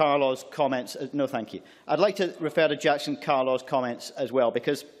Jackson Carlaw's comments. No, thank you. I'd like to refer to Jackson Carlaw's comments as well,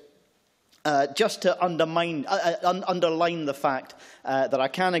 because just to underline the fact that I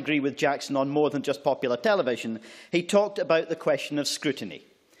can agree with Jackson on more than just popular television, he talked about the question of scrutiny.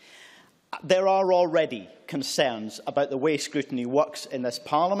 There are already concerns about the way scrutiny works in this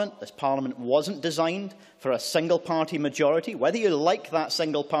Parliament. This Parliament wasn't designed for a single-party majority. Whether you like that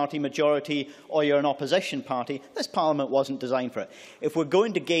single-party majority or you're an opposition party, this Parliament wasn't designed for it. If we're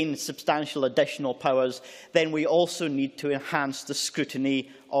going to gain substantial additional powers, then we also need to enhance the scrutiny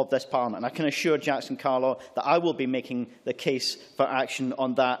of this Parliament. And I can assure Jackson Carlaw that I will be making the case for action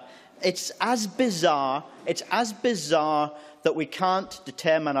on that. It's as bizarre that we can't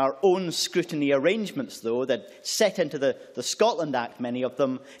determine our own scrutiny arrangements, though, that set into the Scotland Act, many of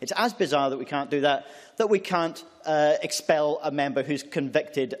them. It's as bizarre that we can't do that we can't expel a member who's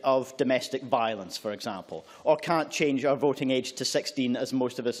convicted of domestic violence, for example, or can't change our voting age to 16, as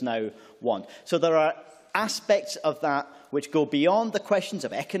most of us now want. So there are aspects of that which go beyond the questions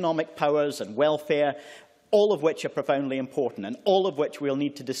of economic powers and welfare, all of which are profoundly important, and all of which we'll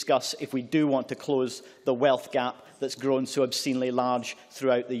need to discuss if we do want to close the wealth gap that's grown so obscenely large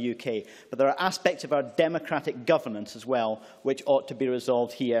throughout the UK. But there are aspects of our democratic governance as well which ought to be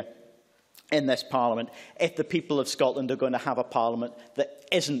resolved here in this Parliament if the people of Scotland are going to have a Parliament that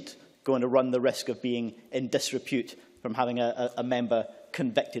isn't going to run the risk of being in disrepute from having a member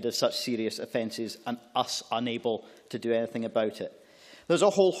convicted of such serious offences and us unable to do anything about it. There's a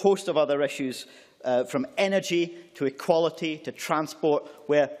whole host of other issues from energy to equality to transport,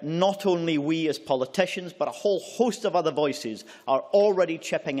 where not only we as politicians, but a whole host of other voices are already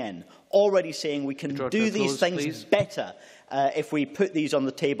chipping in, already saying we can do these things better if we put these on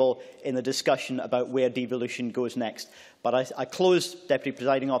the table in the discussion about where devolution goes next. But I close, Deputy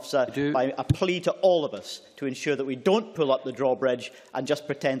Presiding Officer, by a plea to all of us to ensure that we don't pull up the drawbridge and just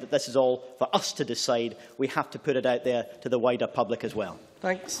pretend that this is all for us to decide. We have to put it out there to the wider public as well.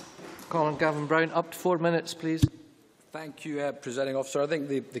 Thanks. Colin Gavin-Brown, up to 4 minutes, please. Thank you, Presiding Officer. I think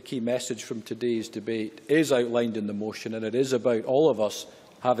the key message from today's debate is outlined in the motion, and it is about all of us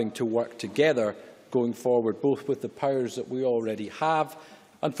having to work together going forward, both with the powers that we already have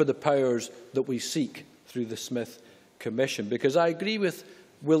and for the powers that we seek through the Smith Commission. Because I agree with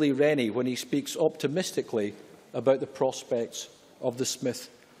Willie Rennie when he speaks optimistically about the prospects of the Smith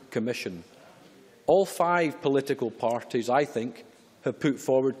Commission. All 5 political parties, I think, have put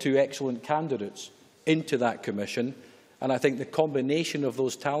forward 2 excellent candidates into that commission, and I think the combination of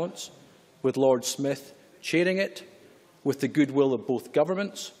those talents, with Lord Smith chairing it, with the goodwill of both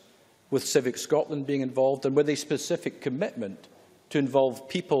governments, with Civic Scotland being involved, and with a specific commitment to involve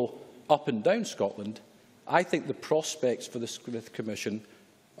people up and down Scotland, I think the prospects for the Smith Commission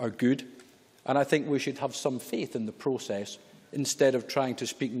are good, and I think we should have some faith in the process instead of trying to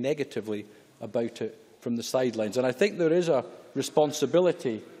speak negatively about it from the sidelines. And I think there is a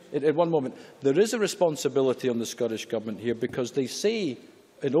responsibility, in one moment, there is a responsibility on the Scottish Government here, because they say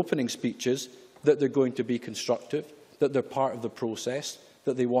in opening speeches that they're going to be constructive, that they're part of the process,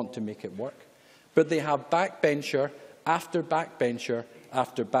 that they want to make it work. But they have backbencher after backbencher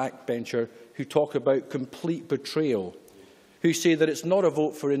after backbencher who talk about complete betrayal, who say that it's not a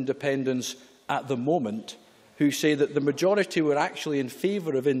vote for independence at the moment, who say that the majority were actually in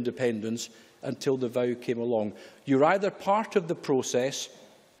favour of independence until the vow came along. You're either part of the process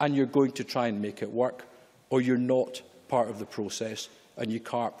and you're going to try and make it work, or you're not part of the process and you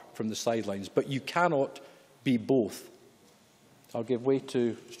carp from the sidelines. But you cannot be both. I'll give way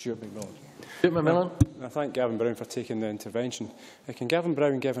to Stuart McMillan. Stuart McMillan. I thank Gavin Brown for taking the intervention. Can Gavin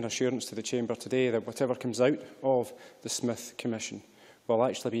Brown give an assurance to the Chamber today that whatever comes out of the Smith Commission will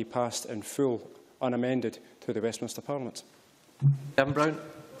actually be passed in full, unamended, to the Westminster Parliament? Gavin Brown.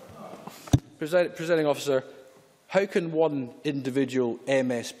 Presiding Officer, how can one individual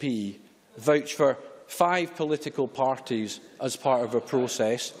MSP vouch for 5 political parties as part of a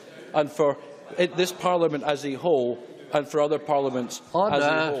process, and for this Parliament as a whole, and for other parliaments as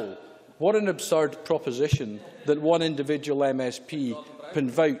a whole? What an absurd proposition that one individual MSP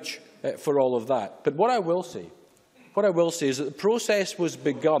can vouch for all of that. But what I will say is that the process was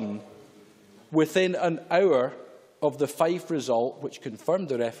begun within an hour of the Fife result, which confirmed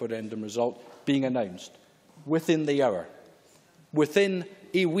the referendum result, being announced. Within the hour. Within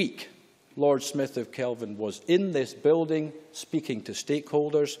a week, Lord Smith of Kelvin was in this building speaking to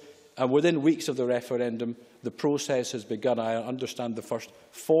stakeholders, and within weeks of the referendum, the process has begun. I understand the first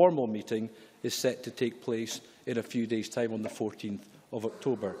formal meeting is set to take place in a few days' time on the 14th of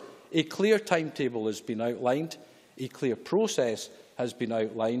October. A clear timetable has been outlined, a clear process has been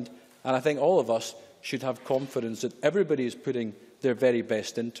outlined, and I think all of us should have confidence that everybody is putting their very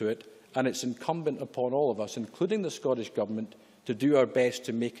best into it, and it's incumbent upon all of us, including the Scottish Government, to do our best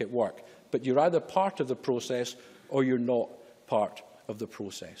to make it work. But you're either part of the process or you're not part of the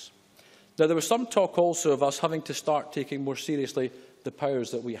process. Now, there was some talk also of us having to start taking more seriously the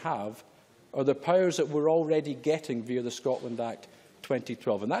powers that we have are the powers that we're already getting via the Scotland Act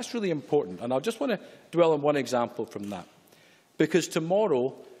 2012. And that's really important. And I just want to dwell on one example from that. Because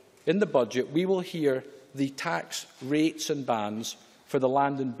tomorrow, in the budget, we will hear the tax rates and bans for the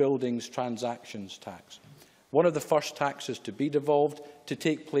land and buildings transactions tax. One of the first taxes to be devolved, to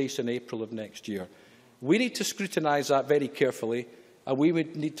take place in April of next year. We need to scrutinise that very carefully, and we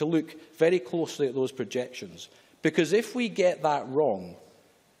would need to look very closely at those projections. Because if we get that wrong,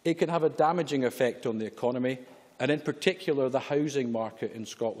 it can have a damaging effect on the economy, and in particular the housing market in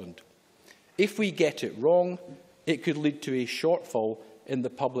Scotland. If we get it wrong, it could lead to a shortfall in the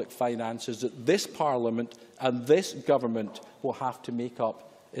public finances that this Parliament and this government will have to make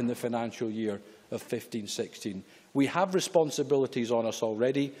up in the financial year of 15-16. We have responsibilities on us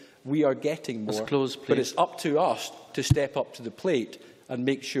already. We are getting more, but it's up to us to step up to the plate and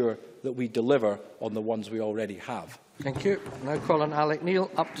make sure that we deliver on the ones we already have. Thank you. Now call on Alec Neil.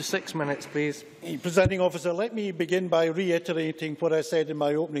 Up to 6 minutes, please. Presiding Officer, let me begin by reiterating what I said in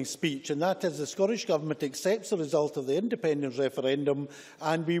my opening speech, and that is the Scottish Government accepts the result of the independence referendum,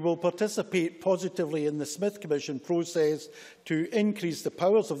 and we will participate positively in the Smith Commission process to increase the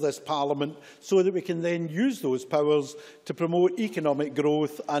powers of this Parliament so that we can then use those powers to promote economic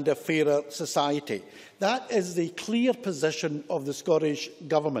growth and a fairer society. That is the clear position of the Scottish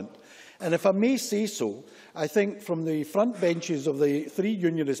Government. And if I may say so, I think from the front benches of the three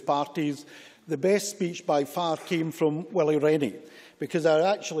unionist parties, the best speech by far came from Willie Rennie, because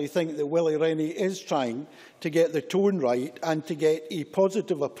I actually think that Willie Rennie is trying to get the tone right and to get a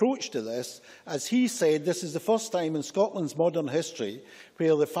positive approach to this. As he said, this is the first time in Scotland's modern history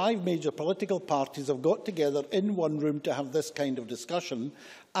where the five major political parties have got together in one room to have this kind of discussion.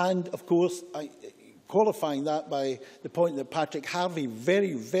 And, of course, qualifying that by the point that Patrick Harvie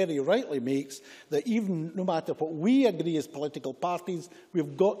very, very rightly makes, that even no matter what we agree as political parties,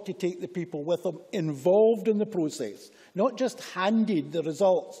 we've got to take the people with them involved in the process, not just handed the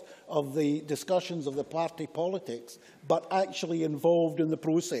results of the discussions of the party politics, but actually involved in the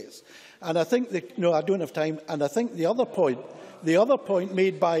process. And I think that, no, I don't have time. And I think the other point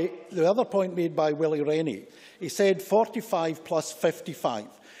made by Willie Rennie, he said 45 plus 55.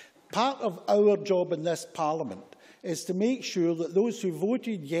 Part of our job in this Parliament is to make sure that those who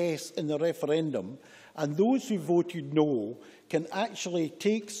voted yes in the referendum and those who voted no can actually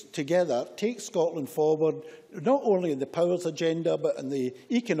take Scotland forward, not only in the powers agenda, but in the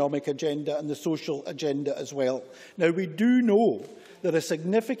economic agenda and the social agenda as well. Now, we do know that a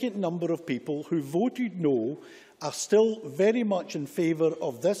significant number of people who voted no are still very much in favour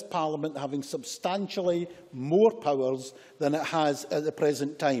of this Parliament having substantially more powers than it has at the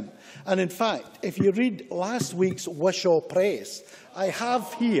present time. And in fact, if you read last week's Wishaw Press, I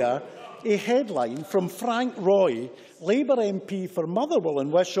have here a headline from Frank Roy, Labour MP for Motherwell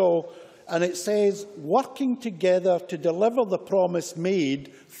and Wishaw, and it says, "Working together to deliver the promise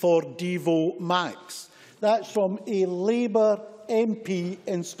made for Devo Max." That's from a Labour MP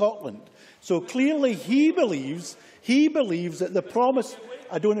in Scotland. So clearly he believes that the promise,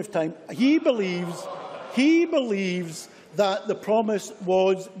 I don't have time, he believes that the promise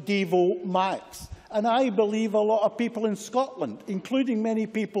was Devo Max. And I believe a lot of people in Scotland, including many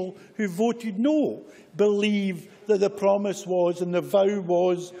people who voted no, believe that the promise was and the vow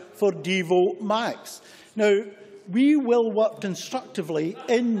was for Devo Max. Now, we will work constructively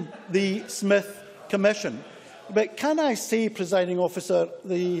in the Smith Commission. But can I say, Presiding Officer,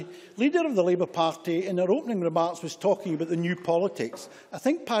 the leader of the Labour Party in her opening remarks was talking about the new politics. I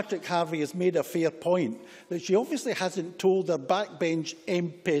think Patrick Harvie has made a fair point that she obviously hasn't told her backbench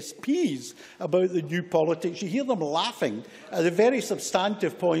MPs about the new politics. You hear them laughing at the very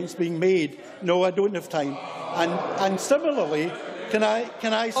substantive points being made. No, I don't have time. And similarly, can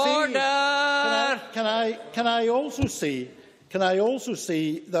I also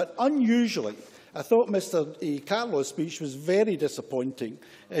say that unusually, I thought Mr Carlo's speech was very disappointing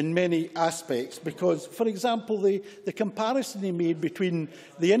in many aspects because, for example, the comparison he made between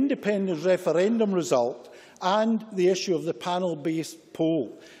the independence referendum result and the issue of the panel-based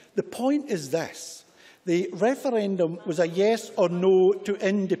poll. The point is this. The referendum was a yes or no to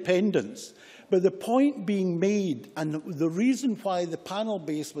independence. But the point being made, and the reason why the panel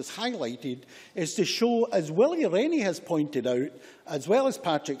base was highlighted, is to show, as Willie Rennie has pointed out, as well as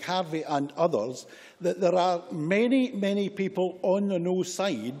Patrick Harvie and others, that there are many, many people on the no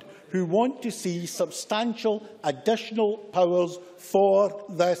side who want to see substantial additional powers for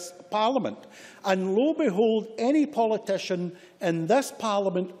this Parliament. And lo and behold, any politician in this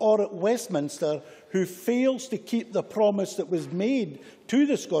Parliament or at Westminster who fails to keep the promise that was made to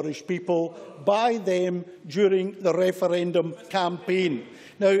the Scottish people by them during the referendum campaign.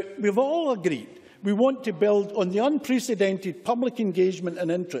 Now, we've all agreed we want to build on the unprecedented public engagement and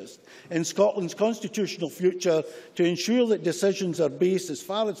interest in Scotland's constitutional future to ensure that decisions are based as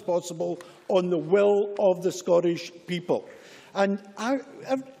far as possible on the will of the Scottish people. And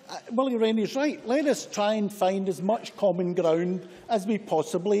Willie Rennie is right. Let us try and find as much common ground as we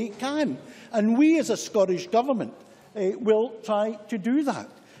possibly can. And we, as a Scottish Government, will try to do that.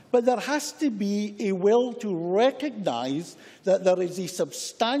 But there has to be a will to recognise that there is a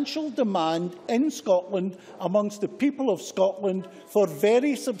substantial demand in Scotland amongst the people of Scotland for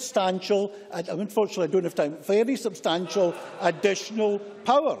very substantial, and unfortunately I don't have time, very substantial additional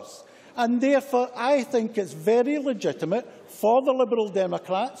powers. And therefore I think it's very legitimate for the Liberal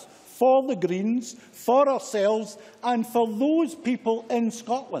Democrats, for the Greens, for ourselves and for those people in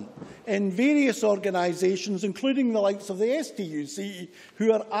Scotland, in various organisations, including the likes of the STUC,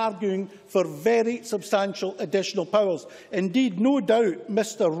 who are arguing for very substantial additional powers. Indeed, no doubt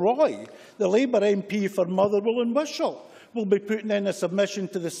Mr Roy, the Labour MP for Motherwell and Wishaw, will be putting in a submission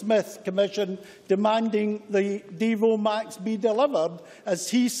to the Smith Commission demanding the Devo Max be delivered,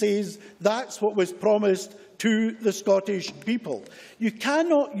 as he says that's what was promised to the Scottish people. You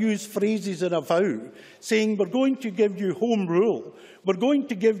cannot use phrases in a vow saying we're going to give you home rule, we're going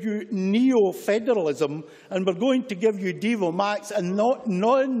to give you neo-federalism and we're going to give you Devo Max and not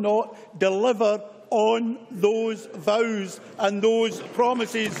deliver on those vows and those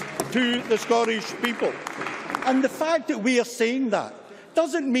promises to the Scottish people. And the fact that we are saying that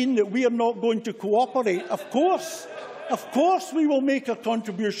doesn't mean that we are not going to cooperate. Of course we will make a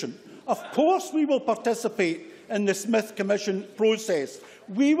contribution. Of course we will participate in the Smith Commission process.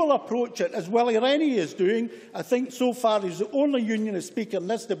 We will approach it as Willie Rennie is doing. I think so far he's the only unionist speaker in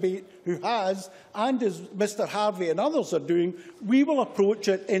this debate who has, and as Mr Harvey and others are doing. We will approach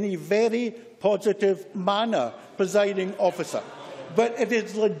it in a very positive manner, presiding officer. But it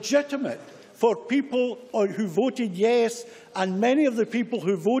is legitimate for people who voted yes and many of the people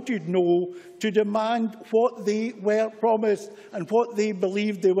who voted no to demand what they were promised and what they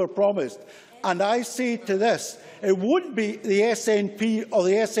believed they were promised. And I say to this, it won't be the SNP or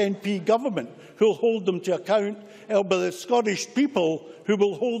the SNP government who will hold them to account. It will be the Scottish people who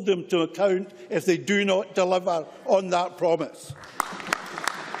will hold them to account if they do not deliver on that promise.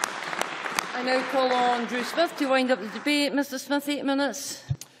 I now call on Drew Smith to wind up the debate. Mr Smith, 8 minutes.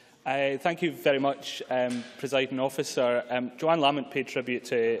 Thank you very much, Presiding Officer. Joanne Lamont paid tribute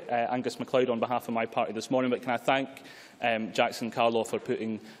to Angus MacLeod on behalf of my party this morning, but can I thank Jackson Carlaw for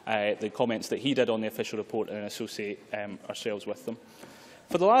putting the comments that he did on the official report and associate ourselves with them.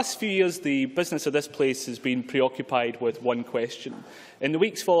 For the last few years, the business of this place has been preoccupied with one question. In the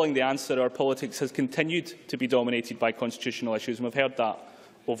weeks following the answer, our politics has continued to be dominated by constitutional issues, and we've heard that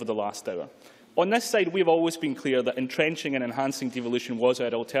over the last hour. On this side, we have always been clear that entrenching and enhancing devolution was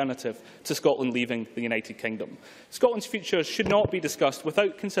our alternative to Scotland leaving the United Kingdom. Scotland's future should not be discussed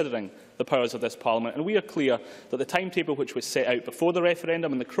without considering the powers of this Parliament, and we are clear that the timetable which was set out before the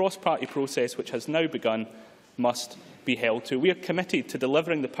referendum and the cross-party process which has now begun must be held to. We are committed to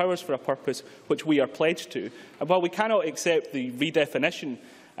delivering the powers for a purpose which we are pledged to, and while we cannot accept the redefinition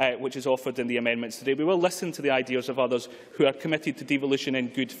which is offered in the amendments today, we will listen to the ideas of others who are committed to devolution in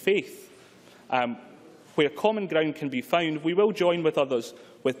good faith. Where common ground can be found, we will join with others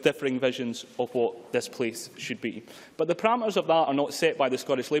with differing visions of what this place should be. But the parameters of that are not set by the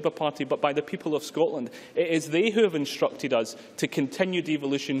Scottish Labour Party, but by the people of Scotland. It is they who have instructed us to continue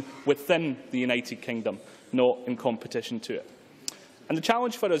devolution within the United Kingdom, not in competition to it. And the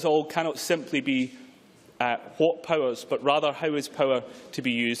challenge for us all cannot simply be what powers, but rather how is power to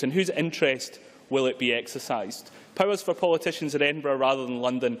be used and whose interest will it be exercised. Powers for politicians in Edinburgh rather than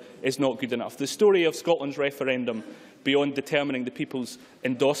London is not good enough. The story of Scotland's referendum, beyond determining the people's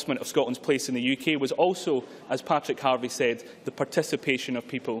endorsement of Scotland's place in the UK, was also, as Patrick Harvey said, the participation of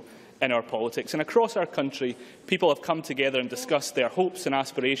people in our politics. And across our country, people have come together and discussed their hopes and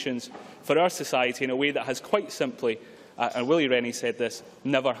aspirations for our society in a way that has quite simply, and Willie Rennie said this,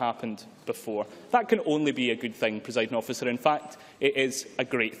 never happened before. That can only be a good thing, Presiding Officer. In fact, it is a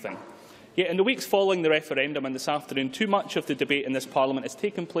great thing. Yet in the weeks following the referendum and this afternoon, too much of the debate in this Parliament has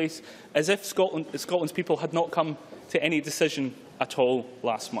taken place as if Scotland's people had not come to any decision at all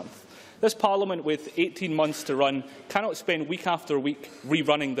last month. This Parliament, with 18 months to run, cannot spend week after week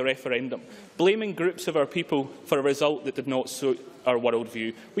rerunning the referendum, blaming groups of our people for a result that did not suit our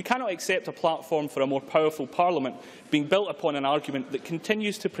worldview. We cannot accept a platform for a more powerful Parliament being built upon an argument that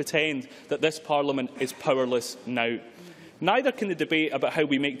continues to pretend that this Parliament is powerless now. Neither can the debate about how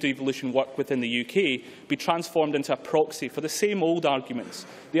we make devolution work within the UK be transformed into a proxy for the same old arguments,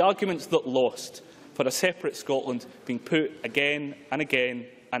 the arguments that lost, for a separate Scotland being put again and again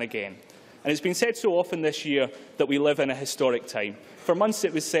and again. And it's been said so often this year that we live in a historic time. For months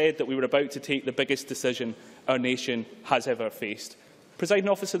it was said that we were about to take the biggest decision our nation has ever faced. Presiding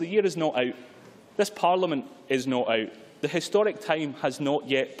Officer, the year is not out. This Parliament is not out. The historic time has not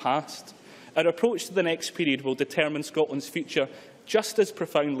yet passed. Our approach to the next period will determine Scotland's future just as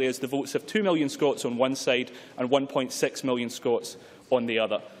profoundly as the votes of 2 million Scots on one side and 1.6 million Scots on the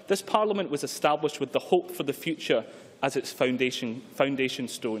other. This Parliament was established with the hope for the future as its foundation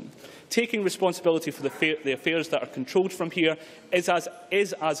stone. Taking responsibility for the affairs that are controlled from here is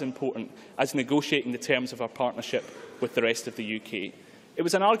as important as negotiating the terms of our partnership with the rest of the UK. It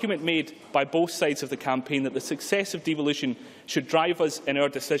was an argument made by both sides of the campaign that the success of devolution should drive us in our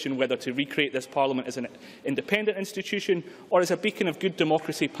decision whether to recreate this Parliament as an independent institution or as a beacon of good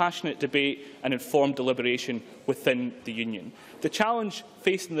democracy, passionate debate and informed deliberation within the Union. The challenge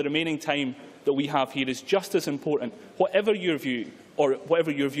faced in the remaining time that we have here is just as important, whatever your view or whatever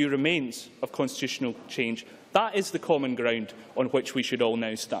your view remains of constitutional change. That is the common ground on which we should all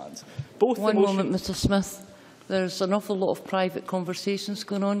now stand. One moment, Mr Smith. There's an awful lot of private conversations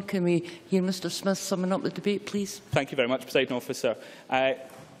going on. Can we hear Mr Smith summing up the debate, please? Thank you very much, Presiding Officer.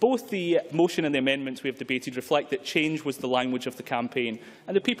 Both the motion and the amendments we have debated reflect that change was the language of the campaign,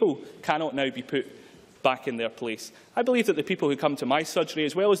 and the people cannot now be put back in their place. I believe that the people who come to my surgery,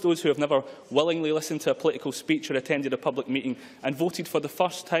 as well as those who have never willingly listened to a political speech or attended a public meeting and voted for the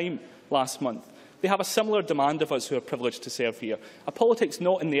first time last month, they have a similar demand of us who are privileged to serve here. A politics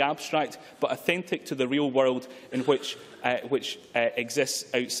not in the abstract, but authentic to the real world in which exists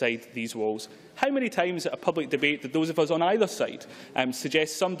outside these walls. How many times at a public debate did those of us on either side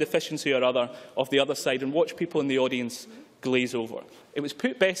suggest some deficiency or other of the other side and watch people in the audience glaze over? It was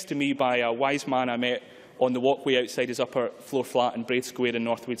put best to me by a wise man I met on the walkway outside his upper floor flat in Braid Square in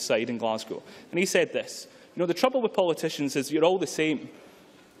Northwood Side in Glasgow. And he said this: "You know, the trouble with politicians is you're all the same,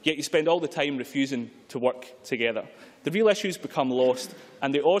 yet you spend all the time refusing to work together. The real issues become lost,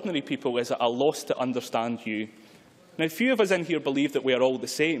 and the ordinary people is at a loss to understand you." Now, few of us in here believe that we are all the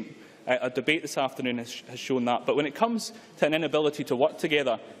same. A debate this afternoon has shown that. But when it comes to an inability to work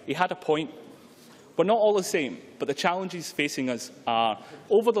together, he had a point. We're not all the same, but the challenges facing us are.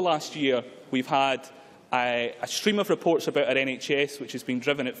 Over the last year, we've had a stream of reports about our NHS, which has been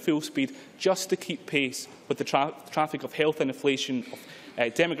driven at full speed just to keep pace with the traffic of health inflation,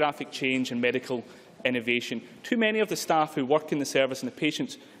 demographic change and medical innovation. Too many of the staff who work in the service and the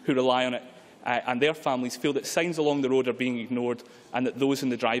patients who rely on it and their families feel that signs along the road are being ignored and that those in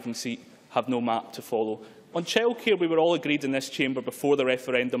the driving seat have no map to follow. On childcare, we were all agreed in this chamber before the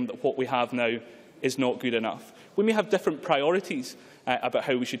referendum that what we have now is not good enough. We may have different priorities about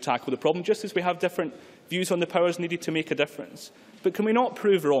how we should tackle the problem, just as we have different views on the powers needed to make a difference. But can we not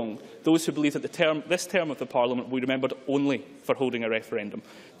prove wrong those who believe that this term of the Parliament will be remembered only for holding a referendum?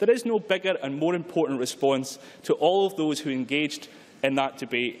 There is no bigger and more important response to all of those who engaged in that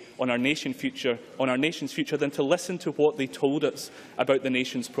debate on our nation's future than to listen to what they told us about the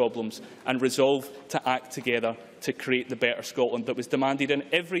nation's problems and resolve to act together to create the better Scotland that was demanded in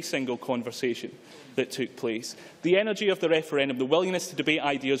every single conversation that took place. The energy of the referendum, the willingness to debate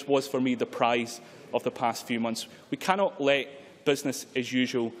ideas was for me the prize of the past few months. We cannot let business as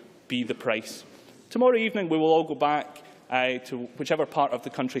usual be the price. Tomorrow evening we will all go back to whichever part of the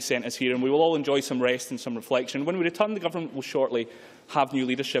country sent us here, and we will all enjoy some rest and some reflection. When we return, the government will shortly have new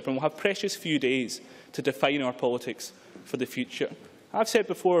leadership, and we'll have precious few days to define our politics for the future. I've said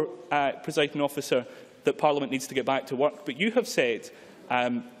before, Presiding Officer, that Parliament needs to get back to work, but you have said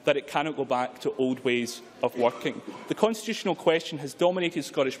that it cannot go back to old ways of working. The constitutional question has dominated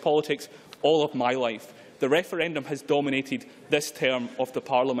Scottish politics all of my life. The referendum has dominated this term of the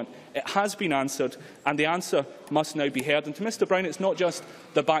Parliament. It has been answered, and the answer must now be heard. And to Mr Brown, it's not just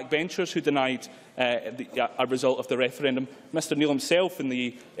the backbenchers who denied a result of the referendum. Mr Neil himself in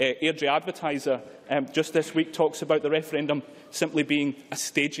the Airdrie Advertiser just this week talks about the referendum simply being a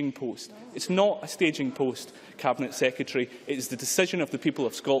staging post. It's not a staging post, Cabinet Secretary. It is the decision of the people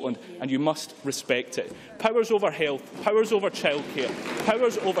of Scotland, and you must respect it. Powers over health, powers over childcare,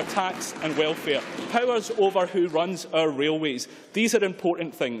 powers over tax and welfare, powers over who runs our railways. These are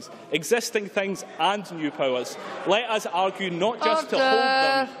important things, existing things and new powers. Let us argue not just to hold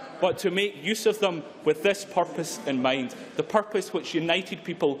them, but to make use of them with this purpose in mind, the purpose which united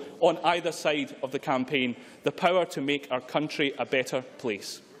people on either side of the campaign, the power to make our country a better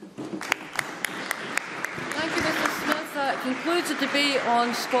place. Thank you, Mr Smith. concludes the debate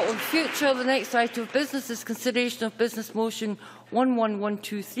on Scotland's future. The next item of business is consideration of Business Motion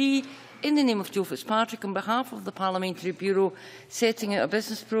 11123 in the name of Joe Fitzpatrick on behalf of the Parliamentary Bureau setting out a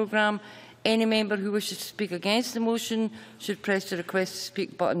business programme. Any member who wishes to speak against the motion should press the request to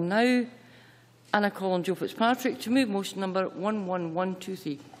speak button now. And I call on Joe Fitzpatrick to move motion number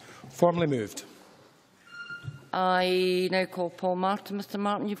 11123. Formally moved. I now call Paul Martin. Mr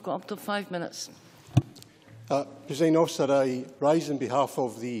Martin, you've got up to 5 minutes. Presiding Officer, I rise on behalf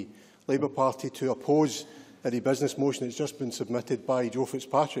of the Labour Party to oppose the business motion that has just been submitted by Joe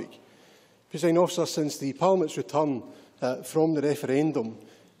Fitzpatrick. Presiding Officer, since the Parliament's return from the referendum,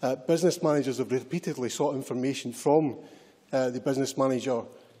 business managers have repeatedly sought information from the business manager,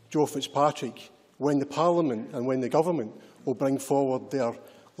 Joe Fitzpatrick, when the Parliament and when the Government will bring forward their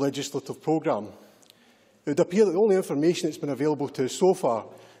legislative programme. It would appear that the only information that has been available to us so far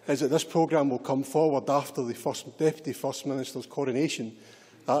is that this programme will come forward after the Deputy First Minister's coronation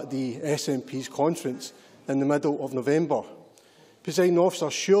at the SNP's conference in the middle of November. Presiding Officer,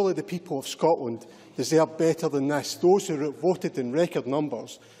 surely the people of Scotland deserve better than this. Those who voted in record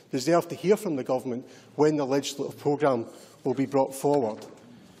numbers deserve to hear from the Government when the legislative programme will be brought forward.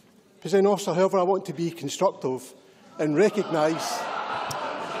 Presiding Officer, however, I want to be constructive and recognise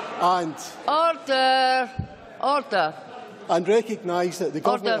recognise that the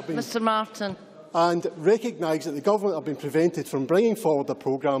Government have been Mr Martin. And recognise that the Government have been prevented from bringing forward a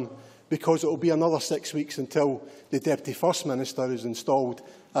programme because it will be another 6 weeks until the Deputy First Minister is installed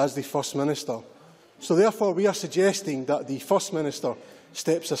as the First Minister. So therefore we are suggesting that the First Minister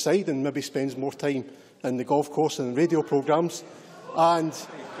steps aside and maybe spends more time in the golf course and radio programmes, and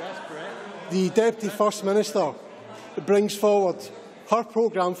the Deputy First Minister brings forward her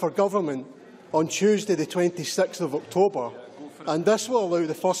programme for government on Tuesday the 26th of October, and this will allow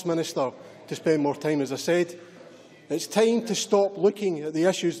the First Minister to spend more time. As I said, it's time to stop looking at the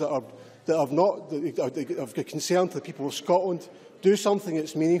issues that are of concern to the people of Scotland. Do something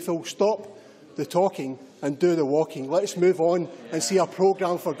that's meaningful. Stop the talking and do the walking. Let's move on and see a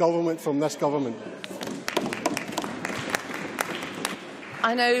programme for government from this government.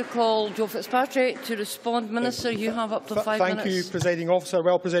 I now call Joe Fitzpatrick to respond. Minister, you have up to 5 minutes. Thank you, Presiding Officer.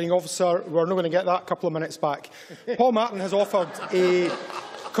 Well, Presiding Officer, we're not going to get that couple of minutes back. Paul Martin has offered a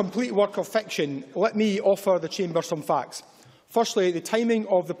complete work of fiction. Let me offer the Chamber some facts. Firstly, the timing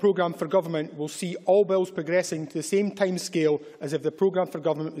of the programme for government will see all bills progressing to the same timescale as if the programme for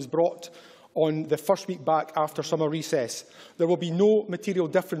government was brought on the first week back after summer recess. There will be no material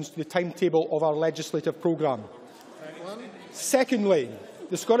difference to the timetable of our legislative programme. Secondly,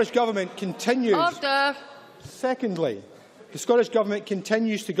 the Scottish Government continues. Secondly, the Scottish Government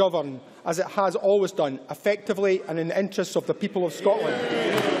continues to govern as it has always done, effectively and in the interests of the people of Scotland.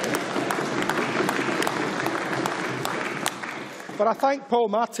 But I thank Paul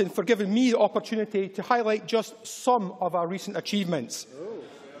Martin for giving me the opportunity to highlight just some of our recent achievements.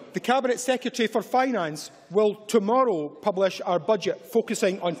 The Cabinet Secretary for Finance will tomorrow publish our budget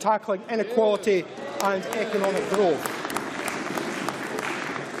focusing on tackling inequality and economic growth.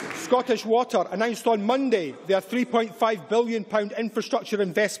 Scottish Water announced on Monday their £3.5 billion infrastructure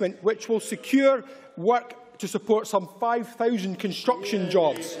investment, which will secure work to support some 5,000 construction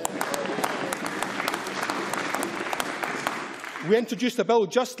jobs. We introduced a bill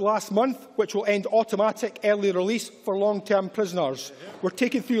just last month which will end automatic early release for long-term prisoners. We're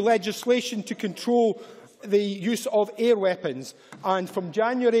taking through legislation to control the use of air weapons, and from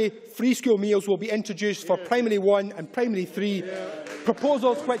January, free school meals will be introduced for Primary 1 and Primary 3,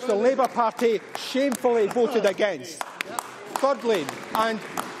 proposals which the Labour Party shamefully voted against. Thirdly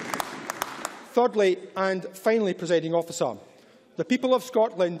and finally, Presiding Officer, the people of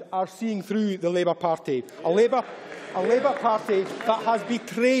Scotland are seeing through the Labour Party, a Labour Party that has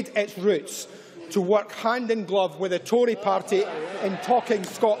betrayed its roots to work hand in glove with the Tory Party in talking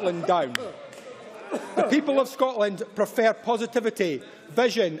Scotland down. The people of Scotland prefer positivity,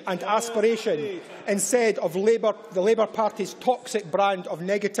 vision and aspiration instead of the Labour Party's toxic brand of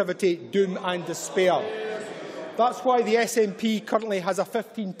negativity, doom and despair. That's why the SNP currently has a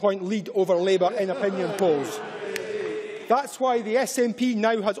 15-point lead over Labour in opinion polls. That's why the SNP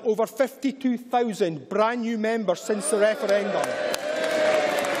now has over 52,000 brand new members since the referendum.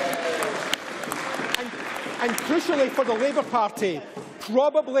 And crucially for the Labour Party,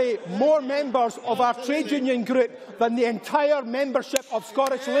 probably more members of our trade union group than the entire membership of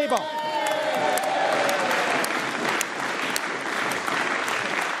Scottish Labour.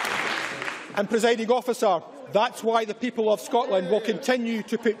 And, Presiding Officer, that's why the people of Scotland will continue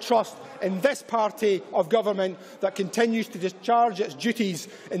to put trust in this party of government that continues to discharge its duties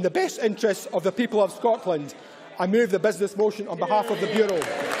in the best interests of the people of Scotland. I move the business motion on behalf of the Bureau.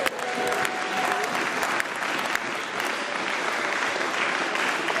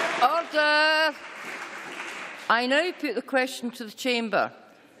 Order. I now put the question to the Chamber.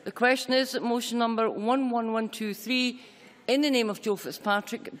 The question is that motion number 11123, in the name of Joe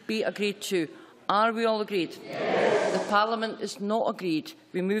Fitzpatrick, be agreed to. Are we all agreed? Yes. The Parliament is not agreed.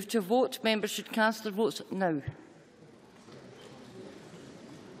 We move to a vote. Members should cast their votes now.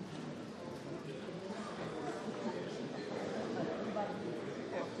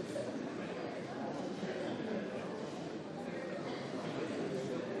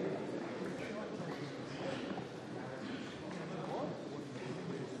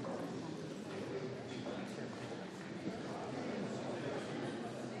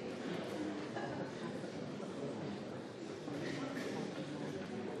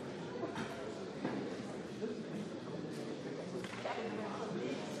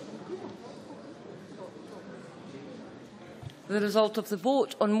 The result of the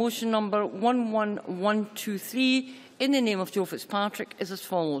vote on motion number 11123 in the name of Joe Fitzpatrick is as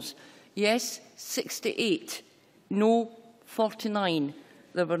follows. Yes, 68. No, 49.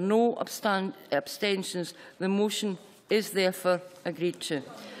 There were no abstentions. The motion is therefore agreed to.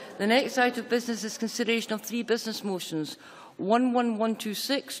 The next item of business is consideration of three business motions,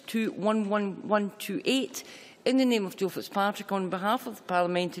 11126 to 11128, in the name of Joe Fitzpatrick, on behalf of the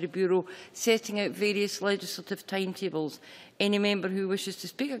Parliamentary Bureau, setting out various legislative timetables. Any member who wishes to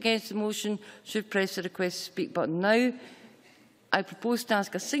speak against the motion should press the request to speak button now. I propose to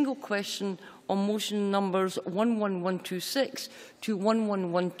ask a single question on motion numbers 11126 to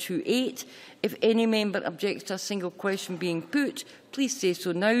 11128. If any member objects to a single question being put, please say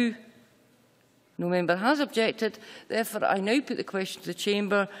so now. No member has objected. Therefore, I now put the question to the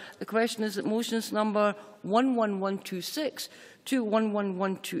Chamber. The question is that motions number 11126 to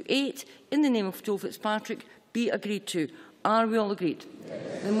 11128, in the name of Joe Fitzpatrick, be agreed to. Are we all agreed?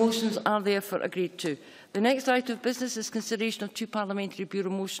 Yes. The motions are therefore agreed to. The next item of business is consideration of two Parliamentary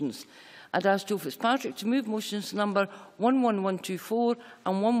Bureau motions. I'd ask Joe Fitzpatrick to move motions number 11124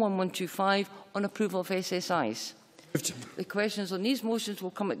 and 11125 on approval of SSIs. The questions on these motions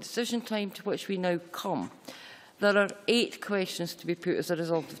will come at decision time, to which we now come. There are 8 questions to be put as a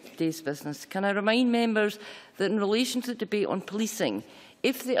result of today's business. Can I remind members that in relation to the debate on policing,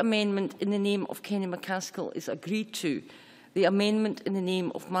 if the amendment in the name of Kenny McCaskill is agreed to, the amendment in the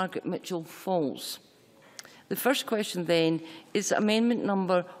name of Margaret Mitchell falls. The first question then is amendment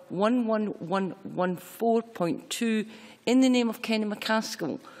number 11114.2 in the name of Kenny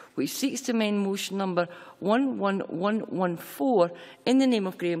McCaskill, which seeks to amend motion number 11114 in the name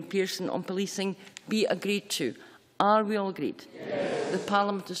of Graham Pearson on policing, be agreed to. Are we all agreed? Yes. The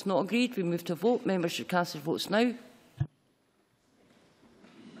Parliament is not agreed. We move to a vote. Members should cast their votes now.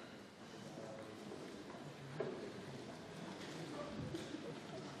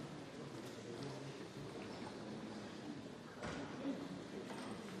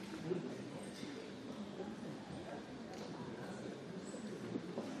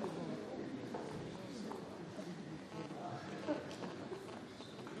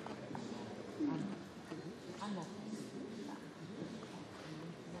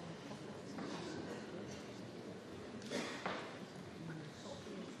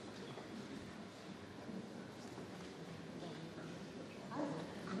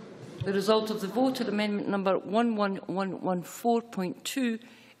 The result of the vote on amendment number 11114.2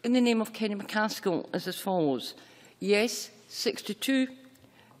 in the name of Kenny McCaskill is as follows. Yes, 62.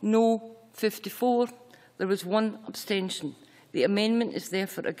 No, 54. There was 1 abstention. The amendment is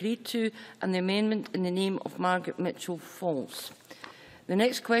therefore agreed to, and the amendment in the name of Margaret Mitchell falls. The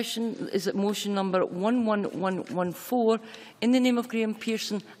next question is that motion number 11114 in the name of Graham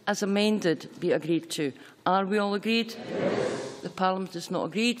Pearson as amended be agreed to. Are we all agreed? Yes. The Parliament is not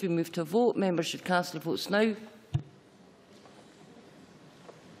agreed. We move to a vote. Members should cast their votes now.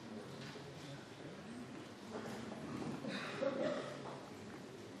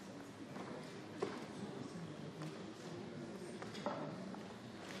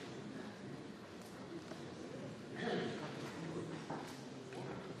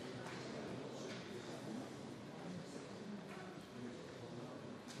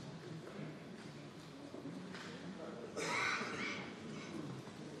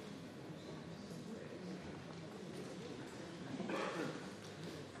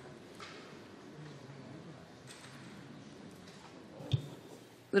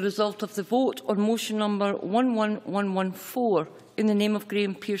 The result of the vote on motion number 11114 in the name of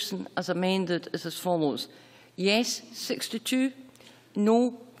Graham Pearson as amended is as follows. Yes, 62.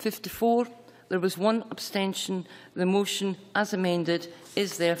 No, 54. There was 1 abstention. The motion as amended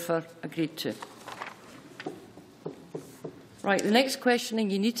is therefore agreed to. Right, the next question,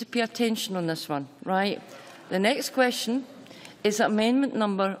 and you need to pay attention on this one, right? The next question is amendment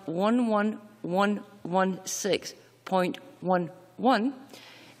number 11116.11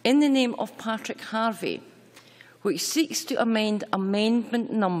 in the name of Patrick Harvey, which seeks to amend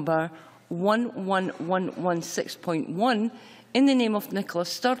amendment number 11116.1 in the name of Nicola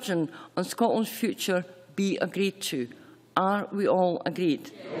Sturgeon on Scotland's future be agreed to. Are we all agreed?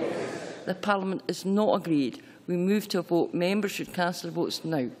 Yes. The Parliament is not agreed. We move to a vote. Members should cast their votes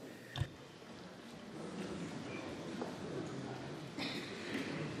now.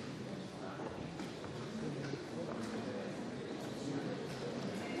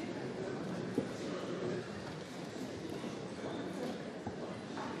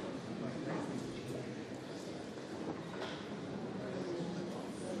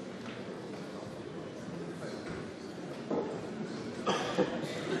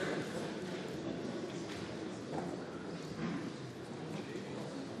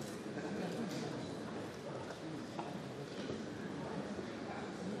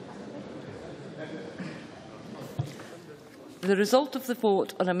 The result of the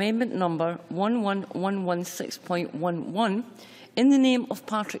vote on amendment number 11116.11 in the name of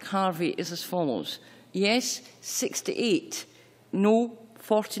Patrick Harvey is as follows. Yes, 68. No,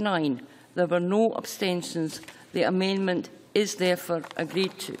 49. There were no abstentions. The amendment is therefore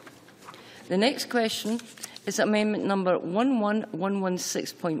agreed to. The next question is amendment number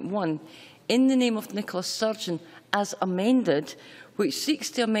 11116.1 in the name of Nicola Sturgeon as amended, which seeks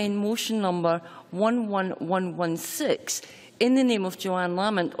to amend motion number 11116 in the name of Joanne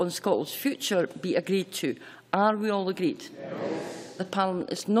Lamont on Scotland's future be agreed to. Are we all agreed? Yes. The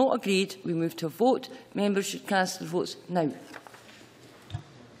Parliament is not agreed. We move to a vote. Members should cast their votes now.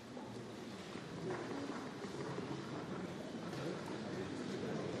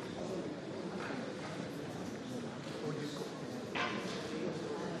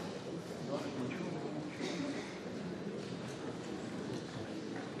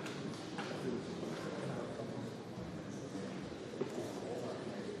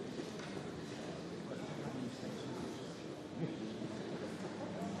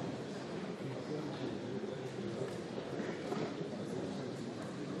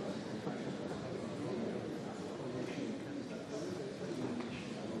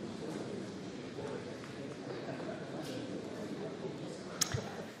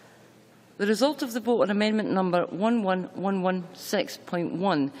 The result of the vote on amendment number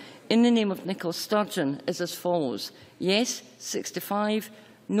 11116.1 in the name of Nicola Sturgeon is as follows. Yes, 65.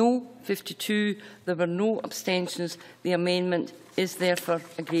 No, 52. There were no abstentions. The amendment is therefore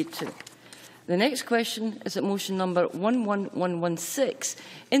agreed to. The next question is that motion number 11116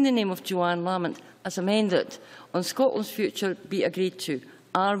 in the name of Joanne Lamont as amended on Scotland's future be agreed to.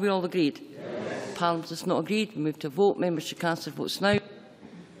 Are we all agreed? Yes. Parliament is not agreed. We move to a vote. Members should cast their votes now.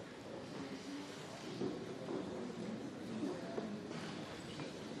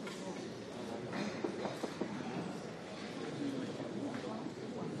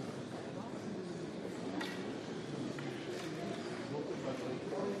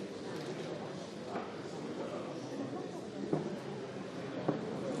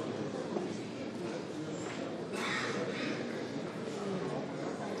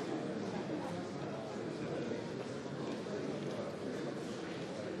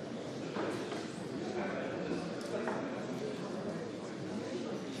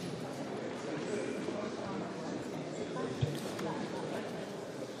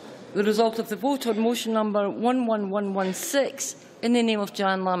 The result of the vote on motion number 11116 in the name of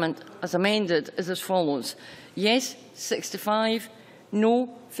Joanne Lamont as amended is as follows. Yes, 65.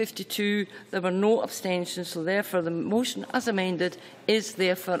 No, 52. There were no abstentions, so therefore the motion as amended is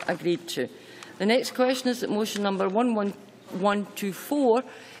therefore agreed to. The next question is that motion number 11124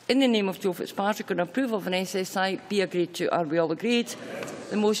 in the name of Joe Fitzpatrick on approval of an SSI be agreed to. Are we all agreed?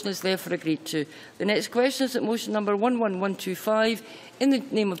 The motion is therefore agreed to. The next question is that motion number 11125 in the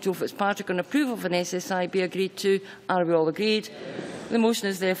name of Joe Fitzpatrick on approval of an SSI be agreed to. Are we all agreed? The motion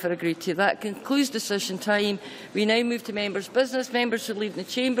is therefore agreed to. That concludes decision time. We now move to members' business. Members who leave the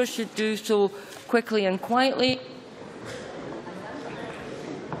chamber should do so quickly and quietly.